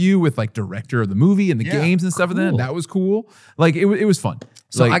interview with like director of the movie and the games and stuff. And cool. that was cool. Like it was fun.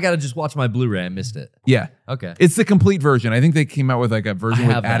 So like, I got to just watch my Blu-ray. I missed it. yeah. Okay. It's the complete version. I think they came out with like a version I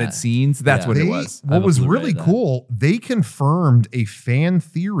with have added that. scenes. That's Yeah. what it was. What have a was Blu-ray really of that. cool, they confirmed a fan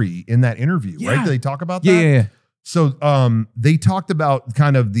theory in that interview, right? Yeah. Did they talk about that? Yeah. So they talked about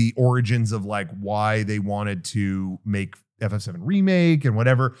kind of the origins of like why they wanted to make FF7 remake and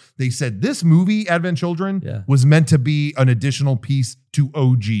whatever. They said this movie, Advent Children, was meant to be an additional piece to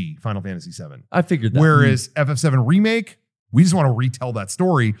OG Final Fantasy VII. I figured that. Whereas FF7 remake, we just want to retell that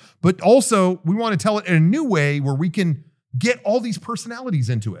story, but also we want to tell it in a new way where we can get all these personalities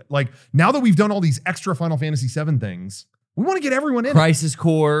into it. Like now that we've done all these extra Final Fantasy VII things, we want to get everyone in. Crisis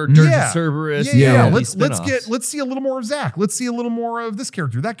Core, Dirge of Cerberus. Yeah. all Let's these let's see a little more of Zack. Let's see a little more of this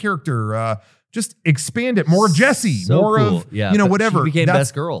character, that character. Just expand it. More of Jessie. So more cool. of whatever. She became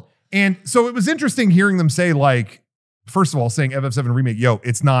best girl. And so it was interesting hearing them say, like, first of all, saying FF7 remake,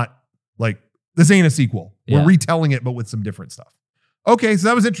 it's not like this ain't a sequel. We're retelling it, but with some different stuff. Okay, so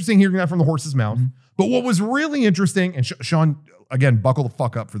that was interesting hearing that from the horse's mouth. But what was really interesting, and Sean, again, buckle the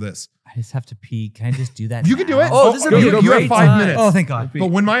fuck up for this. I just have to pee. Can I just do that? You can do it. Oh, this is you a great have 5 time. minutes. Oh, thank God. But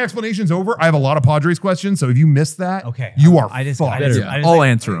when my explanation's over, I have a lot of Padres questions. So if you missed that, Okay. you are I just fucked. I'll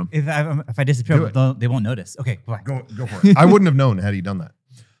answer them. If I disappear, Do it. they won't notice. Okay, bye. Go for it. I wouldn't have known had he done that.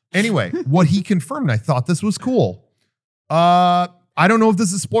 Anyway, what he confirmed, I thought this was cool. I don't know if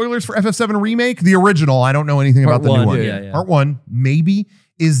this is spoilers for FF7 remake, the original. I don't know anything about the new one. Yeah. Part one, maybe,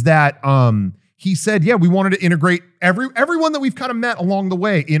 is that he said, we wanted to integrate everyone that we've kind of met along the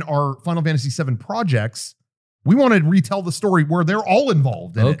way in our Final Fantasy VII projects. We want to retell the story where they're all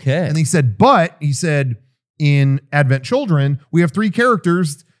involved in it. And he said, in Advent Children, we have 3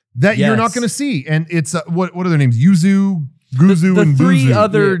 characters that you're not going to see. And it's, what are their names? Yuzu, Guzu, and The 3 Guzu.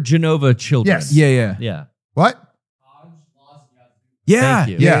 other Genova children. Yes. Yeah. What? Yeah.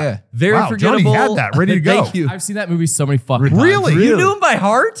 Thank you. Yeah. Very Wow, forgettable. Johnny had that ready to go. Thank you. I've seen that movie so many fucking times. Really? You knew him by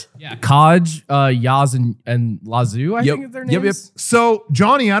heart? Yeah. Kaj, Yaz, and Lazu, I think is their names. So,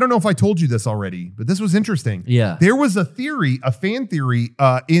 Johnny, I don't know if I told you this already, but this was interesting. Yeah. There was a fan theory,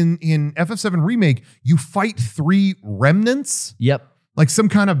 in FF7 Remake, you fight 3 remnants, Yep. like some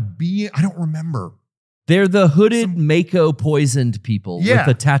kind of being, I don't remember. They're the hooded Mako poisoned people Yeah.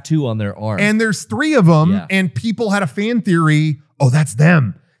 with a tattoo on their arm. And there's 3 of them, Yeah. and people had a fan theory, that's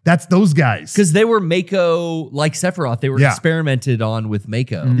them. That's those guys. Because they were Mako, like Sephiroth, they were experimented on with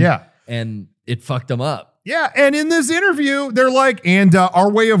Mako. Yeah. And it fucked them up. Yeah, and in this interview, they're like,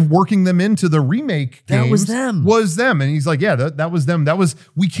 our way of working them into the remake That games was them. Was them. And he's like, that was them.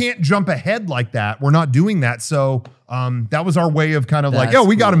 We can't jump ahead like that. We're not doing that. So that was our way of kind of like, That's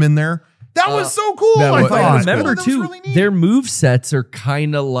we got cool. them in there. That was so cool. I remember that too, was really neat. their move sets are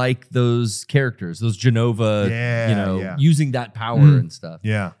kind of like those characters, those Genova, using that power and stuff.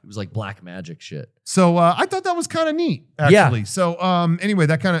 Yeah. It was like black magic shit. So I thought that was kind of neat, actually. So anyway,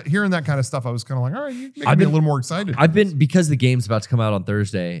 that kind of hearing that kind of stuff, I was kind of like, all right, you make me a little more excited. Because the game's about to come out on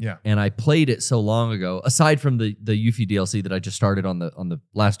Thursday, and I played it so long ago. Aside from the Yuffie DLC that I just started on the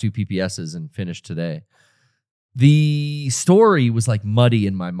last 2 PPSs and finished today, the story was like muddy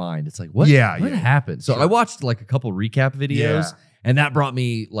in my mind. It's like, what happened? So I watched like a couple recap videos, and that brought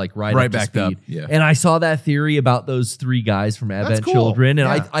me like right back up. Yeah. And I saw that theory about those 3 guys from Advent Children, and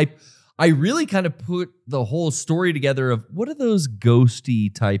I really kind of put the whole story together of what are those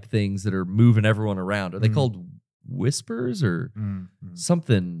ghosty type things that are moving everyone around? Are they called whispers or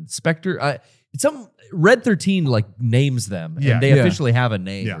something? Spectre? Some Red 13 like names them, and they officially have a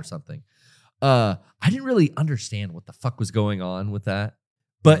name or something. I didn't really understand what the fuck was going on with that,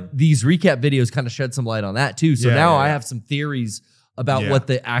 but these recap videos kind of shed some light on that too. So now I have some theories about what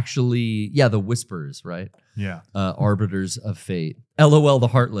the the whispers, right? Yeah. Arbiters of fate. LOL, the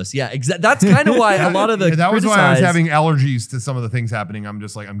heartless. Yeah, that's kind of why a lot of the that was why I was having allergies to some of the things happening. I'm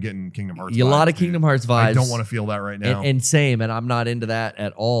just like, I'm getting Kingdom Hearts vibes. A lot of Kingdom Hearts vibes. I don't want to feel that right now. And same, and I'm not into that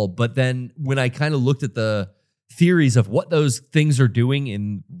at all. But then when I kind of looked at the theories of what those things are doing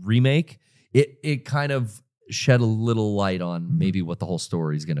in Remake, it kind of shed a little light on maybe what the whole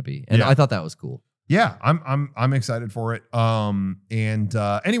story is going to be. And I thought that was cool. Yeah, I'm excited for it.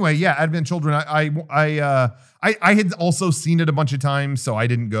 Anyway, Advent Children. I had also seen it a bunch of times, so I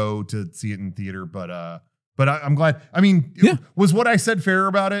didn't go to see it in theater, but I'm glad. I mean, was what I said fair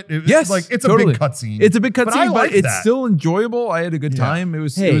about it? It was like it's totally a big cutscene. It's a big cutscene, but it's still enjoyable. I had a good time. It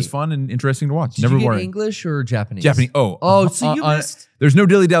was fun and interesting to watch. Did you get English or Japanese? Japanese. So you missed. There's no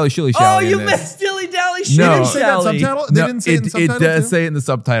dilly dally shilly shally. Oh, you missed dilly dally shilly shally. They didn't say that subtitle. They didn't say it in the subtitle. It does say it in the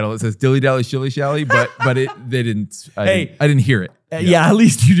subtitle. It says dilly dally shilly shally, but they didn't. I didn't hear it. At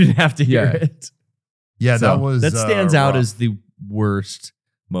least you didn't have to hear it. Yeah, that stands out as the worst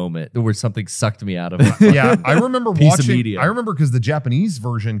moment where something sucked me out of it. I remember watching. I remember because the Japanese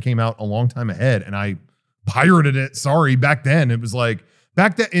version came out a long time ahead, and I pirated it. Sorry, back then it was like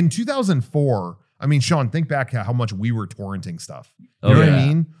in 2004. I mean, Sean, think back how much we were torrenting stuff. You know what I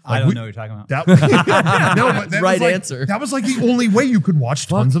mean? I don't know what you're talking about. But that answer. That was like the only way you could watch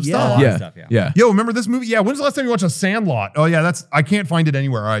tons of stuff. Yeah. Yo, remember this movie? Yeah. When's the last time you watched A Sandlot? Oh yeah, I can't find it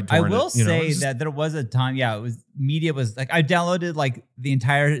anywhere. I will say that there was a time. Yeah, it was media was like I downloaded like the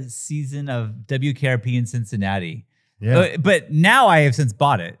entire season of WKRP in Cincinnati. Yeah. But now I have since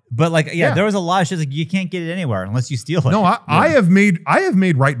bought it. But there was a lot of shit like you can't get it anywhere unless you steal it. No, I have made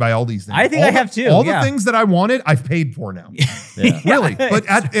right by all these things. I think I have too. All the things that I wanted, I've paid for now. Really. But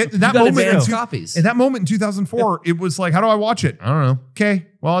at that moment, copies. At that moment in 2004, it was like, how do I watch it? I don't know. Okay,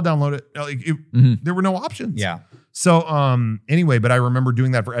 well, I'll download it. There were no options. Yeah. So anyway, but I remember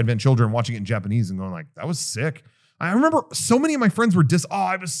doing that for Advent Children, watching it in Japanese and going like, that was sick. I remember so many of my friends were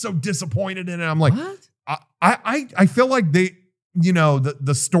I was so disappointed in it. I'm like, what? I feel like they,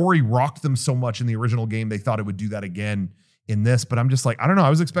 the story rocked them so much in the original game. They thought it would do that again in this, but I'm just like, I don't know. I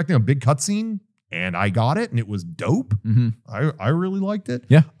was expecting a big cutscene and I got it and it was dope. Mm-hmm. I really liked it.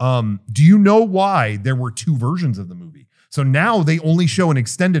 Yeah. Do you know why there were 2 versions of the movie? So now they only show an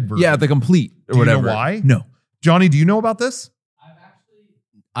extended version. Yeah, the complete or whatever. Do you know why? No. Johnny, do you know about this?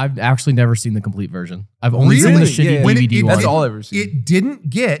 I've actually never seen the complete version. I've only seen the shitty DVD one. That's all I've ever seen. It didn't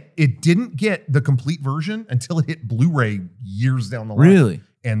get the complete version until it hit Blu-ray years down the line. Really?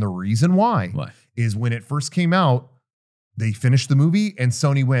 And the reason why is when it first came out, they finished the movie and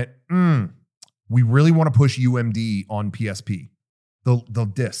Sony went, we really want to push UMD on PSP.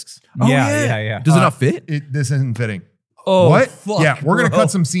 The discs. Yeah. Does it not fit? This isn't fitting. Oh, what? Fuck, yeah, we're going to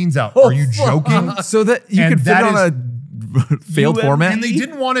cut some scenes out. Oh, Are you joking? So that you can fit on a failed UMD? format? And they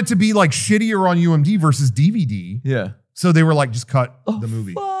didn't want it to be like shittier on UMD versus DVD. Yeah. So they were like, just cut the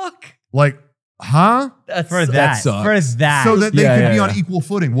movie. Fuck. Like, huh? That sucks. For that. So that they could be on equal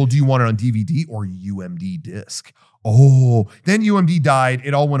footing. Well, do you want it on DVD or UMD disc? Oh, then UMD died.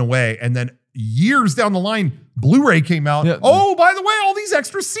 It all went away. And then years down the line, Blu-ray came out. Yeah. Oh, by the way, all these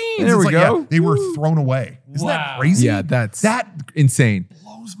extra scenes. There we go. Yeah, they were thrown away. Isn't that crazy? Yeah, that's insane.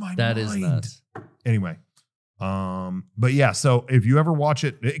 Blows my mind. That is nuts. Anyway. But yeah, so if you ever watch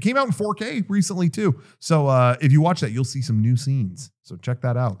it came out in 4K recently too. So if you watch that, you'll see some new scenes. So check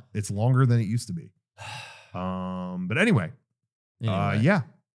that out. It's longer than it used to be. But anyway. Yeah.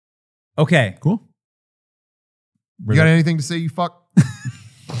 Okay. Cool. You got anything to say, you fuck?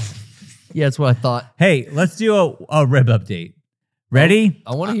 Yeah, that's what I thought. Hey, let's do a rib update. Ready?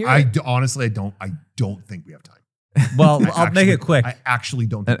 I want to hear it. Honestly, I don't think we have time. Well, I'll make it quick. I actually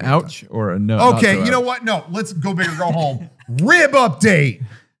don't An think we have ouch or a no? time. not Okay, so you know ouch. what? No, let's go big or go home. Rib update.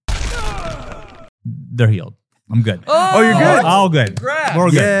 They're healed. I'm good. Oh, you're good. All good. Congrats. We're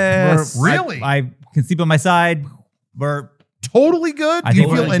good. Yes. Really? I can sleep on my side. We're. Totally good. I Do you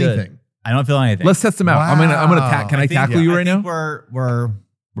think feel we're good. anything? I don't feel anything. Let's test them out. I'm gonna Wow. can I think- tackle you I right think now?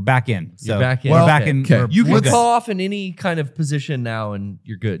 We're back in. So You're back in. We're Well, back okay. in. Okay. We're, You we're can good. cough in any kind of position now, and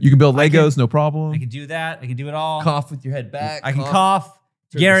you're good. You can build I can- Legos, no problem. I can do that. I can do it all. cough with your head back. I can cough.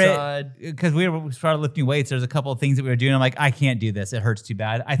 to the Garrett, side. because we started lifting weights. There's a couple of things that we were doing. I'm like, I can't do this. It hurts too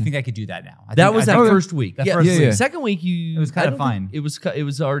bad. I think I could do that now. That was that think- first week. that Yeah, first week. Second week, you. It was kinda I don't fine. think- It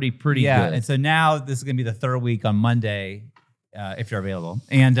was already pretty Yeah, good. and so now this is gonna be the third week on Monday, if you're available.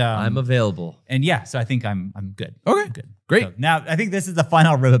 And I'm available. and yeah, so I think I'm good. Okay. I'm good. Great. So now I think this is the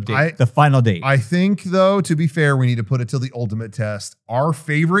final rib update. I- The final date. I think, though, to be fair, we need to put it to the ultimate test. Our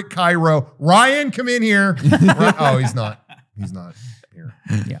favorite Cairo, Ryan, come in here. Oh, he's not. He's not here.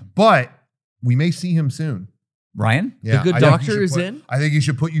 Yeah. But we may see him soon. Ryan. Yeah, good I think doctor he should is put- in? I think he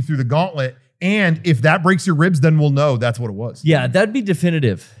should put you through the gauntlet. And if that breaks your ribs, then we'll know that's what it was. Yeah, that'd be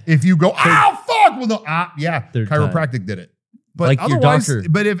definitive. If you go, ow, fuck, well, no, yeah, Third time. chiropractic did it. But Like your otherwise, doctor.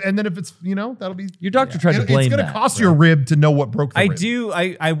 but if it's that'll be Your doctor tried to blame it's gonna that, cost you a right? rib to know what broke the I rib. do.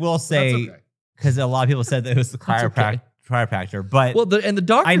 I will That's say okay. because a lot of people said that it was the That's okay. chiropractor, but Well, the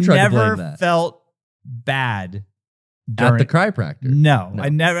doctor I tried to blame never that felt bad at during the chiropractor. No, No. I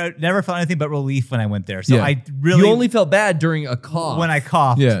never felt anything but relief when I went there. So Yeah. I really You only felt bad during a cough. when I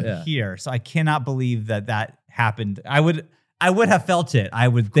coughed Yeah. here. So I cannot believe that happened. I would have felt it. I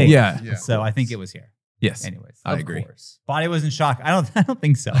would think. Yeah. Yeah. So I think it was here. Yes. Anyways, I Of agree. course. body was in shock. I don't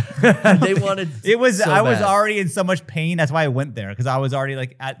think so. They wanted. It was. so I was bad. already in so much pain. That's why I went there because I was already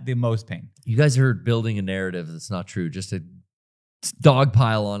like at the most pain. You guys are building a narrative that's not true. Just a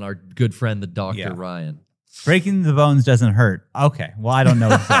dogpile on our good friend, the doctor Yeah. Ryan. Breaking the bones doesn't hurt. Okay. Well, I don't know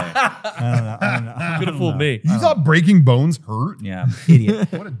what to say. I don't know. Could have fooled me. You thought breaking bones hurt? Yeah,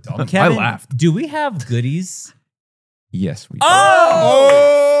 idiot. What a dumb. Kevin, laughed. Do we have goodies? Yes, we.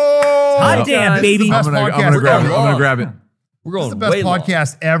 Oh, Hot Yeah. damn, Guys, baby. best I'm gonna podcast grab it. ever. I'm gonna grab it. We're It's going the best way long.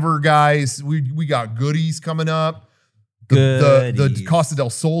 podcast ever, guys. We got goodies coming up. The Goodies. Costa del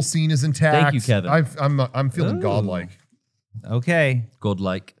Sol scene is intact. Thank you, Kevin. I'm feeling Ooh. godlike. Okay. Gold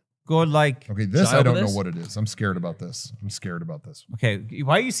like. Good like. Okay, this Should I I don't open know this? what it is. I'm scared about this. Okay.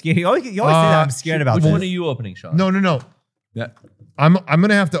 Why are you scared? You always say that I'm scared about Which this. one are you opening, Sean? No. Yeah. I'm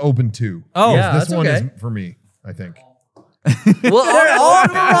gonna have to open two. Oh, Yeah. This that's one okay. is for me, I think. Well, they're all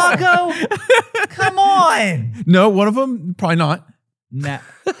Morocco. Come on. No, one of them probably not. Nah.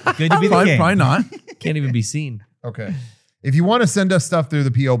 Good to be the Probably, king. probably not. can't even be seen. Okay. If you want to send us stuff through the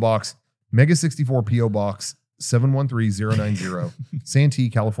P.O. Box, Mega64 P.O. Box 713090, Santee,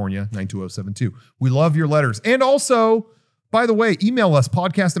 California 92072. We love your letters. And also, by the way, email us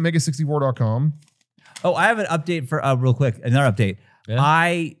podcast@mega64.com. Oh, I have an update for real quick. Another update. Yeah.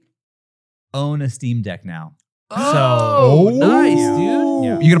 I own a Steam Deck now. Oh, So- nice, Yeah. dude.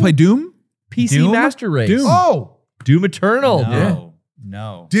 Yeah. You gonna play Doom? PC Doom? Master Race. Doom. Oh, Doom Eternal.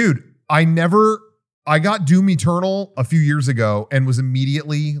 No. dude, I got Doom Eternal a few years ago and was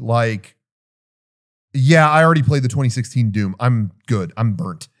immediately like, yeah, I already played the 2016 Doom. I'm good. I'm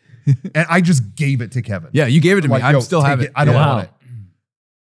burnt. And I just gave it to Kevin. Yeah, you gave it to me. Like, I yo, still take have it. I don't Yeah. want it.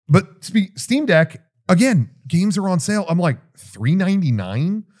 But Steam Deck, again, games are on sale. I'm like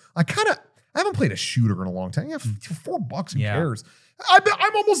 $3.99. I haven't played a shooter in a long time. Yeah, $4. Who Yeah. cares?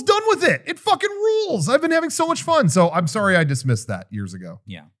 I'm almost done with it. It fucking rules. I've been having so much fun. So I'm sorry I dismissed that years ago.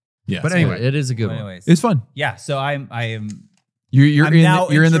 Yeah. Yeah. But anyway, It is a good Well, one. anyways. It's fun. Yeah. So I am. You're I'm in now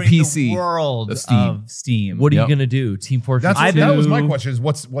you're in the entering PC. world of Steam. of Steam. What are Yep. you gonna do? Team Fortress that 2? was my question. Is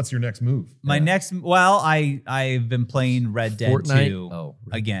what's your next move? My next? Well, I've been playing Red Dead Fortnite? 2 Oh,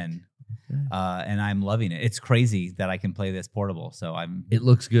 again, and I'm loving it. It's crazy that I can play this portable. So I'm It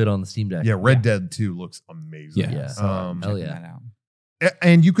looks good on the Steam Deck. Yeah, Red Dead 2 looks amazing. Yeah. Yeah. Um, Hell checking yeah. that out.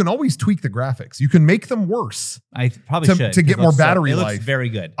 And you can always tweak the graphics. You can make them worse. I probably To- should to get because it more looks battery it looks life. very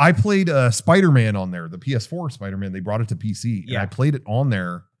good. I played Spider-Man on there, the PS4 Spider-Man. They brought it to PC, and Yeah. I played it on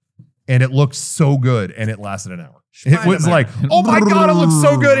there, and it looked so good, and it lasted an hour. It was Spider-Man. like, oh my god, it looks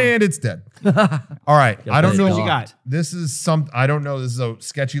so good, and it's dead. All right, Gotta I don't play know it What you got? This is I don't know. This is a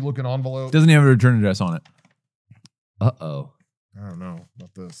sketchy looking envelope. Doesn't have a return address on it. Uh-oh. I don't know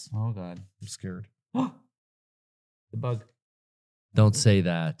about this. Oh god, I'm scared. the bug. Don't say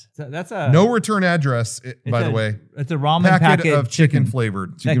that. That's a No return address, by the way. It's a ramen Packet packet of chicken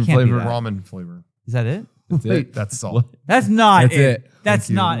flavored. That Chicken can't be flavored that. ramen flavor. Is that it? That's it. That's solid. That's not That's it. it. That's Thank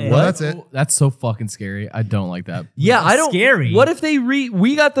you. not it. Well, that's it. That's so fucking scary. I don't like that. Yeah, I don't. Scary. What if they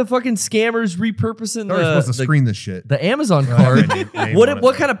we got the fucking scammers repurposing They're supposed to screen this shit. the Amazon I card? have a name What on it.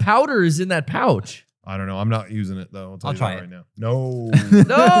 what kind of powder is in that pouch? I don't know. I'm not using it though. I'll I'll you try that it. right now. No.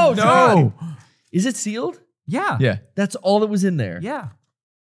 No, No. John. Is it sealed? Yeah. Yeah. That's all that was in there. Yeah.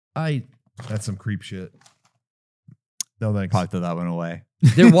 That's some creep shit. No thanks. Probably throw that one away.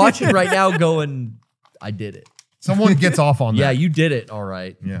 They're watching right now going, I did it. Someone gets off on that. Yeah, you did it. All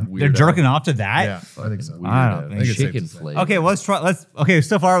right. Yeah. They're jerking off to that. Yeah, I think so. I don't I think think it's safe Chicken to say. flavor. Okay, let's try. Okay,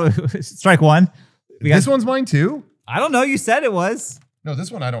 so far, strike one. This one's mine too? I don't know. You said it was. No, this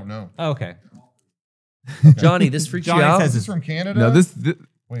one I don't know. Oh, okay. Johnny, this freaks Johnny you out? says Is this from Canada? No, this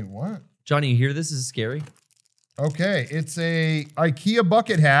Wait, what? Johnny, you hear this? Is it scary? Okay, it's a IKEA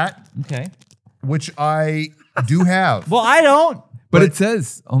bucket hat, Okay. which I do have. Well, I don't. but it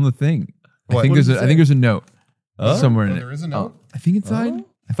says on the thing. What? I think What there's does it I think there's a note somewhere Oh, in there it. is a note. I think inside.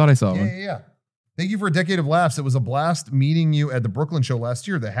 I thought I saw Yeah, one. yeah, yeah. Thank you for a decade of laughs. It was a blast meeting you at the Brooklyn show last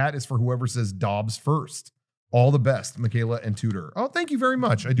year. The hat is for whoever says Dobbs first. All the best, Michaela and Tudor. Oh, thank you very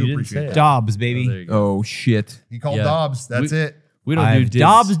much. I do You didn't appreciate say that. it. Dobbs, Oh, baby. there you go. Oh shit. He called Yeah. Dobbs. That's it. We don't do I've dibs.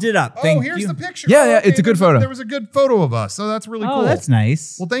 Dobbs it up. Oh, Thank here's you. the picture. Yeah, Oh, yeah, it's a good photo. There was a good photo of us, so that's really Oh, cool. that's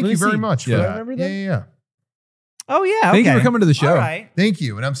nice. Well, thank Let you me very see. much for Yeah. that. Remember Yeah, that? yeah, yeah. Oh yeah. Thank you okay. for coming to the show. All right. Thank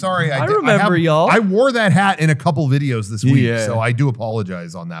you. And I'm sorry. I remember y'all. I wore that hat in a couple videos this week, Yeah. so I do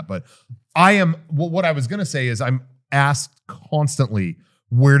apologize on that. But I am, what I was going to say is I'm asked constantly,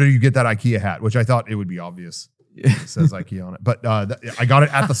 where do you get that IKEA hat? Which I thought it would be obvious. It says IKEA on it. But I got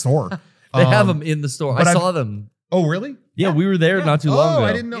it at the store. They have them in the store. but I I've- saw them. Oh, really? Yeah, we were there not too long ago.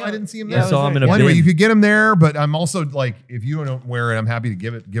 I didn't know. I didn't see him Yeah, there. I saw him in a Well, anyway, bin. you could get him there, but I'm also like, if you don't wear it, I'm happy to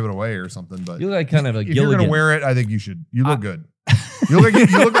give it away or something. But You look like kind of a if you're Gilligan. gonna wear it, I think you should. You look good. You look like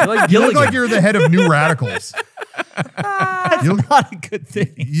you look like you look Gilligan. like you're the head of New Radicals. That's You look- not a good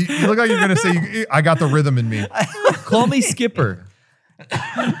thing. You look like you're gonna say, "I got the rhythm in me." Call me Skipper.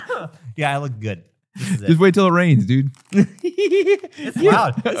 Yeah, I look good. This is Just it. wait till it rains, dude. It's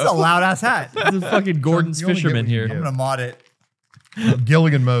loud. It's a loud ass hat. This is fucking Gordon's You only get fisherman what you here. get. I'm gonna mod it.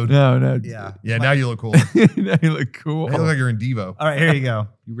 Gilligan mode. No. Yeah. Yeah, now you look cool. Now you look cool. You look like you're in Devo. All right, here you go.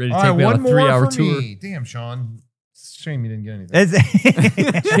 You ready to All take right, me on one a more 3-hour for tour? me. Damn, Sean. Shame you didn't get anything.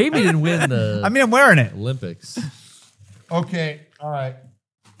 It's Jamie didn't win the I mean, I'm wearing it. Olympics. Okay, all right.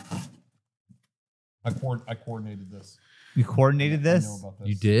 I coordinated this. You coordinated I this? know about this.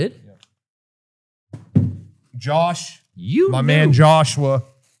 You did? Josh, You my knew. man Joshua.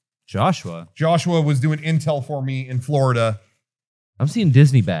 Joshua. Joshua was doing intel for me in Florida, I'm seeing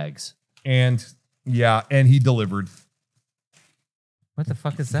Disney bags. and he delivered. What the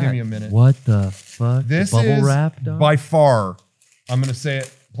fuck is Give me that? a minute. What the fuck? This The bubble is wrap, dog? by far, I'm going to say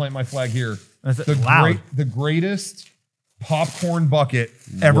it, plant my flag here, That's it. the Loud. the greatest popcorn bucket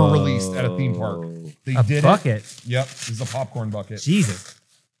ever released at a theme park. They A did bucket. it. Yep, this is a popcorn bucket. Jesus.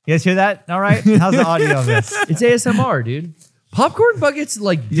 You guys hear that? All right. How's the audio of this? It's ASMR, dude. Popcorn buckets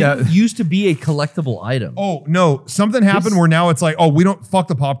didn't used to be a collectible item. Oh no! Something happened where now it's like, oh, we don't fuck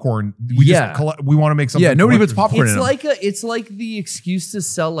the popcorn. We Yeah. just we want to make something. Yeah, nobody puts collector's. popcorn It's in them. it's like the excuse to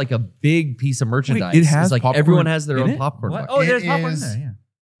sell like a big piece of merchandise. it has It's like popcorn everyone has their in own it? popcorn What? bucket. Oh, there's It popcorn in is- there. Yeah.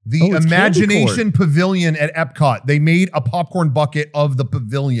 The Oh, it's candy Imagination Pavilion at Epcot. They made a popcorn bucket of the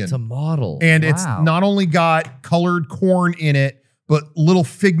pavilion, It's a model. and it's Wow. not only got colored corn in it, but little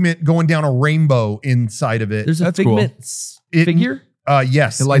figment going down a rainbow inside of it. There's a That's cool. Figment It- figure.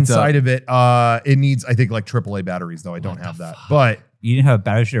 Yes, It lights inside of it. It needs, I think, like AAA batteries, though. I don't have that. But You didn't have a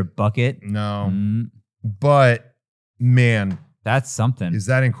battery share bucket? no. Mm, But man, that's something. is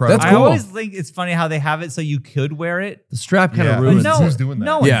that incredible? That's I cool. always think it's funny how they have it so you could wear it. The strap kind Yeah. of But ruins no- it. Who's doing that?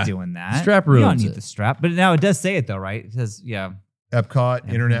 No one's Yeah. doing that. The strap You don't ruins need it. the strap. But now it does say it though, right? It says, yeah. Epcot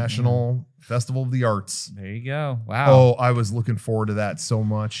Yeah. International Festival of the Arts. There you go. Wow. Oh, I was looking forward to that so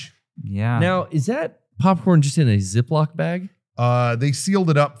much. Yeah. Now, is that popcorn just in a Ziploc bag? They sealed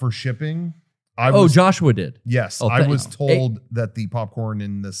it up for shipping. Joshua did. Yes, Oh, I was thanks. told that the popcorn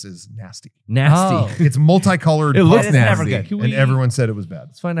in this is nasty. Nasty. Oh. It's multicolored. It looks That is never nasty. good. Can and we- everyone said it was bad.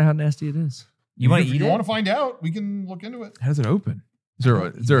 Let's find out how nasty it is. You want to If eat you it? want to find out, we can look into it. How does it open?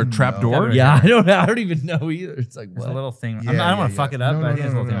 Is there a No. trap door? Yeah. Yeah, I don't even know either. It's like There's what? a little thing. Yeah, I don't yeah, want to fuck yeah. it up, No, but no, I think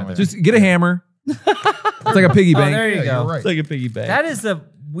there's a no, little thing no, right no. there. Just get a hammer. It's like a piggy Oh, bank. there you Yeah, go. you're right. It's like a piggy bag. That is the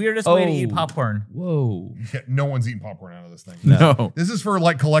weirdest way to eat Oh. popcorn. Whoa. Yeah, no one's eating popcorn out of this thing. No. This is for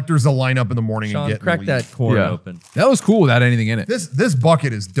like collectors to line up in the morning Sean, and get. crack and that leave. corn Yeah. open. That was cool without anything in it. This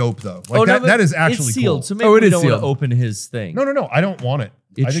bucket is dope though. Like no, that, but that is actually it's sealed, cool. so maybe Oh, it we is don't want to sealed. open his thing. No, I don't want it.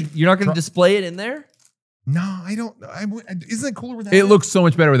 I think You're not going Try- to display it in there? No, I don't. Isn't it cooler without It looks so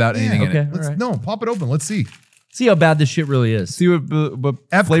much better without anything in okay. it. Let's, No, pop it open. Let's see. See how bad this shit really is. See what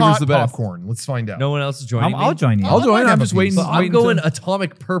flavor's the best. popcorn. Let's find out. No one else is joining me? I'll join you. I'll join. have I'm a just waiting. piece. I'm waiting going to-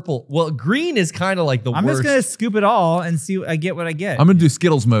 atomic purple. Well, green is kind of like the I'm worst. just gonna scoop it all and see. I get what I get. I'm gonna do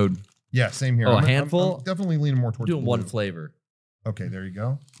Skittles mode. Yeah, same here. Oh, a I'm handful? I'm definitely leaning more I'm towards doing blue. one flavor. Okay, there you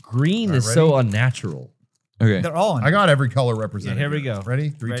go. Green All right, is so unnatural. Okay. They're all in. I got every color represented. Yeah, here we go. Ready?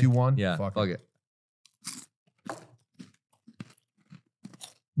 3, Ready? 2, 1. Yeah, Fuck fuck it. it.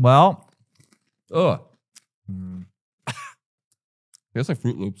 Well, Oh, It's like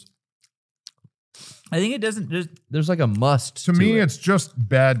Fruit Loops. I think it doesn't. there's like a must To me, it. it's just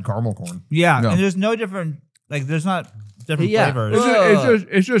bad caramel corn. Yeah, No. and there's no different. Like, there's not different Yeah. flavors.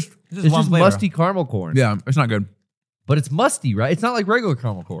 It's just It's It's one just flavor. musty caramel corn. yeah, it's not good. But it's musty, right? It's not like regular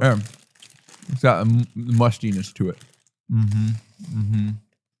caramel corn. It's got a mustiness to it.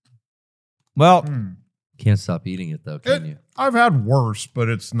 Well, Can't stop eating it though, can you? I've had worse, but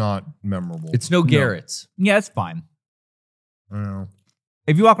it's not memorable. It's no Garrett's. yeah, it's fine. I don't know.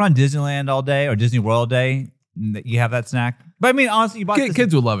 If you walk around Disneyland all day or Disney World all day, you have that snack. But I mean, honestly, you buy this.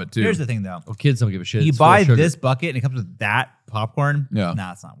 Kids would love it too. Here's the thing, though. Oh, kids don't give a shit. You It's full of buy sugar. this bucket and it comes with that popcorn. Yeah.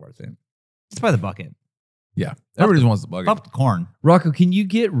 Nah, it's not worth it. Just buy the bucket. Yeah, everybody just wants the bucket. Pop the corn. Rocco, can you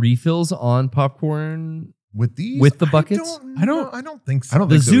get refills on popcorn? With these? With the buckets? I don't think so. I don't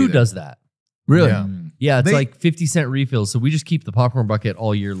The think so zoo either. does that. Really? Yeah. Yeah, it's They- like 50-cent refills. So we just keep the popcorn bucket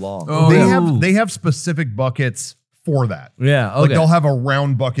all year long. Oh, They yeah. they have specific buckets for that. Yeah, Like okay. they'll have a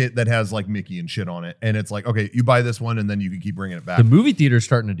round bucket that has like Mickey and shit on it, and it's like, okay, you buy this one, and then you can keep bringing it back. The movie theater's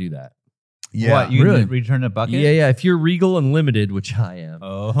starting to do that. Yeah, What? You really? can return a bucket? Yeah. If you're Regal Unlimited, which I am,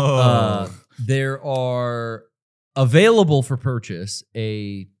 Oh. there are available for purchase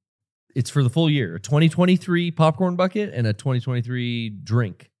it's for the full year, a 2023 popcorn bucket and a 2023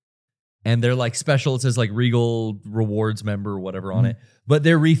 drink. And they're like special. It says like Regal Rewards member or whatever on it. But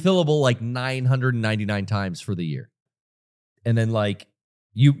they're refillable like 999 times for the year. And then like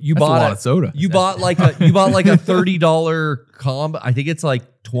you That's bought a lot of soda. You bought like a $30 combo. I think it's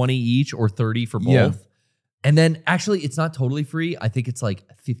like 20 each or 30 for both. Yeah. And then actually it's not totally free. I think it's like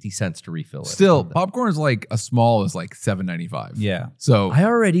 50 cents to refill it. Still, popcorn is like a small is like $7.95. Yeah. So I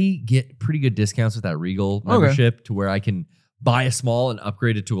already get pretty good discounts with that Regal membership to where I can buy a small and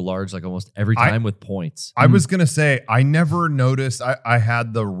upgrade it to a large like almost every time with points. I was gonna say I never noticed. I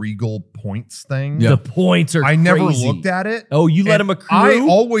had the Regal points thing. Yeah. The points are I never crazy. looked at it. Oh, you let And them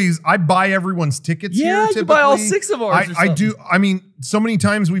accrue? I buy everyone's tickets Yeah, here. you buy all typically. 6 of ours or I something. do. I mean, so many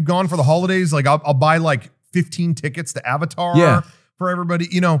times we've gone for the holidays. Like I'll buy like 15 tickets to Avatar Yeah. for everybody.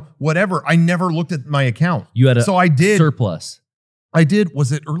 You know, whatever. I never looked at my account. You had a So I did. surplus. I did.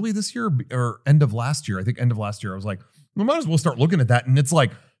 Was it early this year or end of last year? I think end of last year. I was like, we might as well start looking at that. And it's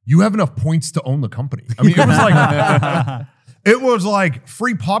like, you have enough points to own the company. I mean, it was like, it was like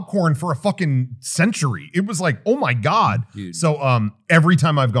free popcorn for a fucking century. It was like, oh my God. Dude. So every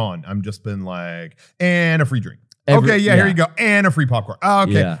time I've gone, I'm just been like, and a free drink. Every- Okay, yeah, here you go. And a free popcorn.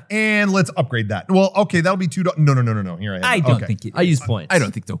 Okay. Yeah. And let's upgrade that. Well, okay, that'll be $2. No. Here I have I it. don't Okay. think it I use points. I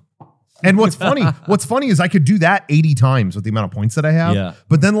don't think so. And what's funny is I could do that 80 times with the amount of points that I have. Yeah.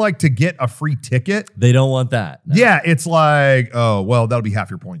 But then like to get a free ticket, They don't want that. No. yeah, it's like, oh, well, that'll be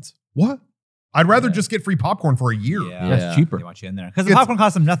half your points. What? I'd rather just get free popcorn for a year. Yeah. That's cheaper. They want you in there. Because the It's- popcorn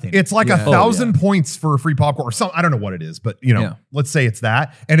costs them nothing. It's like Yeah. 1,000 points for a free popcorn or something. I don't know what it is, but you know, Yeah. let's say it's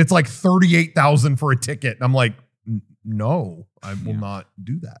that. And it's like 38,000 for a ticket. And I'm like, no, I will not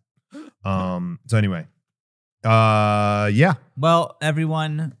do that. So anyway, yeah. Well,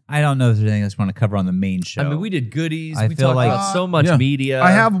 everyone, I don't know if there's anything else we want to cover on the main show. I mean, we did goodies. I we feel talked like- about so much Yeah. media.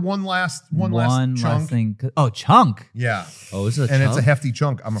 I have one last one chunk. last thing. Oh, chunk. Yeah. Oh, is it? And it's a hefty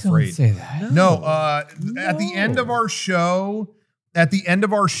chunk, I'm afraid. Don't say that. No, at the end of our show,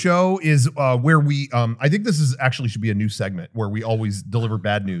 is where we I think this is actually should be a new segment where we always deliver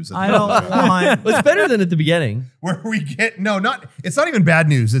bad news. I don't want. Well, it's better than at the beginning. Where we get it's not even bad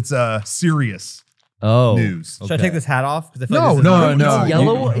news, it's serious Oh, news. Should I take this hat off? 'Cause I feel No, like this is no, not- no. It's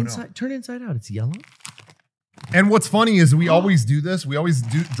yellow no. inside. Turn it inside out. It's yellow. And what's funny is we always do this. We always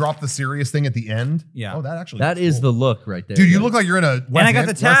drop the serious thing at the end. Yeah. Oh, that actually That looks is cool. the look right there. Dude, you look like you're in a I got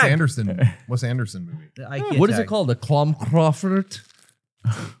the tag. Wes Anderson movie. The IKEA What is it tag. called? A Clom Crawford?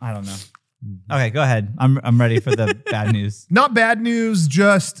 I don't know. Okay, go ahead. I'm ready for the bad news. Not bad news,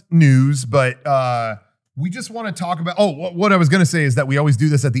 just news, but we just want to talk about what I was going to say is that we always do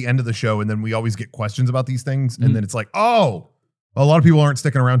this at the end of the show and then we always get questions about these things and then it's like, oh, a lot of people aren't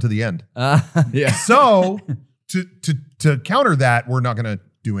sticking around to the end. Yeah. So to counter that, we're not going to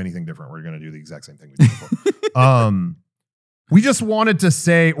do anything different. We're going to do the exact same thing we did before. We just wanted to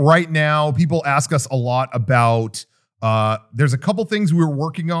say right now, people ask us a lot about, there's a couple things we were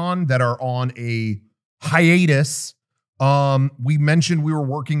working on that are on a hiatus. We mentioned we were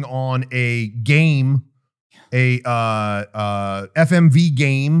working on a game, a FMV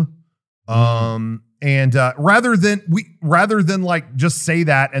game. And rather than like just say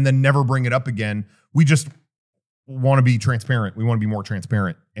that and then never bring it up again, we just want to be transparent. We want to be more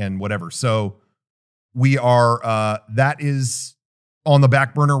transparent and whatever. So we are, that is on the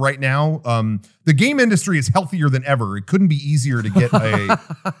back burner right now. The game industry is healthier than ever. It couldn't be easier to get a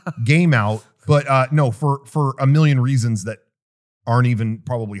game out, but no, for a million reasons that aren't even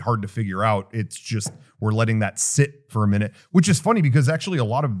probably hard to figure out. It's just, we're letting that sit for a minute, which is funny because actually a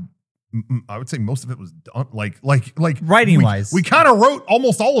lot of, I would say most of it was done, like writing wise. We kind of wrote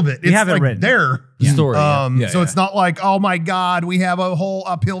almost all of it. We have it written. There. The story. So it's not like, oh my God, we have a whole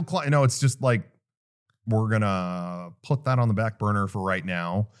uphill climb. No, it's just like, we're gonna put that on the back burner for right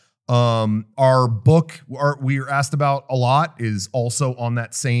now. Our book, we are asked about a lot, is also on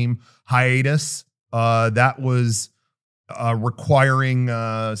that same hiatus. That was requiring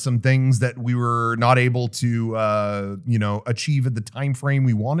some things that we were not able to achieve at the time frame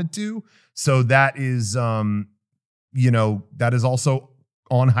we wanted to. So that is that is also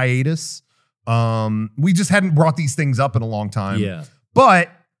on hiatus. We just hadn't brought these things up in a long time. Yeah.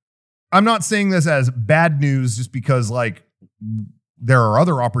 But I'm not saying this as bad news just because like there are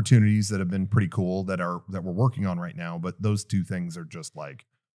other opportunities that have been pretty cool that we're working on right now, but those two things are just like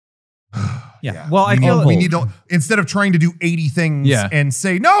yeah. Well, I feel we need to, instead of trying to do 80 things and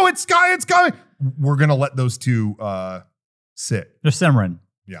say, no, it's coming, we're going to let those two sit. They're simmering.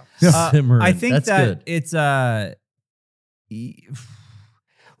 Yeah. Simmering. I think that's that good. it's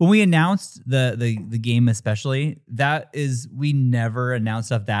when we announced the game, especially, we never announced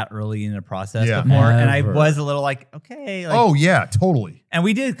stuff that early in the process before. And I was a little like, okay. Like, oh yeah, totally. And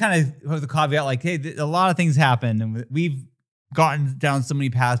we did kind of have the caveat like, hey, a lot of things happen and we've gotten down so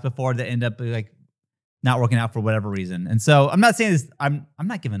many paths before that end up like not working out for whatever reason. And so I'm not saying this, I'm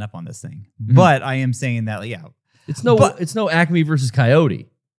not giving up on this thing, but I am saying that, it's no Acme versus Coyote.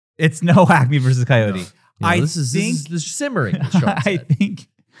 It's no Acme versus Coyote. No. This is the simmering. As Sean I said. think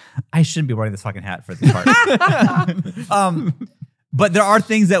I shouldn't be wearing this fucking hat for this part. But there are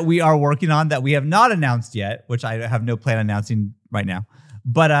things that we are working on that we have not announced yet, which I have no plan on announcing right now,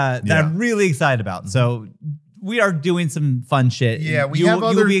 but that I'm really excited about. So we are doing some fun shit. Yeah,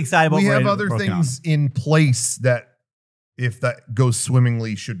 you'll be excited about. We have other things in place that, if that goes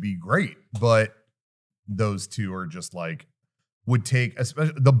swimmingly, should be great. But those two are just like would take.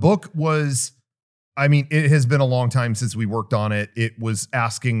 Especially the book was. I mean, it has been a long time since we worked on it. It was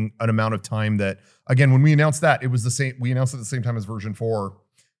asking an amount of time that, again, when we announced that, it was the same. We announced it at the same time as version 4,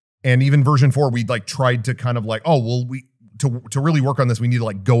 and even version 4, we like tried to kind of like, oh, well, to really work on this, we need to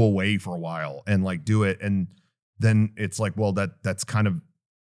like go away for a while and like do it, and then it's like, well, that's kind of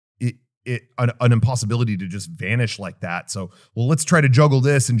an impossibility to just vanish like that. So, well, let's try to juggle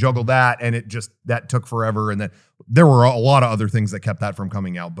this and juggle that, and that took forever, and then there were a lot of other things that kept that from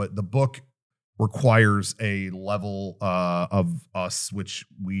coming out, but the book requires a level of us, which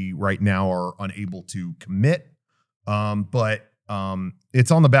we right now are unable to commit. But it's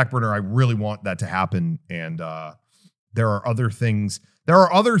on the back burner. I really want that to happen. And there are other things.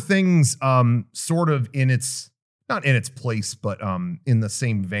 Sort of in its, not in its place, but in the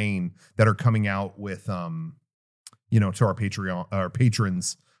same vein that are coming out with, to our Patreon, our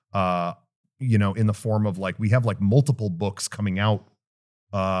patrons, in the form of like, we have like multiple books coming out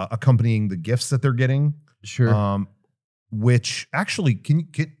accompanying the gifts that they're getting. Sure. Which actually could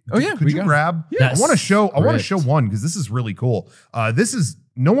you grab? Yes. I want to show one because this is really cool. This is,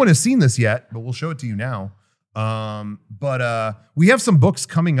 no one has seen this yet, but we'll show it to you now. But we have some books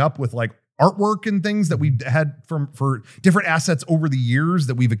coming up with like artwork and things that we've had for different assets over the years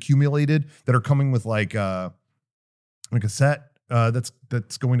that we've accumulated that are coming with like a set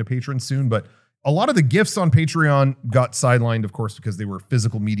that's going to patrons soon. But a lot of the gifts on Patreon got sidelined, of course, because they were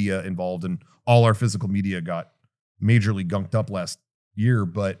physical media involved, and all our physical media got majorly gunked up last year.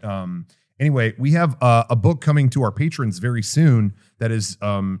 But anyway, we have a book coming to our patrons very soon that is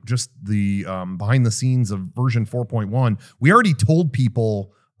just the behind the scenes of version 4.1. We already told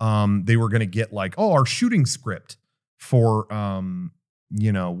people they were going to get like, our shooting script for,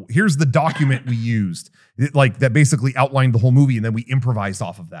 here's the document we used, like that basically outlined the whole movie, and then we improvised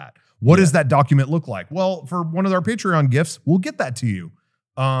off of that. What does that document look like? Well, for one of our Patreon gifts, we'll get that to you.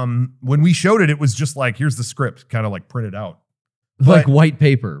 When we showed it, it was just like, here's the script, kind of like printed out. Like white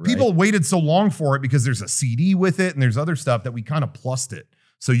paper, right? People waited so long for it because there's a CD with it and there's other stuff that we kind of plussed it.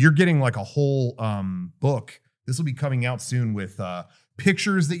 So you're getting like a whole book This will be coming out soon with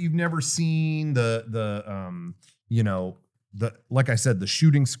pictures that you've never seen. Like I said, the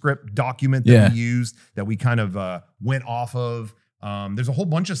shooting script document that we used, that we kind of went off of. There's a whole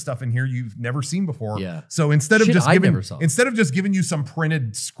bunch of stuff in here you've never seen before. Yeah. So instead of just giving you some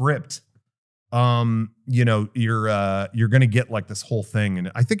printed script, you're gonna get like this whole thing,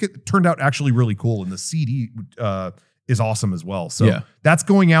 and I think it turned out actually really cool. And the CD is awesome as well. So that's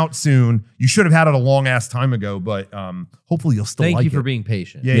going out soon. You should have had it a long ass time ago, but hopefully you'll still like it. Thank you for being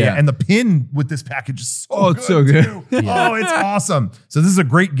patient. Yeah. And the pin with this package is so good. Too. Oh, it's awesome. So this is a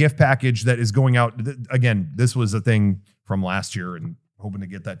great gift package that is going out. Again, this was a thing from last year, and hoping to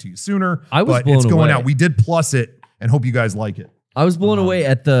get that to you sooner. But it's going out. We did plus it, and hope you guys like it. I was blown away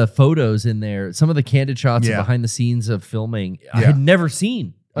at the photos in there. Some of the candid shots of behind the scenes of filming I had never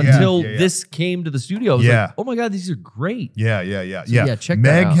seen until this came to the studio. I was like, oh my God, these are great. Yeah, check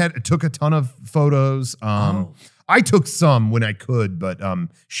Meg that out. took a ton of photos. I took some when I could, but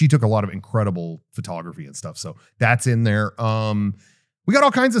she took a lot of incredible photography and stuff. So that's in there. We got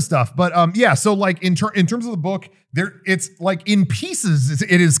all kinds of stuff, but so like in terms of the book, it's like in pieces.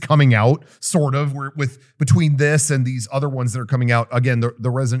 It is coming out sort of. We're between this and these other ones that are coming out. Again, the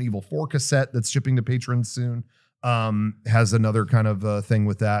Resident Evil 4 cassette that's shipping to patrons soon has another kind of thing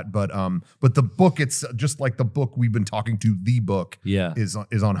with that. But the book, it's just like the book we've been talking to. The book, is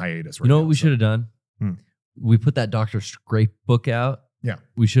on hiatus. Right you know now, what we should have done? We put that Dr. Scrape book out. Yeah,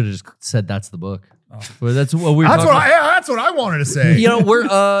 we should have just said that's the book. Well, that's what we were that's what I wanted to say.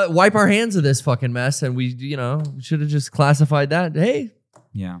 We're wipe our hands of this fucking mess, and we should have just classified that. Hey,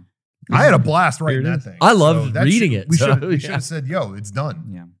 I had a blast writing that thing. I loved reading it. We should have said, "Yo, it's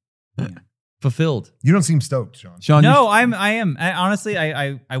done." Yeah. Fulfilled. You don't seem stoked, Sean. No, I am. Honestly,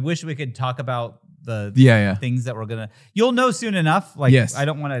 I wish we could talk about the things that we're gonna. You'll know soon enough. Like, I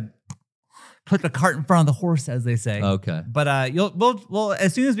don't want to put the cart in front of the horse, as they say. Okay. But we'll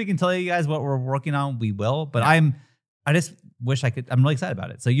as soon as we can tell you guys what we're working on, we will. But I just wish I could. I'm really excited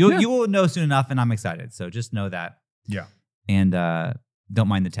about it. So you will know soon enough, and I'm excited. So just know that. Yeah. And don't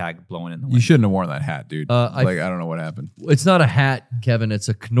mind the tag blowing in the wind. You shouldn't have worn that hat, dude. I don't know what happened. It's not a hat, Kevin. It's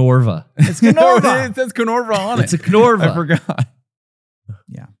a Knorva. It's Knorva. It says Knorva on it. It's a Knorva. I forgot.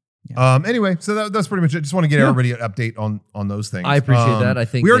 Yeah. Anyway, so that's pretty much it. Just want to get everybody an update on those things. I appreciate that. I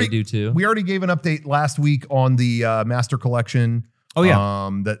think they do too. We already gave an update last week on the Master Collection. Oh yeah.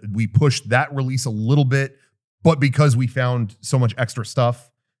 That we pushed that release a little bit, but because we found so much extra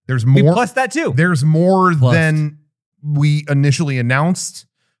stuff, there's more. Plus that too. There's more than we initially announced.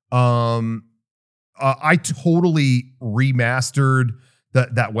 I totally remastered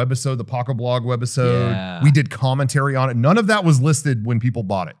that webisode, the Pocket Blog webisode. Yeah. We did commentary on it. None of that was listed when people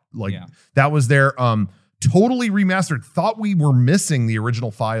bought it. That was there. Totally remastered. Thought we were missing the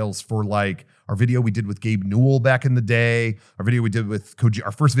original files for like our video we did with Gabe Newell back in the day. Our video we did with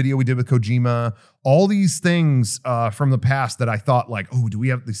our first video we did with Kojima. All these things from the past that I thought like, oh, do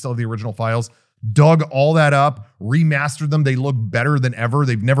we still have the original files? Dug all that up, remastered them. They look better than ever.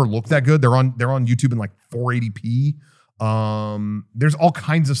 They've never looked that good. They're on YouTube in like 480p. There's all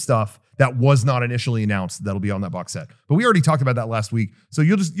kinds of stuff that was not initially announced that'll be on that box set. But we already talked about that last week. So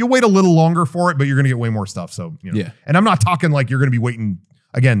you'll wait a little longer for it, but you're gonna get way more stuff. So And I'm not talking like you're gonna be waiting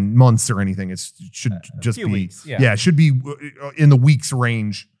again months or anything. It should just be weeks. Yeah, it should be in the weeks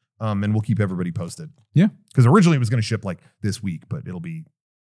range. And we'll keep everybody posted. Yeah. Because originally it was gonna ship like this week, but it'll be,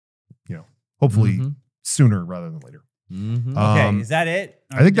 hopefully sooner rather than later. Okay, is that it?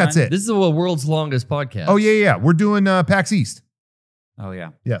 I think that's it. This is the world's longest podcast. Oh yeah. We're doing PAX East. Oh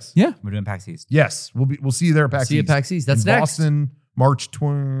yeah. Yes. Yeah. We're doing PAX East. Yes. We'll see you there at PAX East. See you at PAX East. That's next. Boston, March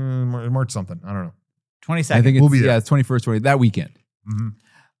something. I don't know. 22nd. I think we'll be there. Yeah, it's 21st, 20th, that weekend. Mm-hmm.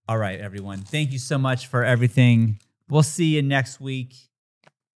 All right, everyone. Thank you so much for everything. We'll see you next week.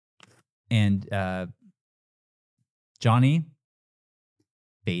 And Johnny,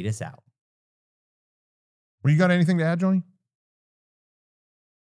 fade us out. Well, you got anything to add, Johnny?